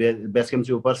बेस कैंप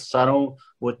से ऊपर सारों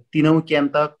वो तीनों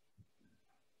कैंप तक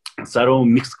सारों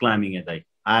मिक्स क्लाइंबिंग है दाई,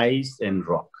 ice and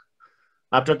rock.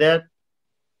 After that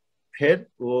फिर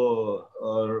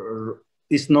वो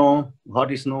स्नो,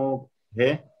 हॉट स्नो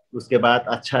है, उसके बाद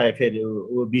अच्छा है। फिर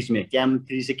वो बीच में कैंप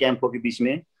 3 से कैंप 4 के बीच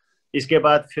में, इसके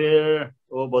बाद फिर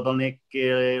वो बोतलनेक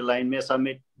के लाइन में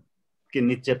समिट के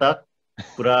नीचे तक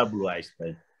पूरा ब्लू आइस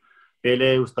था।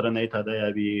 पहले उस तरह नहीं था,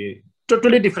 अभी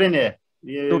टोटली डिफरेंट है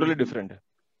ये, टोटली डिफरेंट है,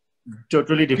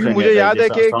 टोटली क्योंकि डिफरेंट मुझे है। याद है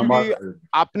कि जैसा क्योंकि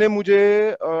आपने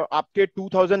मुझे आपके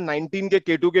 2019 के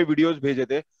K2 के वीडियोस भेजे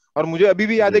थे, और मुझे अभी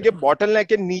भी याद है कि बॉटल नेक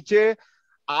के नीचे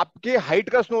आपके हाइट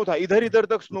का स्नो था, इधर इधर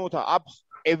तक स्नो था। आप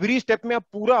एवरी स्टेप में आप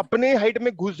पूरा अपने हाइट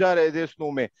में घुस जा रहे थे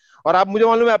स्नो में, और आप मुझे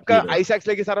मालूम है आपका आइस एक्स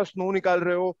लेके सारा स्नो निकाल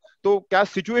रहे हो। तो क्या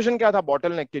सिचुएशन क्या था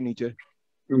बॉटल नेक के नीचे?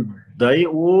 दाई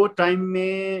वो टाइम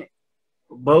में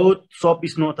बहुत सॉफ्ट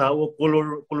स्नो था, वो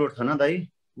कोलोर था ना दाई,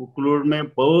 वो कोलोर में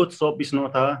बहुत सॉफ्ट स्नो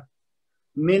था।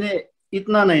 मैंने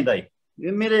इतना नहीं दाई,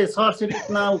 मेरे सर से भी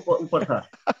इतना ऊपर था,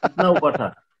 इतना ऊपर था,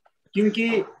 क्योंकि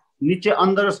नीचे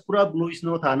अंदर पूरा ब्लू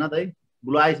स्नो था ना दाई,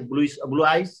 ब्लू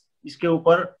आइस, इसके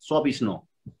ऊपर सॉफ्ट स्नो,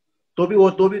 तो भी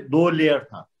 2 लेयर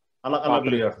था, अलग अलग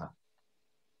लेयर था।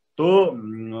 तो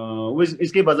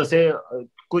इसकी वजह से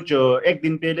कुछ एक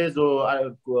दिन पहले जो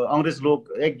अंग्रेज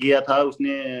लोग एक गया था,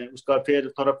 उसने उसका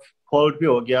फिर थोड़ा फॉल्ट भी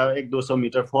हो गया, 100-200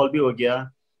 मीटर फॉल भी हो गया,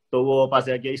 तो वो वापस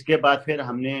आ गया। इसके बाद फिर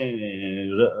हमने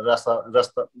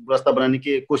रास्ता बनाने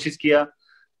की कोशिश किया,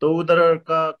 तो उधर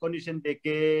का कंडीशन देख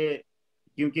के,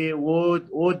 क्योंकि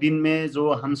वो दिन में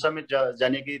जो हम समिट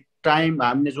जाने की टाइम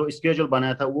हमने जो स्केड्यूल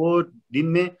बनाया था, वो दिन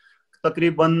में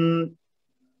तकरीबन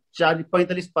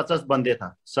 45-50 बंदे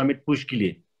था समिट पुश के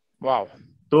लिए। वाह।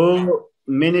 तो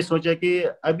मैंने सोचा कि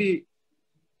अभी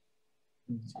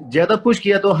ज्यादा पुश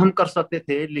किया तो हम कर सकते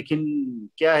थे, लेकिन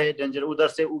क्या है डेंजर, उधर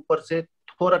से ऊपर से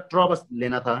थोड़ा ट्रॉबस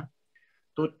लेना था,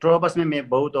 तो ट्रॉबस में मैं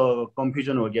बहुत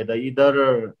कंफ्यूजन हो गया था,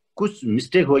 इधर कुछ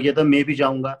मिस्टेक हो गया था, मैं भी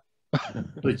जाऊंगा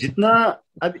तो जितना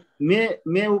अब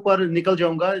मैं ऊपर निकल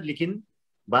जाऊंगा, लेकिन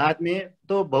बाद में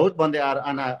तो बहुत बंदे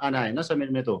आना है ना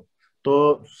समिट में,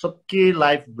 तो सबकी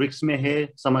लाइफ ब्रिक्स में है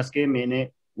समझ के मैंने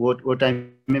वो टाइम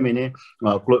में मैंने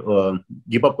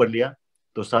गिव अप कर लिया।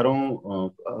 तो सारों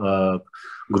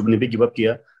ग्रुप ने भी गिव अप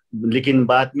किया, लेकिन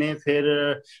बाद में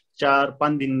फिर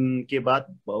 4-5 दिन के बाद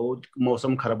बहुत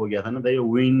मौसम खराब हो गया था ना,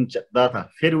 विंड ज्यादा था,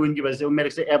 फिर विंड की वजह से मेरे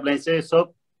से एयरलाइन से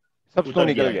सब स्नो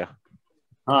निकल गया।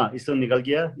 हाँ, इससे निकल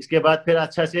गया। इसके बाद फिर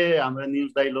अच्छा से हमारे न्यूज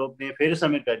दाई लोग ने फिर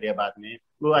सबमिट कर दिया बाद में,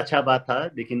 वो अच्छा बात था,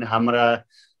 लेकिन हमारा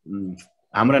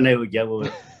नहीं हो गया, वो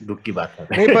दुख की बात था।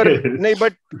 नहीं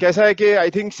बट कैसा है कि आई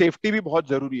थिंक सेफ्टी भी बहुत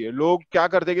जरूरी है। लोग क्या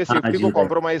करते हैं कि सेफ्टी को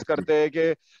कॉम्प्रोमाइज करते हैं,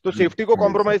 कि तो सेफ्टी को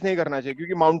कॉम्प्रोमाइज नहीं करना चाहिए,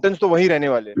 क्योंकि माउंटेन्स तो वहीं रहने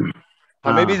वाले,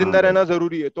 हमें भी जिंदा रहना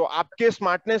जरूरी है। तो आपके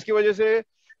स्मार्टनेस की वजह से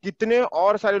कितने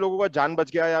और सारे लोगों का जान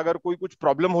बच गया है। अगर कोई कुछ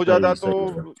प्रॉब्लम हो जाता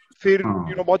तो फिर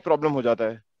बहुत प्रॉब्लम हो जाता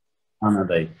है। हाँ ना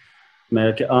दाई,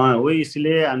 वही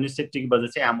इसलिए हमने सेफ्टी की वजह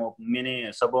से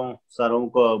मैंने सारों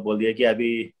को बोल दिया कि अभी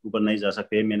ऊपर नहीं जा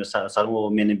सकते। मैंने सारों को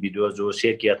मैंने वीडियो जो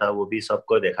शेयर किया था वो भी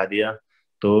सबको दिखा दिया,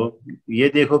 तो ये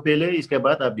देखो पहले, इसके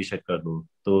बाद आप डिसाइड कर दो।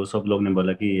 तो सब लोग ने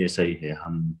बोला कि ये सही है,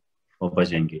 हम वापस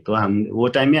जाएंगे। तो हम वो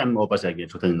टाइम में हम वापस आ गए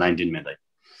 2019 में।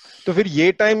 तो फिर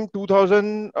ये टाइम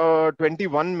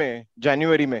 2021 में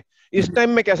जनवरी में, इस टाइम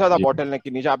में कैसा था बॉटल नेक के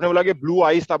नीचे? आपने बोला कि ब्लू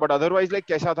आइस था, बट अदरवाइज लाइक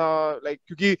कैसा था? लाइक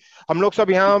क्योंकि हम लोग सब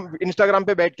यहाँ इंस्टाग्राम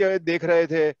पे बैठ के देख रहे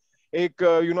थे, एक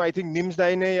आई थिंक निम्स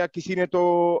दाई ने या किसी ने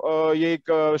तो ये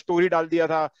एक स्टोरी डाल दिया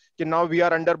था कि now we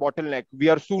are under bottle neck, we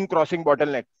are soon crossing bottle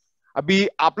नेक। अभी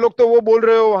आप लोग तो वो बोल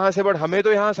रहे हो वहां से, बट हमें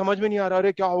तो यहाँ समझ में नहीं आ रहा,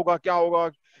 अरे क्या होगा क्या होगा,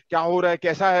 क्या हो रहा है,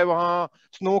 कैसा है वहाँ,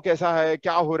 स्नो कैसा है,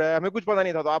 क्या हो रहा है, हमें कुछ पता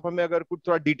नहीं था। तो आप हमें अगर कुछ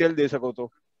थोड़ा डिटेल दे सको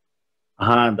तो।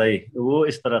 हाँ दाई, वो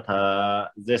इस तरह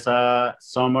था, जैसा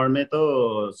समर में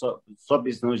तो सब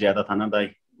स्नो ज्यादा था ना दाई,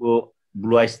 वो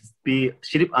ब्लू आइस भी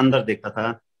सिर्फ अंदर देखता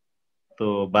था,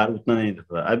 तो बाहर उतना नहीं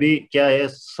देखता था। अभी क्या है,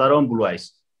 सारों blue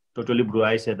eyes, totally blue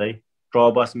eyes है दाई,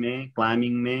 ट्रॉबस में,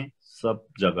 क्लाइंबिंग में, सब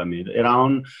जगह में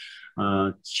अराउंड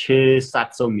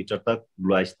 600-700 मीटर तक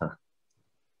ब्लू आइस था।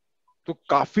 तो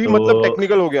काफी तो मतलब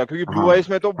टेक्निकल हो गया, क्योंकि ब्लू आइस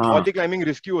में तो हाँ, बहुत ही क्लाइंबिंग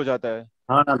रिस्की हो जाता है।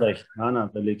 हाँ ना भाई, हाँ ना,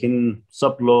 तो लेकिन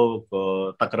सब लोग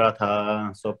तकड़ा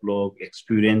था, सब लोग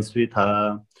एक्सपीरियंस भी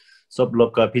था, सब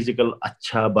लोग का फिजिकल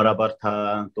अच्छा बराबर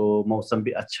था, तो मौसम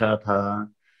भी अच्छा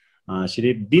था।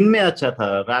 सिर्फ दिन में अच्छा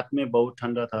था, रात में बहुत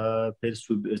ठंडा था, फिर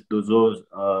सुबह तो जो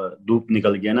धूप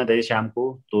निकल गया ना देर शाम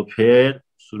को, तो फिर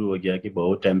शुरू हो गया कि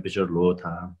बहुत टेम्परेचर लो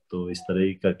था। तो इस तरह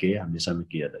ही करके हमने सबमिट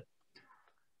किया था।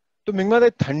 तो मिंगमा दा,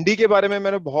 ठंडी के बारे में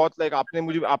मैंने बहुत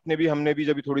आपने भी हमने भी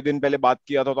जब थोड़ी दिन पहले बात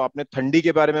किया था तो आपने ठंडी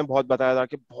के बारे में बहुत बताया था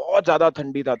कि बहुत ज्यादा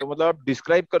ठंडी था। तो मतलब आप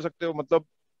डिस्क्राइब कर सकते हो, मतलब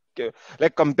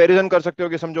कंपैरिजन कर सकते हो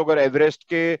कि समझो अगर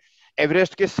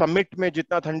एवरेस्ट के समिट में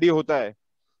जितना ठंडी होता है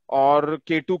और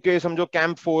K2 के समझो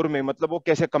कैंप 4 में, मतलब वो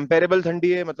कैसे कंपेरेबल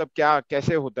ठंडी है, मतलब क्या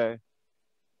कैसे होता है?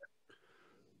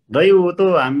 भाई वो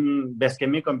तो हम बेस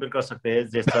कैंप में कंपेयर कर सकते हैं।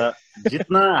 जैसा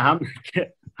जितना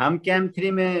हम कैंप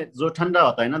 3 में जो ठंडा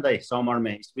होता है ना भाई, समर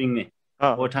में स्प्रिंग में,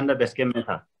 हाँ। वो ठंडा बेस कैंप में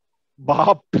था।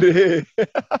 बाप रे।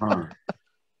 हाँ,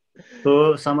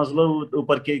 तो समझ लो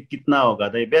ऊपर के कितना होगा।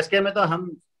 भाई बेस कैंप में तो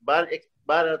हम एक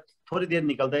बार थोड़ी देर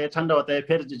निकलता है, ठंडा होता है,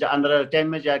 फिर अंदर टेंट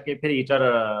में जाके फिर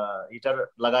हीटर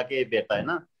लगा के बैठता है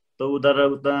ना, तो उधर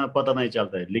उतना पता नहीं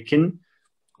चलता है। लेकिन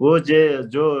वो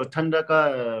जो ठंडा का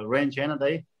रेंज है ना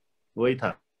भाई, वही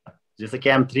था। जैसे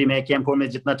कैंप 3 में कैंप 4 में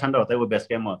जितना ठंडा होता है वो बेस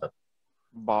कैंप में होता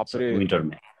बाप रे। विंटर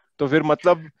में। तो फिर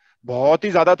मतलब बहुत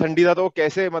ही ज्यादा ठंडी था, तो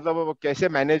कैसे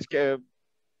मैनेज किया?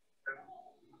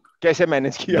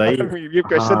 भाई ये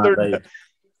क्वेश्चन हाँ तो भाई,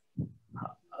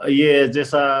 ये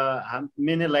जैसा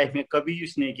मैंने लाइफ में कभी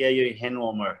यूज नहीं किया ये हैंड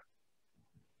वार्मर।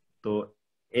 तो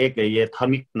एक ये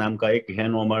थर्मिक नाम का एक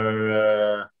हैंड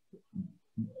वार्मर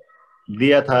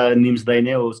दिया था निम्स दाई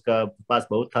ने, उसका पास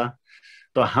बहुत था।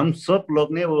 तो हम सब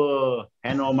लोग ने वो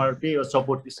हैंड वार्मर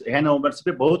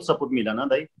पे बहुत सपोर्ट मिला ना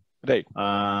भाई। राइट।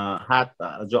 हाथ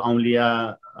जो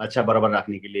उंगलियां अच्छा बराबर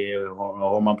रखने के लिए,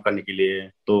 वार्म अप करने के लिए,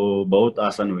 तो बहुत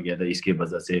आसान हो गया था इसकी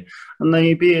वजह से।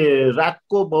 नहीं भी रात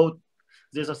को बहुत,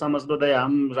 जैसा समझ लो भाई,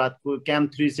 हम रात को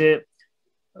कैंप 3 से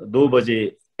 2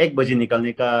 बजे 1 बजे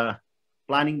निकलने का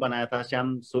प्लानिंग बनाया था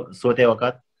शाम सोते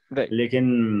वक्त।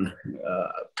 लेकिन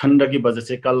ठंडा की वजह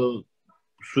से कल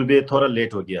सुबह थोड़ा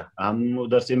लेट हो गया। हम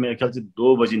उधर से मेरे ख्याल से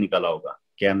 2 बजे निकला होगा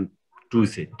कैंप 3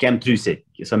 से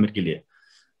समिट के लिए।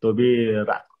 तो भी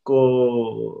रात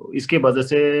को इसके वजह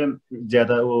से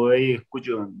ज्यादा वो वही कुछ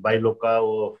भाई लोग का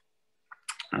वो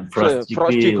फ्रॉस्ट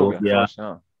हो गया।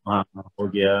 हाँ हो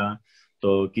गया।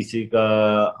 तो किसी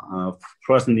का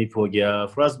फ्रॉस्ट निप हो गया।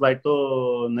 फ्रॉस्ट बाइट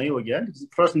तो नहीं हो गया,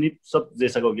 फ्रॉस्ट निप सब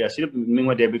जैसा हो गया। सिर्फ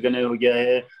मिंगमा डेविड का नहीं हो गया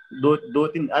है। दो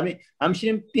तीन हम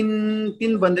सिर्फ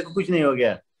तीन बंदे को कुछ नहीं हो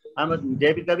गया। हम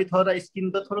डेविड का भी थोड़ा स्किन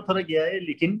तो थोड़ा गया है,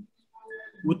 लेकिन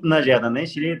उतना ज्यादा नहीं,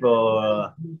 सिर्फ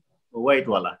व्हाइट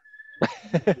वाला।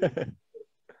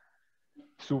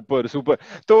 सुपर।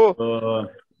 तो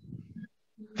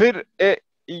फिर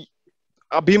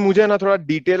अभी मुझे ना थोड़ा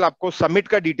डिटेल, आपको समिट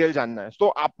का डिटेल जानना है। तो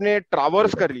आपने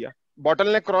ट्रावर्स कर लिया, बॉटल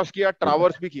ने क्रॉस किया,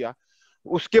 ट्रावर्स भी किया,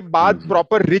 उसके बाद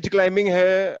प्रॉपर रिज क्लाइंबिंग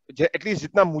है, एटलीस्ट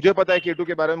जितना मुझे पता है K2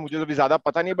 के बारे में, मुझे तो भी ज्यादा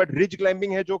पता नहीं, बट रिज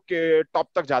क्लाइंबिंग है जो टॉप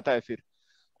तक जाता है। फिर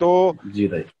तो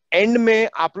एंड में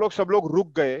आप लोग सब लोग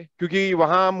रुक गए, क्योंकि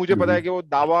वहां मुझे पता है कि वो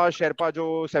दावा शेरपा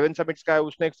जो 7 समिट्स का है,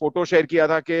 उसने एक फोटो शेयर किया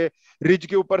था कि रिज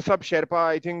के ऊपर सब शेरपा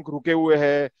आई थिंक रुके हुए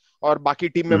हैं और बाकी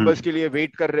टीम मेंबर्स के लिए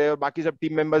वेट कर रहे हैं, और बाकी सब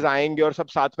टीम मेंबर्स आएंगे और सब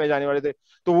साथ में जाने वाले थे।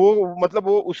 तो वो मतलब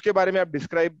वो उसके बारे में आप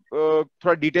डिस्क्राइब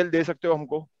थोड़ा डिटेल दे सकते हो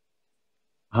हमको?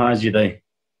 हाँ जी भाई,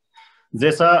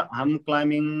 जैसा हम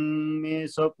क्लाइंबिंग में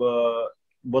सब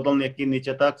बोतल नेक के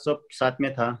नीचे तक सब साथ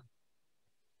में था।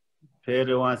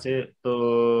 फिर वहां से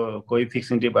तो कोई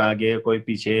फिक्सिंग टिप आगे कोई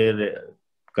पीछे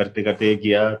करते करते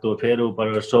किया। तो फिर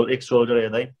ऊपर एक शोल्डर है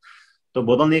भाई। तो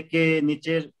बोतल नेक के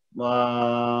नीचे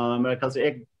मेरे ख्याल से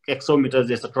 100 मीटर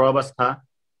जैसा ट्रावर्स था।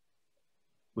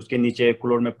 उसके नीचे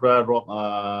फ्लोर में पूरा rock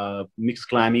mix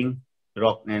climbing,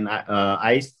 rock and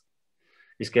ice.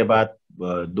 इसके बाद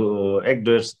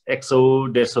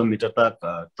 100-150 मीटर तक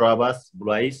ट्रावर्स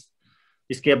ब्लू आइस।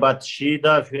 इसके बाद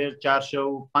सीधा फिर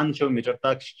 400-500 मीटर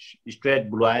तक स्ट्रेट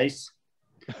ब्लू आइस।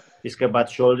 इसके बाद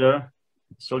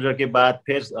शोल्डर के बाद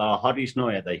फिर हॉट स्नो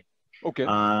है भाई। ओके।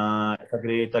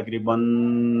 तकरीबन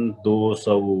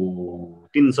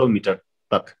 200-300 मीटर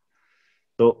तक।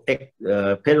 तो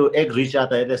फिर एक रिच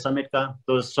आता है समिट का।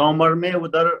 तो समर में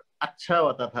उधर अच्छा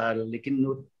होता था,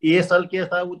 लेकिन ये साल क्या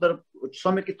था, उधर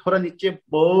समिट के थोड़ा नीचे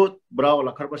बहुत बड़ा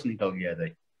वाला खरगोश निकल गया था।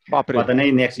 पता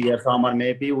नहीं नेक्स्ट ईयर समर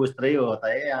में भी उस तरह ही होता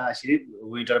है या सिर्फ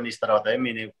विंटर में इस तरह होता है,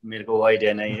 मेरे को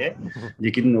आइडिया नहीं है।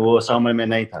 लेकिन वो समर में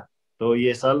नहीं था। तो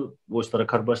ये साल उस तरह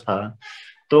खरगोश था।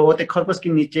 तो वो खरगोश के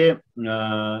नीचे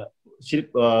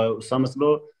सिर्फ समझ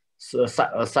लो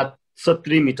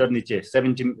 70 मीटर नीचे,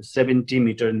 70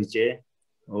 मीटर नीचे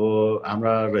वो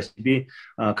हमारा रेसिपी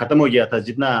खत्म हो गया था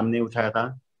जितना हमने उठाया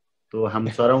था। तो हम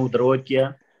सारा उधर वो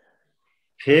किया।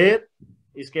 फिर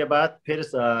इसके बाद फिर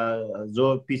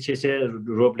जो पीछे से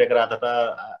रोप लेकर आता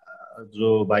था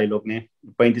जो भाई लोग ने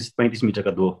 35 मीटर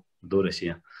का दो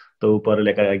रस्सियां, तो ऊपर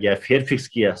लेकर गया। फिर फिक्स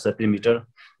किया 70 मीटर।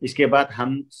 इसके बाद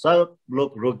हम सब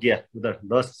लोग रोक गया उधर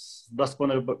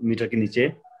 10-15 मीटर के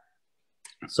नीचे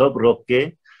सब रोक के।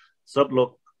 सब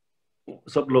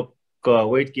लोग का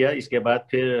वेट किया।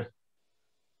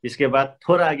 इसके बाद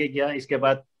थोड़ा आगे किया, इसके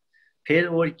बाद फिर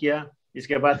वेट किया,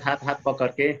 इसके बाद हाथ पकड़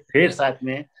के फिर साथ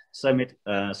में समिट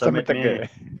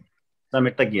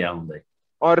तक गया हूँ भाई।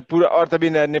 और तभी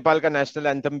नेपाल का नेशनल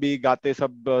एंथम भी गाते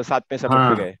सब साथ में समिट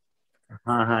पे गए।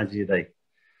 हाँ जी भाई,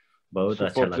 बहुत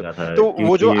अच्छा लगा था। तो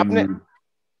वो जो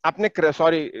आपने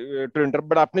सॉरी टू इंटरप्ट,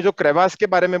 बट आपने जो क्रेवास के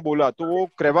बारे में बोला, तो वो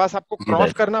क्रेवास आपको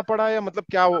क्रॉस करना पड़ा या मतलब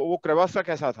क्या वो क्रेवास का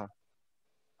कैसा था?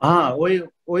 हाँ,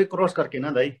 वही क्रॉस करके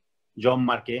ना भाई, जंप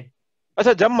मार के।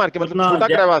 अच्छा, जंप मार के, मतलब छोटा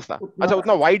क्रेवास था? अच्छा,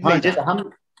 उतना वाइड नहीं था।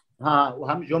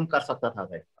 हम जंप कर सकता था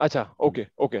भाई। अच्छा, ओके।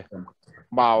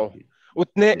 वाओ,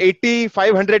 उतने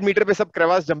 8500 मीटर पे सब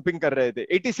क्रेवास जंपिंग कर रहे थे,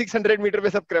 8600 मीटर पे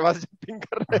सब क्रेवास जंपिंग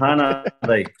कर रहे थे। हाँ ना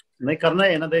भाई, नहीं करना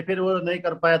है ना भाई, फिर वो नहीं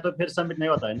कर पाया तो फिर समिट नहीं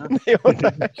होता है ना। नहीं होता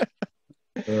है।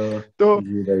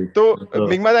 तो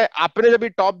मिंगमा भाई, आपने जब ये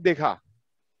टॉप देखा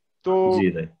तो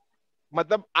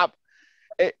मतलब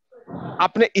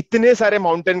आपने इतने सारे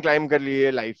माउंटेन क्लाइम कर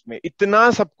लिए लाइफ में, इतना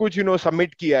सब कुछ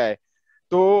सबमिट किया है,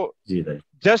 तो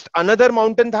जस्ट अनदर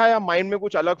माउंटेन था या माइंड में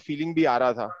कुछ अलग फीलिंग भी आ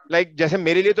रहा था? लाइक जैसे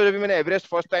मेरे लिए तो जब मैंने एवरेस्ट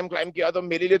फर्स्ट टाइम क्लाइम किया तो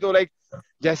मेरे लिए तो लाइक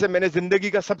जैसे मैंने जिंदगी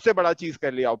का सबसे बड़ा चीज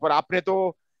कर लिया, पर आपने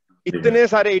तो इतने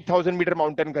सारे 8000 मीटर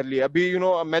माउंटेन कर लिए। अभी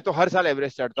मैं तो हर साल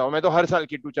एवरेस्ट चढ़ता हूँ, मैं तो हर साल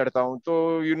K2 चढ़ता हूँ,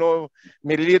 तो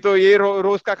मेरे लिए तो ये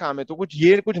रोज का काम है। तो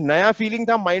कुछ नया फीलिंग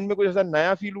था माइंड में, कुछ ऐसा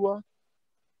नया फील हुआ?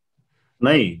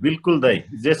 नहीं, बिल्कुल भाई,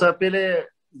 जैसा पहले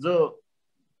जो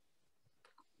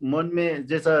मन में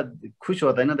जैसा खुश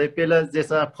होता है ना भाई, पहले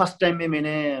जैसा फर्स्ट टाइम में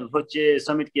मैंने लोचे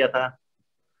समिट किया था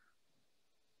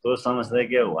तो समझता है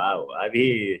कि वाह,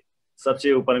 अभी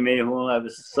सबसे ऊपर में हूँ, अब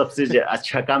सबसे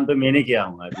अच्छा काम तो मैंने किया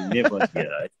हूँ, अभी मैं पहुंच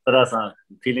गया, इस तरह सा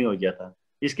फीलिंग हो गया था।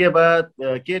 इसके बाद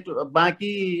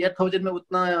बाकी 8000 में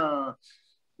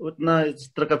उतना इस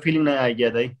तरह का फीलिंग नहीं आ गया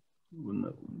था,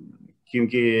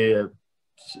 क्योंकि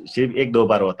सिर्फ 1-2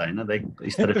 बार होता है ना भाई, तो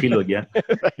इस तरह फील हो गया।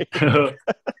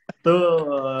 तो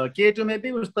K2 में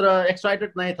भी उस तरह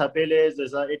एक्साइटेड नहीं था पहले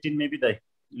जैसा 18 में भी था।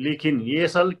 लेकिन ये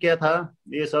साल क्या था,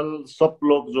 ये साल सब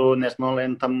लोग जो नेशनल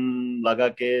एंथम लगा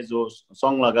के, जो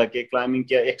सॉन्ग लगा के क्लाइंबिंग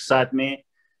किया एक साथ में,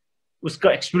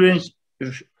 उसका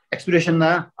एक्सपीरियंस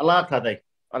ना अलग था भाई,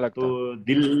 अलग तो था।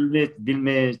 दिल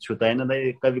में छूता है ना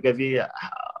भाई कभी कभी।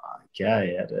 क्या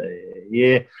है यार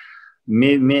ये,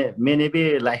 मैंने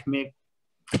भी लाइफ में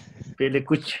पहले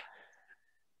कुछ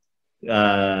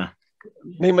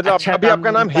नहीं, मतलब अच्छा अभी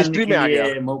आपका नाम हिस्ट्री में आ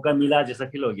गया, मौका मिला जैसा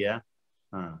फील हो गया।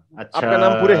 हाँ, अच्छा, आपका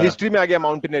नाम पूरे हिस्ट्री में आ गया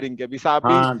माउंटेनियरिंग के। अभी साहब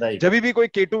हाँ, जब भी कोई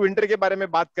K2 विंटर के बारे में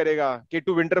बात करेगा,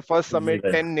 K2 winter first summit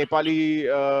 10 Nepali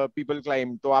people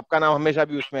climb, तो आपका नाम हमेशा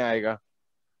भी उसमें आएगा।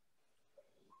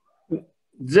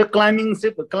 जो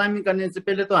क्लाइंबिंग करने से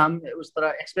पहले तो हम उस तरह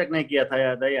एक्सपेक्ट नहीं किया था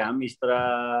यार, हम इस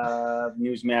तरह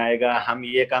न्यूज में आएगा, हम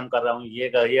ये काम कर रहा हूँ, ये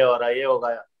हो रहा है, ये होगा।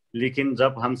 लेकिन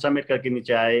जब हम समिट करके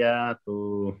नीचे आया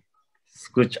तो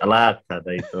कुछ अलग था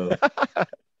भाई।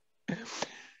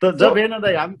 तो जब है ना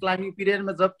भाई, हम क्लाइंबिंग पीरियड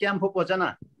में जब कैंप हो पहुंचा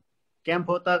ना, कैंप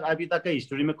हो तक अभी तक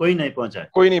हिस्ट्री में कोई नहीं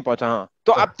पहुंचा। हाँ।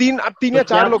 तो आप तीन या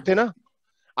 4 लोग थे ना?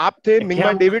 आप थे,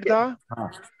 मिंगमा डेविड था,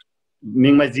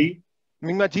 मिंगमा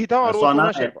जी था, और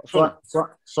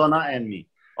सोना एंड मी,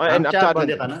 हम 4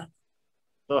 बंदे था ना।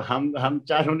 तो हम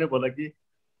चारों ने बोला कि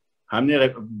हमने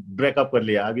ब्रेकअप कर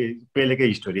लिया, अभी पहले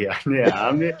की स्टोरी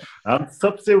हम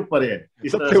सबसे ऊपर है,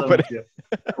 सबसे ऊपर है।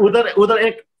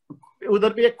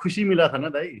 उधर भी एक खुशी मिला था ना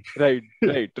भाई।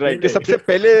 राइट। सबसे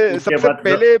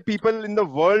पहले people in the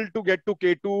world to get to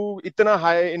K2 इतना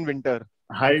हाई इन विंटर,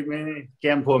 हाई में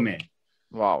कैंपों में।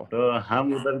 वाओ, तो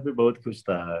हम उधर भी बहुत खुश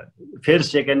था। फिर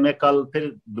सेकंड में कल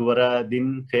फिर दोबारा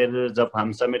दिन, फिर जब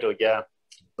हम समिट हो गया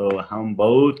तो हम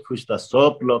बहुत खुश था,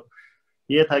 सब लोग।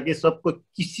 ये था कि सबको,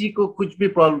 किसी को कुछ भी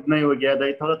प्रॉब्लम नहीं हो गया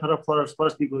था, थोड़ा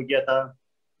फर्स्ट हो गया था,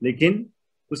 लेकिन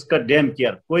उसका डैम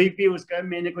केयर कोई भी, उसका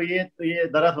मैंने को ये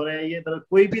दर्द हो रहा है, ये दर्द,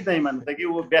 कोई भी नहीं मानता कि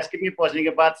वो बेस्किट में पहुंचने के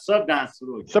बाद सब डांस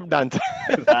शुरू हो गया, सब डांस।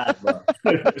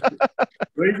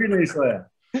 कोई भी नहीं सोया।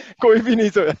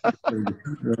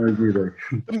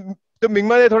 तो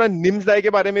मिंगमा ने थोड़ा निम्स दाई के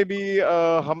बारे में भी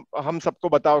हम सबको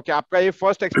बताओ कि आपका ये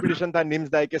फर्स्ट एक्सपीडिशन था निम्स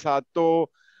दाई के साथ,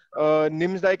 तो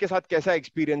निम्स दाई के साथ कैसा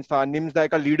एक्सपीरियंस था? निम्स दाई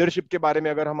का लीडरशिप के बारे में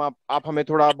अगर आप हमें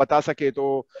थोड़ा बता सके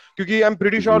तो, क्योंकि I am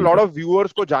pretty sure lot of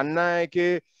viewers को जानना है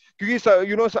कि,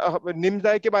 क्योंकि निम्स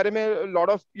दाई के बारे में लॉट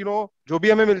ऑफ जो भी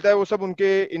हमें मिलता है वो सब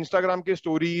उनके इंस्टाग्राम के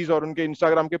स्टोरीज और उनके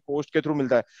इंस्टाग्राम के पोस्ट के थ्रू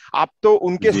मिलता है। आप तो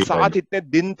उनके साथ इतने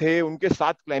दिन थे, उनके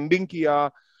साथ क्लाइंबिंग किया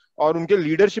और उनके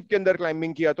लीडरशिप के अंदर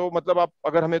क्लाइंबिंग किया, तो मतलब आप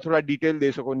अगर हमें थोड़ा डिटेल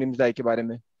दे सको निम्स दाई के बारे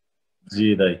में।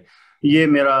 जी दाई, ये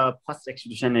मेरा फर्स्ट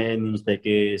एक्सपीडिशन है निम्स दाई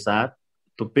के साथ।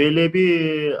 तो पहले भी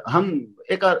हम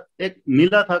एक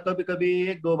मिला था, कभी कभी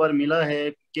 1-2 बार मिला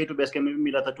है। K2 बेस कैंप में भी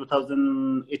मिला था,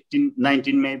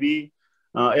 2018-19 में भी,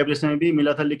 एवरेस्ट में भी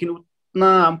मिला था, लेकिन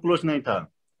उतना हम क्लोज नहीं था।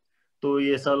 तो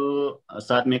ये साल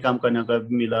साथ में काम करने का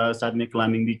भी मिला, साथ में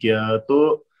क्लाइंबिंग भी किया।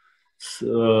 तो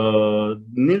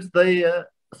नील्स दाई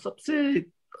सबसे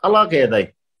अलग है दाई,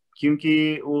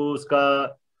 क्योंकि वो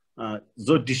उसका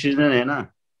जो डिसीजन है ना,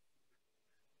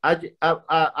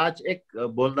 आज एक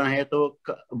बोलना है तो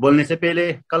बोलने से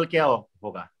पहले कल क्या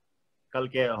होगा, कल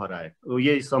क्या हो रहा है, वो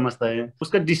ये समझता है।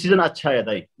 उसका डिसीजन अच्छा है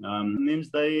दाई। नीम्स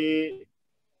दाई,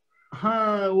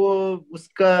 हाँ वो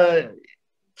उसका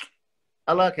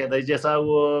अलग है दाई। जैसा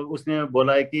वो उसने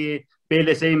बोला है कि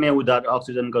पहले से ही मैं उधर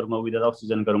ऑक्सीजन करूंगा, उधर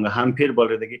ऑक्सीजन करूंगा। हम फिर बोल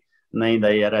रहे थे कि नहीं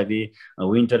दाई यार, अभी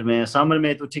विंटर में, समर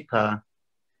में तो ठीक था,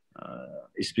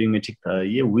 स्प्रिंग में ठीक था,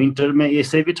 ये विंटर में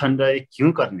ऐसे भी ठंडा है,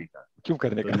 क्यों करने का। पर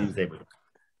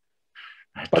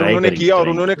उन्होंने किया और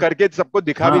उन्होंने करके सबको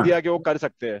दिखा भी दिया कि वो कर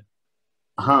सकते हैं।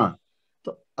 हाँ,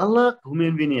 तो अलग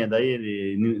ह्यूमन भी नहीं है दाई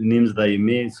नीम्स दाई।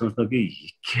 मैं सोचता हूँ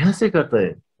कि कैसे करता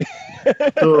है।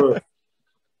 तो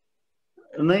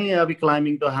नहीं, अभी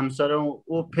क्लाइंबिंग तो हम सर,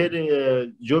 वो फिर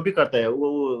जो भी करता है,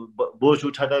 वो बोझ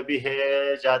उठाता भी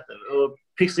है, वो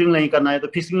फिक्सिंग नहीं करना है तो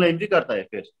फिक्सिंग लाइन भी करता है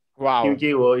फिर।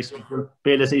 क्योंकि वो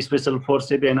पहले से स्पेशल फोर्स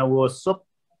से भी है ना, वो सब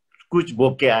कुछ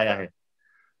भोग के आया है,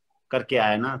 करके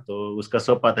आया ना, तो उसका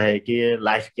सब पता है कि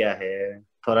लाइफ क्या है।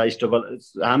 थोड़ा स्ट्रगल,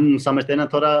 हम समझते हैं ना,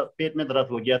 थोड़ा पेट में दर्द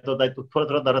हो गया तो दाई, तो थोड़ा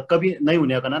थोड़ा दर्द कभी नहीं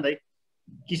होने का ना दाई।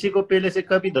 किसी को पहले से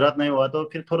कभी दर्द नहीं हुआ तो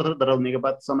फिर थोड़ा थोड़ा दर्द होने के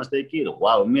बाद समझते हैं कि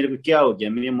वाह मेरे को क्या हो गया,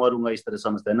 मैं मरूंगा, इस तरह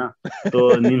समझते हैं ना।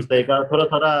 तो नीम्स दाई का थोड़ा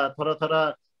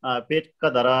थोड़ा पेट का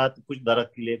दर्द, कुछ दर्द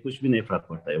के लिए कुछ भी नहीं फर्क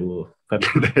पड़ता है, वो कर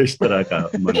लेता है इस तरह का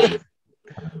मन।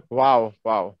 वाह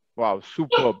वाह वाह,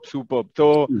 सुपर्ब सुपर्ब।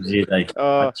 तो जी दाई,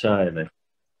 अच्छा है दाई।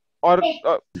 और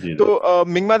तो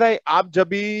मिंगमा दाई, आप जब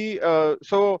भी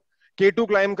K2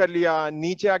 क्लाइम कर लिया,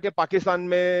 नीचे आके पाकिस्तान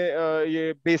में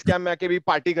ये बेस कैंप में आके भी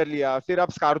पार्टी कर लिया, फिर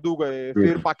आप स्कार्दू गए,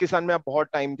 फिर पाकिस्तान में आप बहुत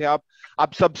टाइम थे, आप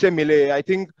सबसे मिले, आई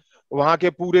थिंक वहां के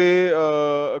पूरे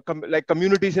लाइक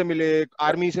कम्युनिटी से मिले,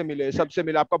 आर्मी से मिले, सबसे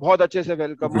मिले, आपका बहुत अच्छे से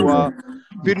वेलकम हुआ।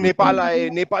 फिर नेपाल आए,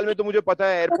 नेपाल में तो मुझे पता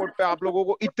है एयरपोर्ट पे आप लोगों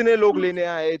को इतने लोग लेने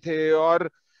आए थे, और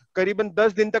करीबन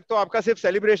 10 दिन तक तो आपका सिर्फ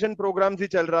सेलिब्रेशन प्रोग्राम ही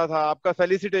चल रहा था, आपका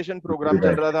फेलिसिटेशन प्रोग्राम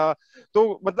चल रहा था।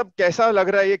 तो मतलब कैसा लग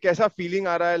रहा है, ये कैसा फीलिंग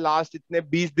आ रहा है लास्ट इतने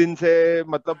 20 दिन से,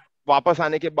 मतलब वापस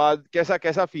आने के बाद कैसा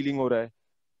कैसा फीलिंग हो रहा है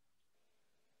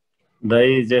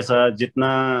भाई? जैसा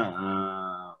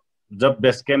जितना जब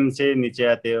बेस कैंप से नीचे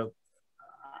आते हो,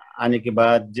 आने के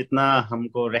बाद जितना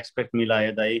हमको रेस्पेक्ट मिला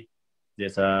है दाई,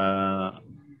 जैसा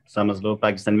समझ लो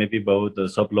पाकिस्तान में भी बहुत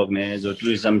सब लोग ने जो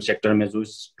टूरिज्म सेक्टर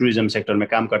में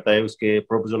काम करता है, उसके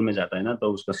प्रपोजल में जाता है ना,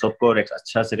 तो उसका सबको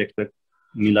अच्छा से रेस्पेक्ट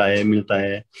मिलता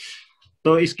है।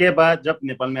 तो इसके बाद जब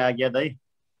नेपाल में आ गया दाई,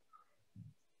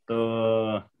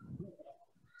 तो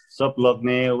सब लोग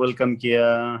ने वेलकम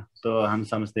किया। तो हम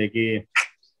समझते हैं कि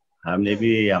हमने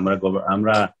भी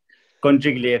हमारा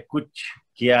कंट्री के लिए कुछ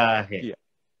किया है।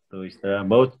 तो इस तरह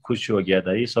बहुत खुश हो गया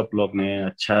था, ये सब लोग ने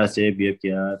अच्छा से बिहेव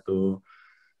किया। तो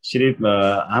सिर्फ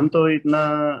हम तो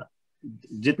इतना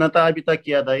जितना था अभी तक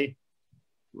किया था,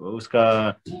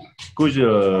 उसका कुछ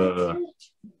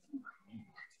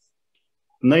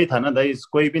नहीं था ना दाई,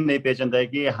 कोई भी नहीं पहचानता है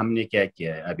कि हमने क्या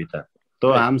किया है अभी तक।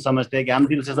 तो हम समझते हैं कि हम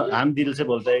दिल से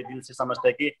बोलते हैं, दिल से समझते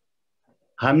हैं कि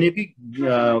हमने भी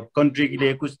कंट्री के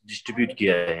लिए कुछ डिस्ट्रीब्यूट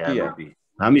किया है अभी।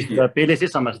 हम इस पहले से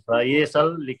समझता ये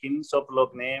साल, लेकिन सब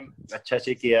लोग ने अच्छा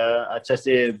से किया, अच्छा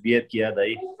से बिहेव किया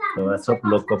दाई। तो सब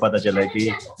लोग को पता चला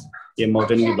कि ये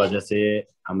माउंटेन की वजह से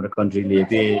हमारे कंट्री लिए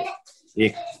भी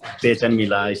एक पहचान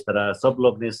मिला, इस तरह सब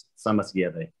लोग ने समझ गया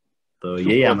दाई। तो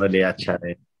यही हमारे लिए अच्छा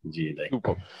है जी दाई।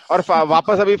 और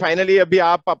वापस अभी फाइनली अभी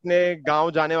आप अपने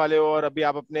गांव जाने वाले हो, और अभी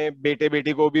आप अपने बेटे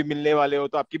बेटी को भी मिलने वाले हो।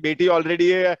 तो आपकी बेटी ऑलरेडी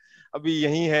है, अभी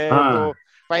यही है। तो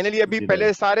फाइनली अभी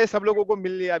पहले सारे सब लोगों को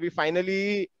मिल लिया, अभी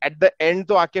फाइनली एट द एंड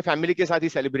तो आके फैमिली के साथ ही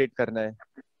सेलिब्रेट करना है।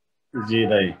 जी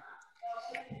दाई,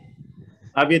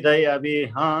 अभी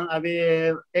हाँ, अभी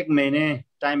 1 महीने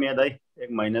टाइम है दाई।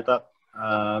 1 महीने तक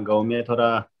गाँव में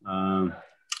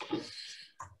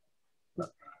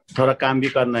थोड़ा काम भी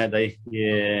करना है दाई।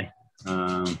 ये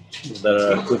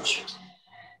उधर कुछ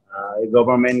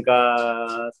गवर्नमेंट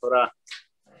का थोड़ा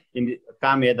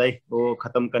काम है दाई, वो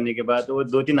खत्म करने के बाद वो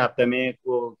 2-3 हफ्ते में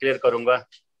वो क्लियर करूंगा।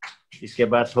 इसके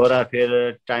बाद थोड़ा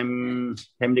फिर टाइम,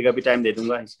 फैमिली का भी टाइम दे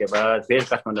दूंगा। इसके बाद फिर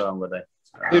काठमांडू आऊंगा दाई,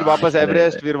 फिर वापस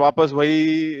एवरेस्ट, फिर वापस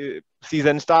वही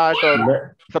सीजन स्टार्ट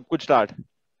और सब कुछ स्टार्ट।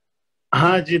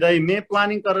 हाँ जी दाई, मैं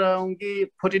प्लानिंग कर रहा हूँ कि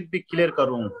 14 भी क्लियर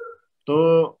करूँ।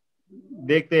 तो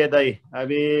देखते हैं दाई,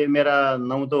 अभी मेरा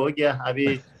 9 तो हो गया, अभी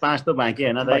 5 तो बाकी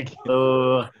है ना दाई,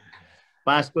 तो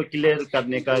 5 को क्लियर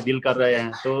करने का दिल कर रहे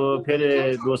हैं। तो फिर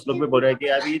दोस्त लोग भी बोल रहे हैं कि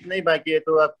अभी इतना ही बाकी है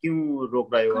तो आप क्यों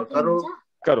रोक रहे हो, करो।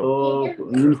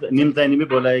 तो निम्ताई ने भी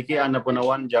बोला है कि अन्नपूर्णा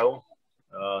 1 जाओ,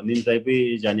 निम्ताई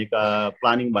भी जाने का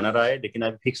प्लानिंग बना रहा है, लेकिन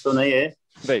अभी फिक्स तो नहीं है।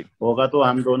 होगा तो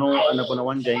हम दोनों अन्नपूर्णा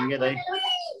 1 जाएंगे दाई।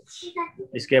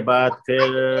 इसके बाद फिर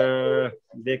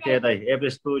देखते हैं दाई,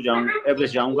 एवरेस्ट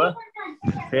जाऊंगा,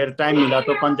 फिर टाइम मिला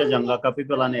तो कंचनजंगा का भी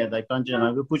प्लान है दाई।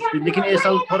 कंचनजंगा भी कुछ, लेकिन ये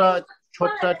साल थोड़ा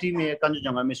छोटा टीम है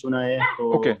कंचनजंगा में सुना है,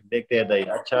 तो देखते हैं दाई।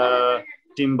 अच्छा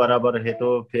टीम बराबर है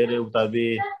तो फिर उधर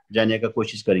भी जाने का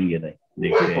कोशिश करेंगे दाई,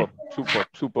 देखते हैं।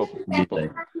 सुपर।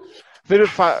 फिर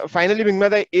फाइनली मिंगमा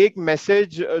दाई, एक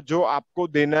मैसेज जो आपको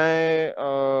देना है,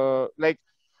 लाइक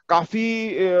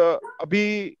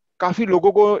अभी काफी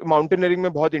लोगों को माउंटेनियरिंग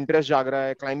में बहुत इंटरेस्ट जाग रहा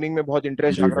है, क्लाइंबिंग में बहुत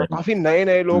इंटरेस्ट जाग रहा है, काफी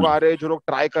नए लोग आ रहे हैं जो लोग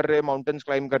ट्राई कर रहे हैं माउंटेन्स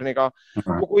क्लाइंब करने का,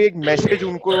 तो कोई एक मैसेज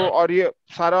उनको, और ये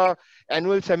सारा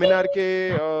एनुअल सेमिनार के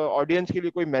ऑडियंस के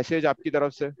लिए कोई मैसेज आपकी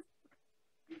तरफ से?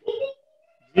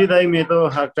 जी दाई, मैं तो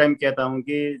हर टाइम कहता हूँ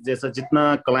कि जैसा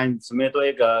जितना क्लाइंट्स में तो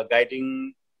एक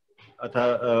गाइडिंग था,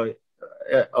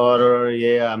 और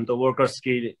ये हम तो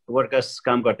वर्कर्स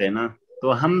काम करते हैं ना,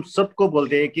 तो हम सबको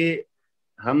बोलते हैं कि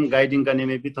हम गाइडिंग करने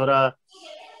में भी थोड़ा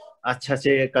अच्छा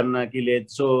से करना के लिए,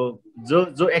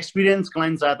 जो एक्सपीरियंस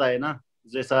क्लाइंट्स आता है ना,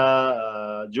 जैसा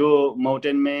जो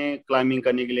माउंटेन में क्लाइंबिंग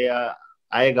करने के लिए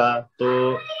आएगा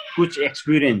तो कुछ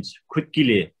एक्सपीरियंस खुद के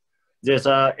लिए,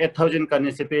 जैसा 8000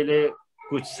 करने से पहले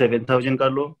कुछ 7000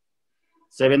 कर लो,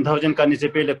 7000 करने से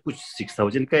पहले कुछ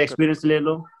 6000 का एक्सपीरियंस ले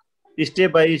लो।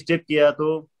 स्टेप बाय स्टेप किया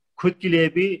तो खुद के लिए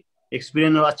भी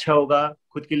एक्सपीरियंस अच्छा होगा,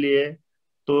 खुद के लिए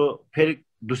तो फिर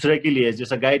दूसरे के लिए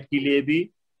जैसा गाइड के लिए भी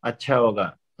अच्छा होगा।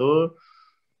 तो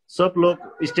सब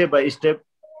लोग स्टेप बाय स्टेप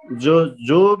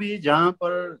जो भी जहाँ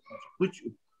पर कुछ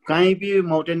कहीं भी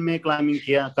माउंटेन में क्लाइंबिंग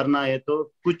करना है, तो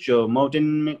कुछ माउंटेन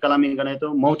में क्लाइंबिंग करना है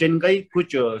तो माउंटेन का ही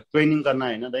कुछ ट्रेनिंग करना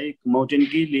है ना भाई, माउंटेन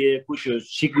के लिए कुछ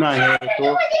सीखना है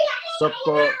तो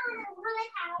सबको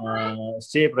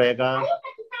सेफ रहेगा।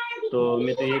 तो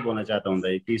मैं तो यही बोलना चाहता हूँ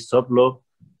भाई कि सब लोग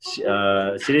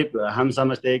सिर्फ हम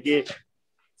समझते हैं कि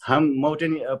हम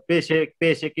माउंटेन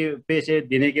पैसे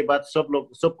देने के बाद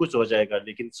सब कुछ हो जाएगा,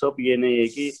 लेकिन सब ये नहीं है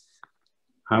कि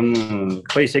हम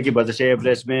पैसे की वजह से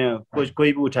एवरेस्ट में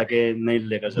कोई भी उठा के नहीं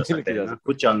लेकर जा सकते हैं,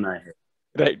 खुद चलना है।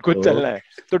 राइट, खुद चलना है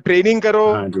तो ट्रेनिंग करो,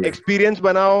 एक्सपीरियंस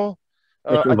बनाओ,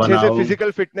 अच्छे से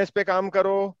फिजिकल फिटनेस पे काम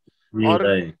करो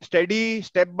और steady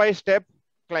step by step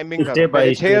climbing करो।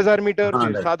 पहले 6000 मीटर,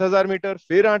 7000 मीटर,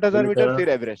 फिर 8000 मीटर, फिर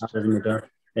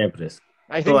Everest.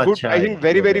 I think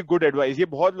very good advice. ये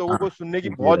बहुत लोगों को सुनने की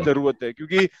बहुत जरूरत है,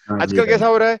 क्योंकि आजकल कैसा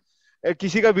हो रहा है,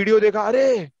 किसी का वीडियो देखा,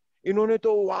 अरे इन्होंने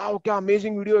तो वाह क्या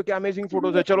अमेजिंग वीडियो है, क्या अमेजिंग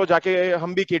फोटोज है, चलो जाके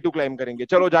हम भी K2 क्लाइंब करेंगे,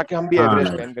 चलो जाके हम भी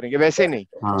एवरेस्ट क्लाइंब करेंगे। वैसे नहीं,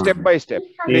 स्टेप बाय स्टेप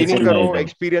ट्रेनिंग करो,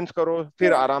 एक्सपीरियंस करो,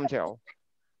 फिर आराम से आओ।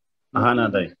 हाँ ना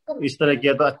दाई, इस तरह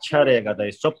किया तो अच्छा रहेगा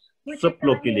दाई, सब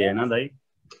लोग के लिए है ना दाई।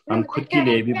 हम खुद के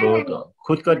लिए भी बहुत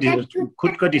खुद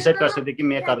का डिसाइड कर सकते कि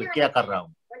मैं क्या कर रहा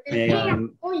हूँ,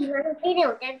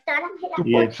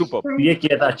 ये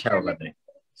किया था अच्छा होगा दाई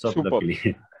सब लोग के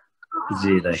लिए।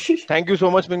 जी दाई, thank you so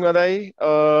much Mingma Dai.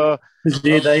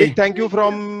 Ji Dai, big thank you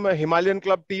from Himalayan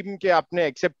club team के आपने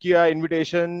एक्सेप्ट किया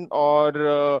इनविटेशन और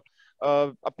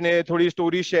अपने थोड़ी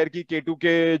स्टोरी शेयर की K2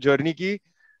 के जर्नी की।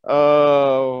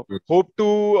 Hope to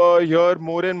here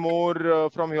more and more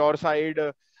from your side.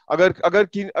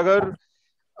 अगर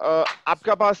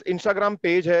आपका पास इंस्टाग्राम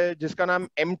पेज है जिसका नाम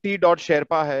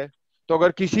mt.sherpa है, तो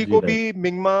अगर किसी को भी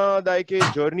मिंगमा दाई के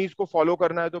जर्नीज को फॉलो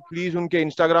करना है तो प्लीज उनके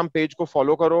इंस्टाग्राम पेज को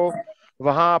फॉलो करो।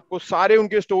 वहां आपको सारे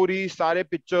उनके स्टोरी, सारे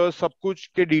पिक्चर्स, सब कुछ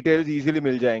के डिटेल्स इजीली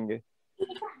मिल जाएंगे।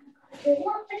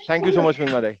 Thank you so much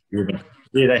Mingma Dai.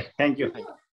 Ji Dai, thank you.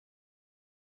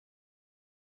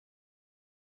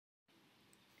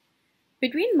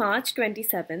 Between March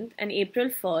 27th and April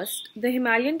 1st, the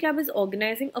Himalayan Club is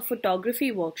organizing a photography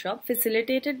workshop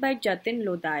facilitated by Jatin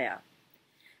Lodaya.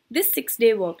 This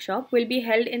 6-day workshop will be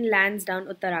held in Lansdowne,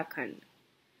 Uttarakhand.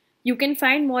 You can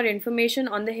find more information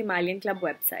on the Himalayan Club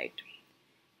website.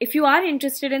 If you are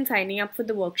interested in signing up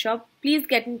for the workshop, please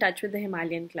get in touch with the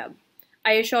Himalayan Club.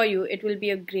 I assure you it will be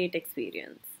a great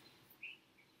experience.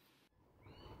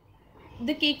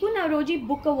 The Keku Nauroji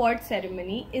Book Award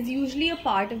ceremony is usually a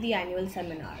part of the annual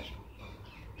seminar.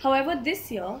 However,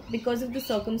 this year, because of the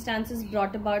circumstances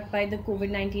brought about by the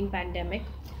COVID-19 pandemic,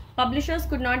 publishers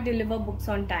could not deliver books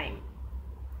on time.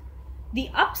 The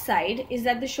upside is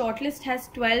that the shortlist has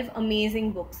 12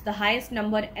 amazing books, the highest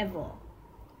number ever.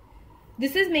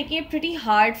 This is making it pretty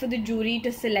hard for the jury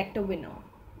to select a winner.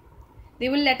 They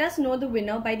will let us know the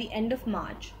winner by the end of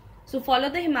March, So follow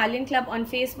the Himalayan Club on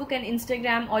Facebook and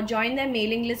Instagram or join their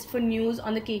mailing list for news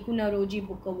on the Keku Naroji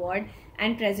Book Award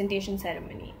and presentation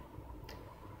ceremony.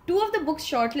 2 of the books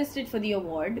shortlisted for the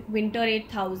award, Winter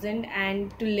 8000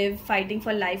 and To Live Fighting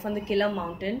for Life on the Killer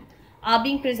Mountain, are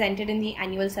being presented in the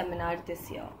annual seminar this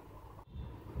year.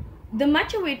 The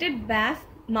much awaited Banff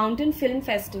Mountain Film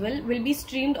Festival will be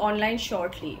streamed online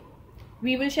shortly.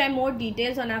 We will share more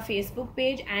details on our Facebook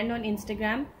page and on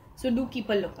Instagram, so do keep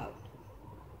a lookout.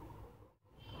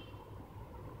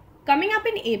 Coming up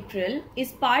in April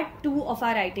is part 2 of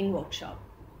our writing workshop.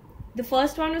 The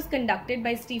first one was conducted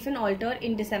by Stephen Alter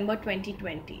in December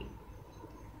 2020.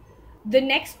 The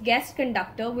next guest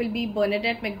conductor will be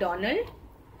Bernadette MacDonald.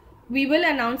 We will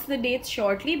announce the dates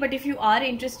shortly, but if you are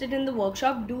interested in the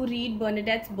workshop, do read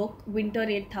Bernadette's book Winter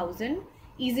 8000,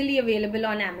 easily available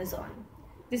on Amazon.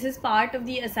 This is part of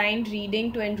the assigned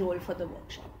reading to enroll for the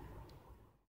workshop.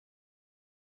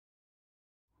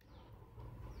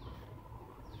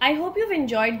 I hope you've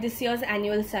enjoyed this year's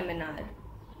annual seminar.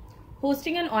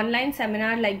 Hosting an online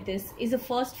seminar like this is a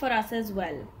first for us as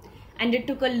well, and it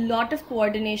took a lot of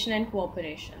coordination and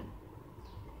cooperation.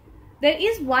 There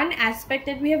is one aspect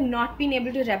that we have not been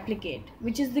able to replicate,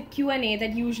 which is the Q&A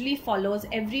that usually follows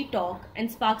every talk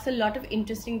and sparks a lot of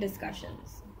interesting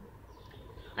discussions.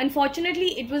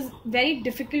 Unfortunately, it was very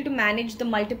difficult to manage the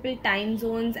multiple time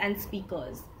zones and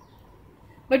speakers.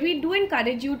 But we do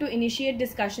encourage you to initiate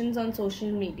discussions on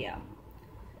social media.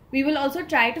 We will also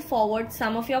try to forward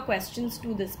some of your questions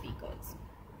to the speakers.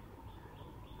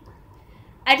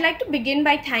 I'd like to begin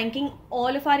by thanking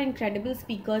all of our incredible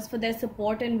speakers for their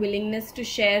support and willingness to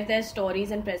share their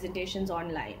stories and presentations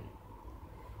online.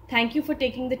 Thank you for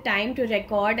taking the time to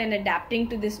record and adapting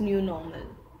to this new normal.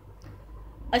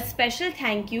 A special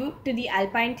thank you to the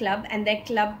Alpine Club and their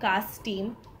club cast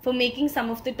team for making some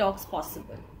of the talks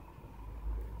possible.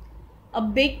 A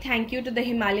big thank you to the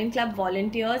Himalayan Club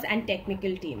volunteers and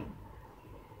technical team.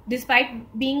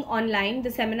 Despite being online, the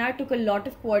seminar took a lot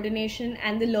of coordination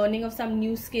and the learning of some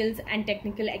new skills and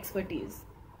technical expertise.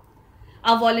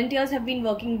 Our volunteers have been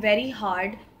working very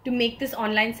hard to make this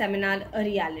online seminar a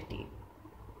reality.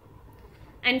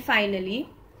 And finally,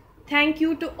 thank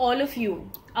you to all of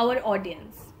you, our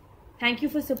audience. Thank you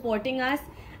for supporting us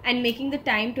and making the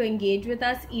time to engage with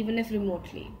us even if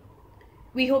remotely.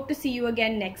 We hope to see you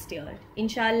again next year,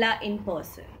 inshallah in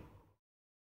person.